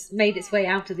tunes that's made its way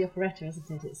out of the operetta, isn't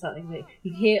it? It's something that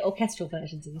you hear orchestral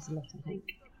versions of it a lot, I think.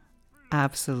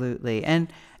 Absolutely.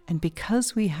 And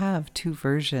because we have two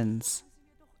versions,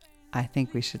 I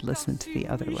think we should listen to the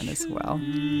other one as well.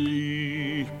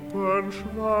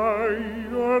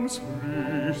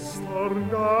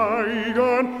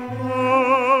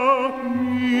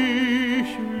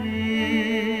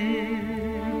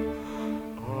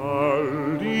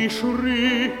 All die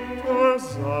Schritte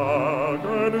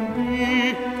sagen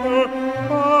bitte,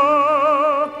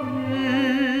 hab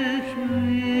mich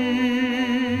lieb.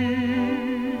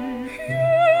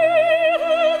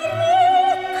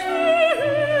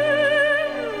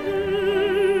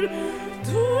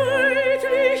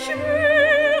 Deutlich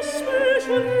wir's mich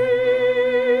lieb.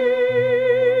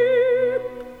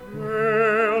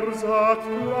 Sagt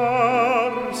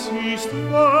klar, sie ist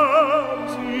wahr,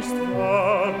 ich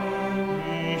hab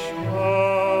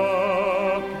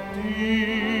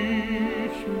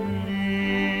dich lieb.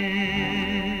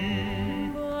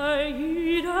 Bei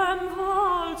jedem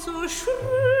Walzerschritt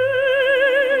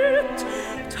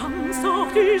tanzt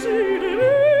auch die Seele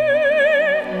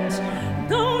mit,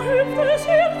 da hüpft das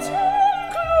Herz ein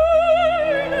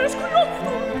kleines, klopft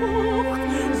und pocht,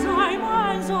 sei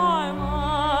mein, sei mein.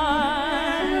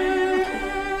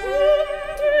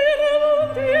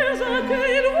 Und ihr sagt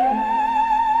kein Wort,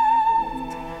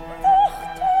 doch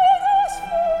tu das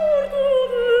fort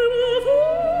und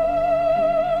überfort.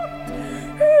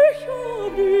 Ich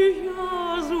hab dich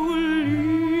ja so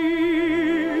lieb,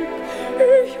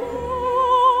 ich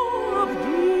hab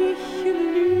dich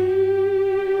lieb.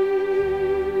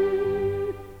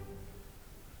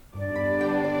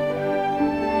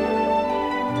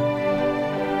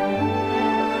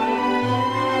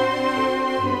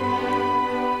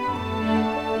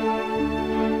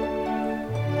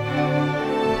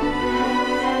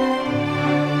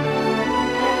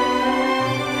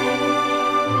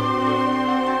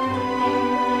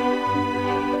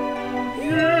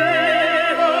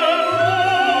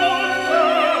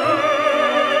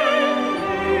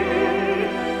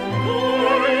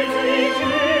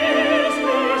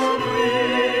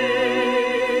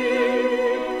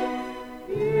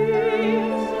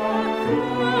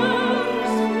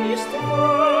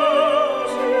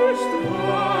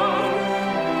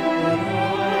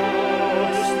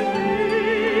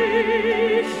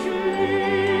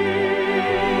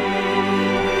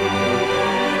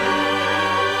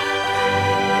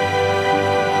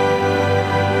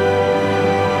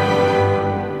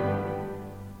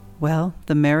 Well,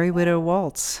 the Merry Widow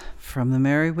Waltz from the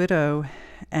Merry Widow,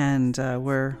 and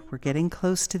we're getting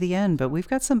close to the end, but we've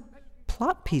got some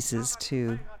plot pieces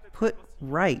to put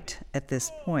right at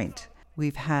this point.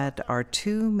 We've had our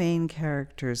two main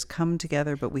characters come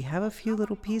together, but we have a few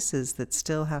little pieces that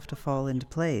still have to fall into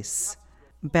place.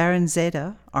 Baron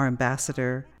Zeta, our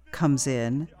ambassador, comes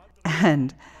in,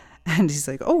 and he's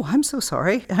like, "Oh, I'm so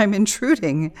sorry, I'm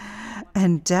intruding."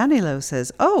 And Danilo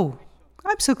says, "Oh,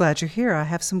 I'm so glad you're here. I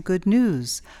have some good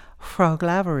news. Frau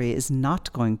Glavery is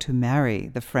not going to marry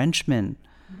the Frenchman,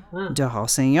 de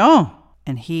Roussignon."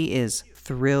 And he is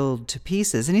thrilled to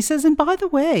pieces. And he says, "And by the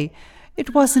way,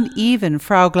 it wasn't even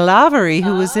Frau Glavery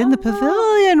who was in the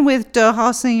pavilion with de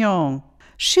Roussignon.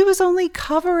 She was only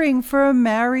covering for a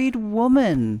married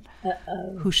woman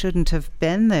who shouldn't have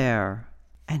been there."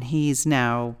 And he's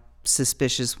now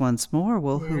suspicious once more.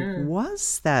 Well, who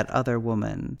was that other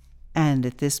woman? And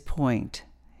at this point,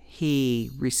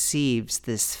 he receives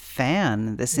this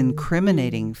fan, this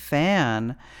incriminating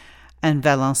fan, and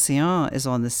Valenciennes is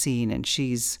on the scene, and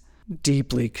she's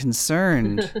deeply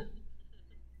concerned.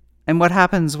 And what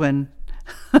happens when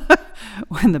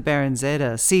when the Baron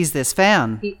Zeta sees this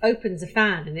fan? He opens a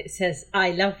fan and it says,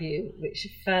 "I love you," which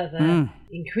further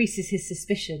increases his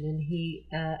suspicion, and he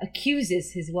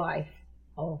accuses his wife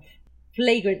of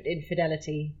flagrant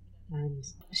infidelity and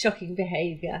shocking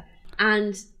behaviour.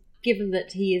 And given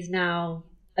that he is now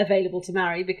available to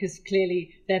marry, because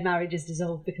clearly their marriage is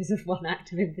dissolved because of one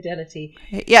act of infidelity.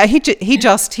 Yeah, he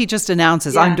just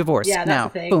announces, "I'm divorced now."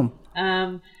 Boom.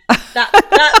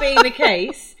 That being the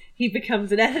case, he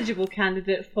becomes an eligible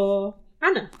candidate for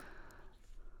Hannah.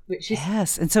 Which is,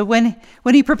 yes, and so when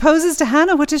he proposes to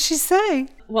Hannah, what does she say?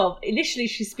 Well, initially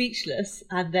she's speechless,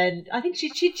 and then I think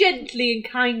she gently and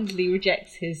kindly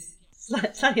rejects his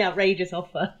slightly outrageous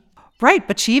offer. Right,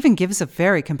 but she even gives a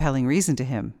very compelling reason to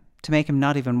him to make him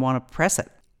not even want to press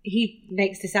it. He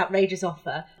makes this outrageous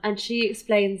offer, and she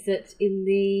explains that in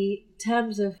the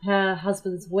terms of her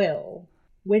husband's will,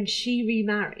 when she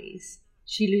remarries,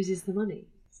 she loses the money.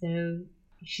 So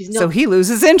she's not. So he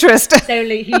loses interest. So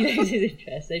he loses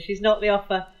interest. So she's not the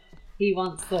offer he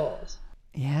once thought.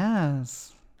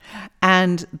 Yes.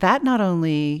 And that not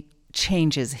only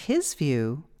changes his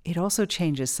view, it also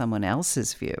changes someone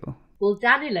else's view. Well,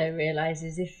 Danilo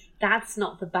realizes if that's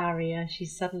not the barrier,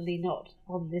 she's suddenly not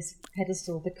on this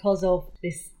pedestal because of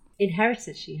this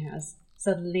inheritance she has.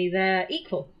 Suddenly they're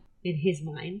equal in his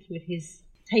mind with his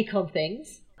take on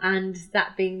things. And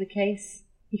that being the case,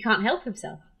 he can't help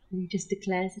himself. And he just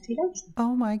declares that he loves her.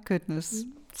 Oh my goodness.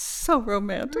 So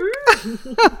romantic.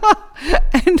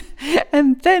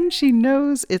 and then she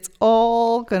knows it's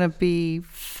all going to be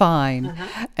fine.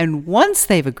 Uh-huh. And once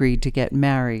they've agreed to get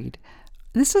married,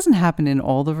 this doesn't happen in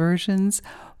all the versions,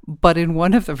 but in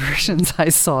one of the versions I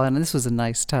saw, and this was a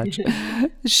nice touch,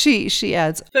 she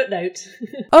adds, footnote.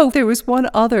 Oh, there was one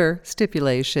other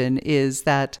stipulation, is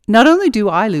that not only do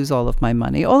I lose all of my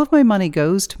money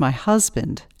goes to my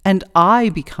husband, and I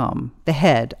become the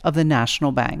head of the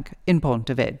National Bank in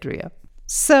Ponte Vedra.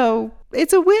 So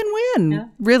it's a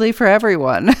win-win, really, for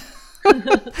everyone.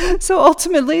 So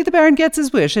ultimately, the Baron gets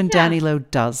his wish, and Danilo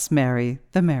does marry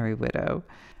the Merry Widow.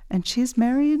 And she's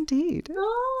merry indeed.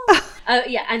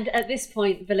 And at this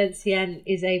point, Valenciennes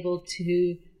is able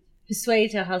to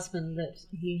persuade her husband that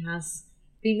he has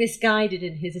been misguided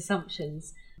in his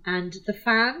assumptions. And the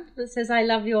fan that says, I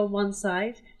love you on one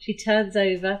side, she turns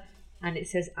over and it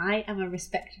says, I am a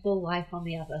respectable wife on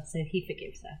the other. So he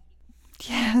forgives her.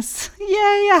 Yes.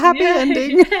 Yay, a happy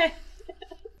ending.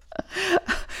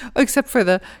 Except for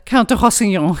the Count de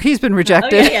Rossignon. He's been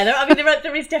rejected. Oh, yeah. I mean,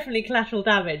 there is definitely collateral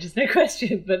damage, there's no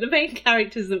question. But the main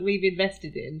characters that we've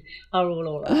invested in are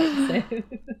all right.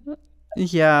 So.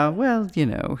 Yeah, well, you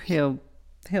know, he'll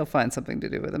find something to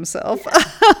do with himself.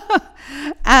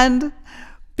 And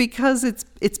because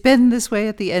it's been this way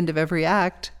at the end of every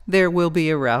act, there will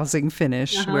be a rousing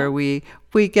finish where we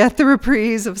get the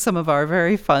reprise of some of our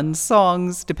very fun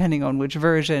songs, depending on which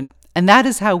version. And that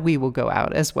is how we will go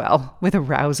out as well, with a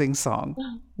rousing song.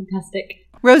 Oh, fantastic.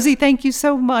 Rosie, thank you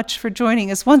so much for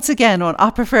joining us once again on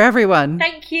Opera for Everyone.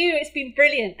 Thank you. It's been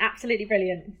brilliant. Absolutely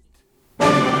brilliant.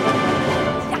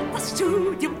 Ja, das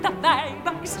Studium der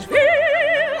Weiber ist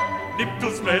schwer. Nimmt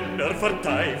uns Männer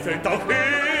verteifelt auch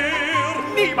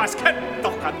her. Niemals kennt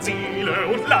doch an Seele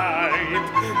und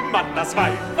Leid. Mann, das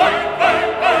Weib, Weib,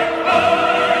 Weib, Weib,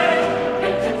 Weib.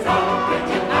 Welchen Traum,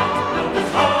 welche Nacht und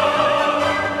das Haar.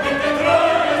 Mit den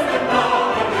treuesten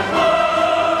Mauern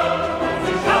geschlagen.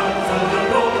 Sie schaut so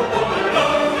Lob und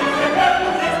Lob. Der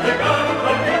Geld ist begangen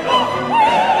und gebrochen.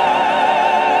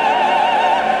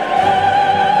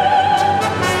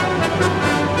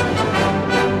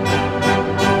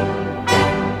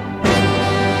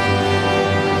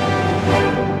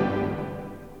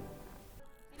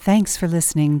 Thanks for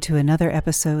listening to another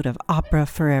episode of Opera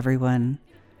for Everyone.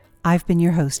 I've been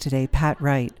your host today, Pat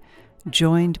Wright,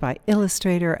 joined by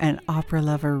illustrator and opera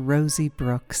lover Rosie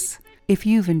Brooks. If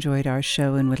you've enjoyed our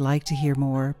show and would like to hear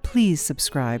more, please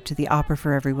subscribe to the Opera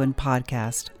for Everyone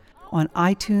podcast on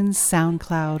iTunes,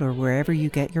 SoundCloud, or wherever you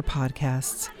get your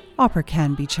podcasts. Opera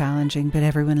can be challenging, but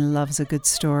everyone loves a good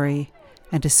story,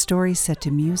 and a story set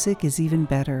to music is even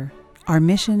better. Our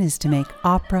mission is to make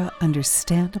opera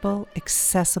understandable,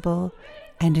 accessible,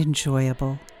 and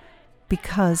enjoyable,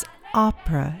 because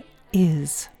opera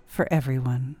is for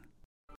everyone.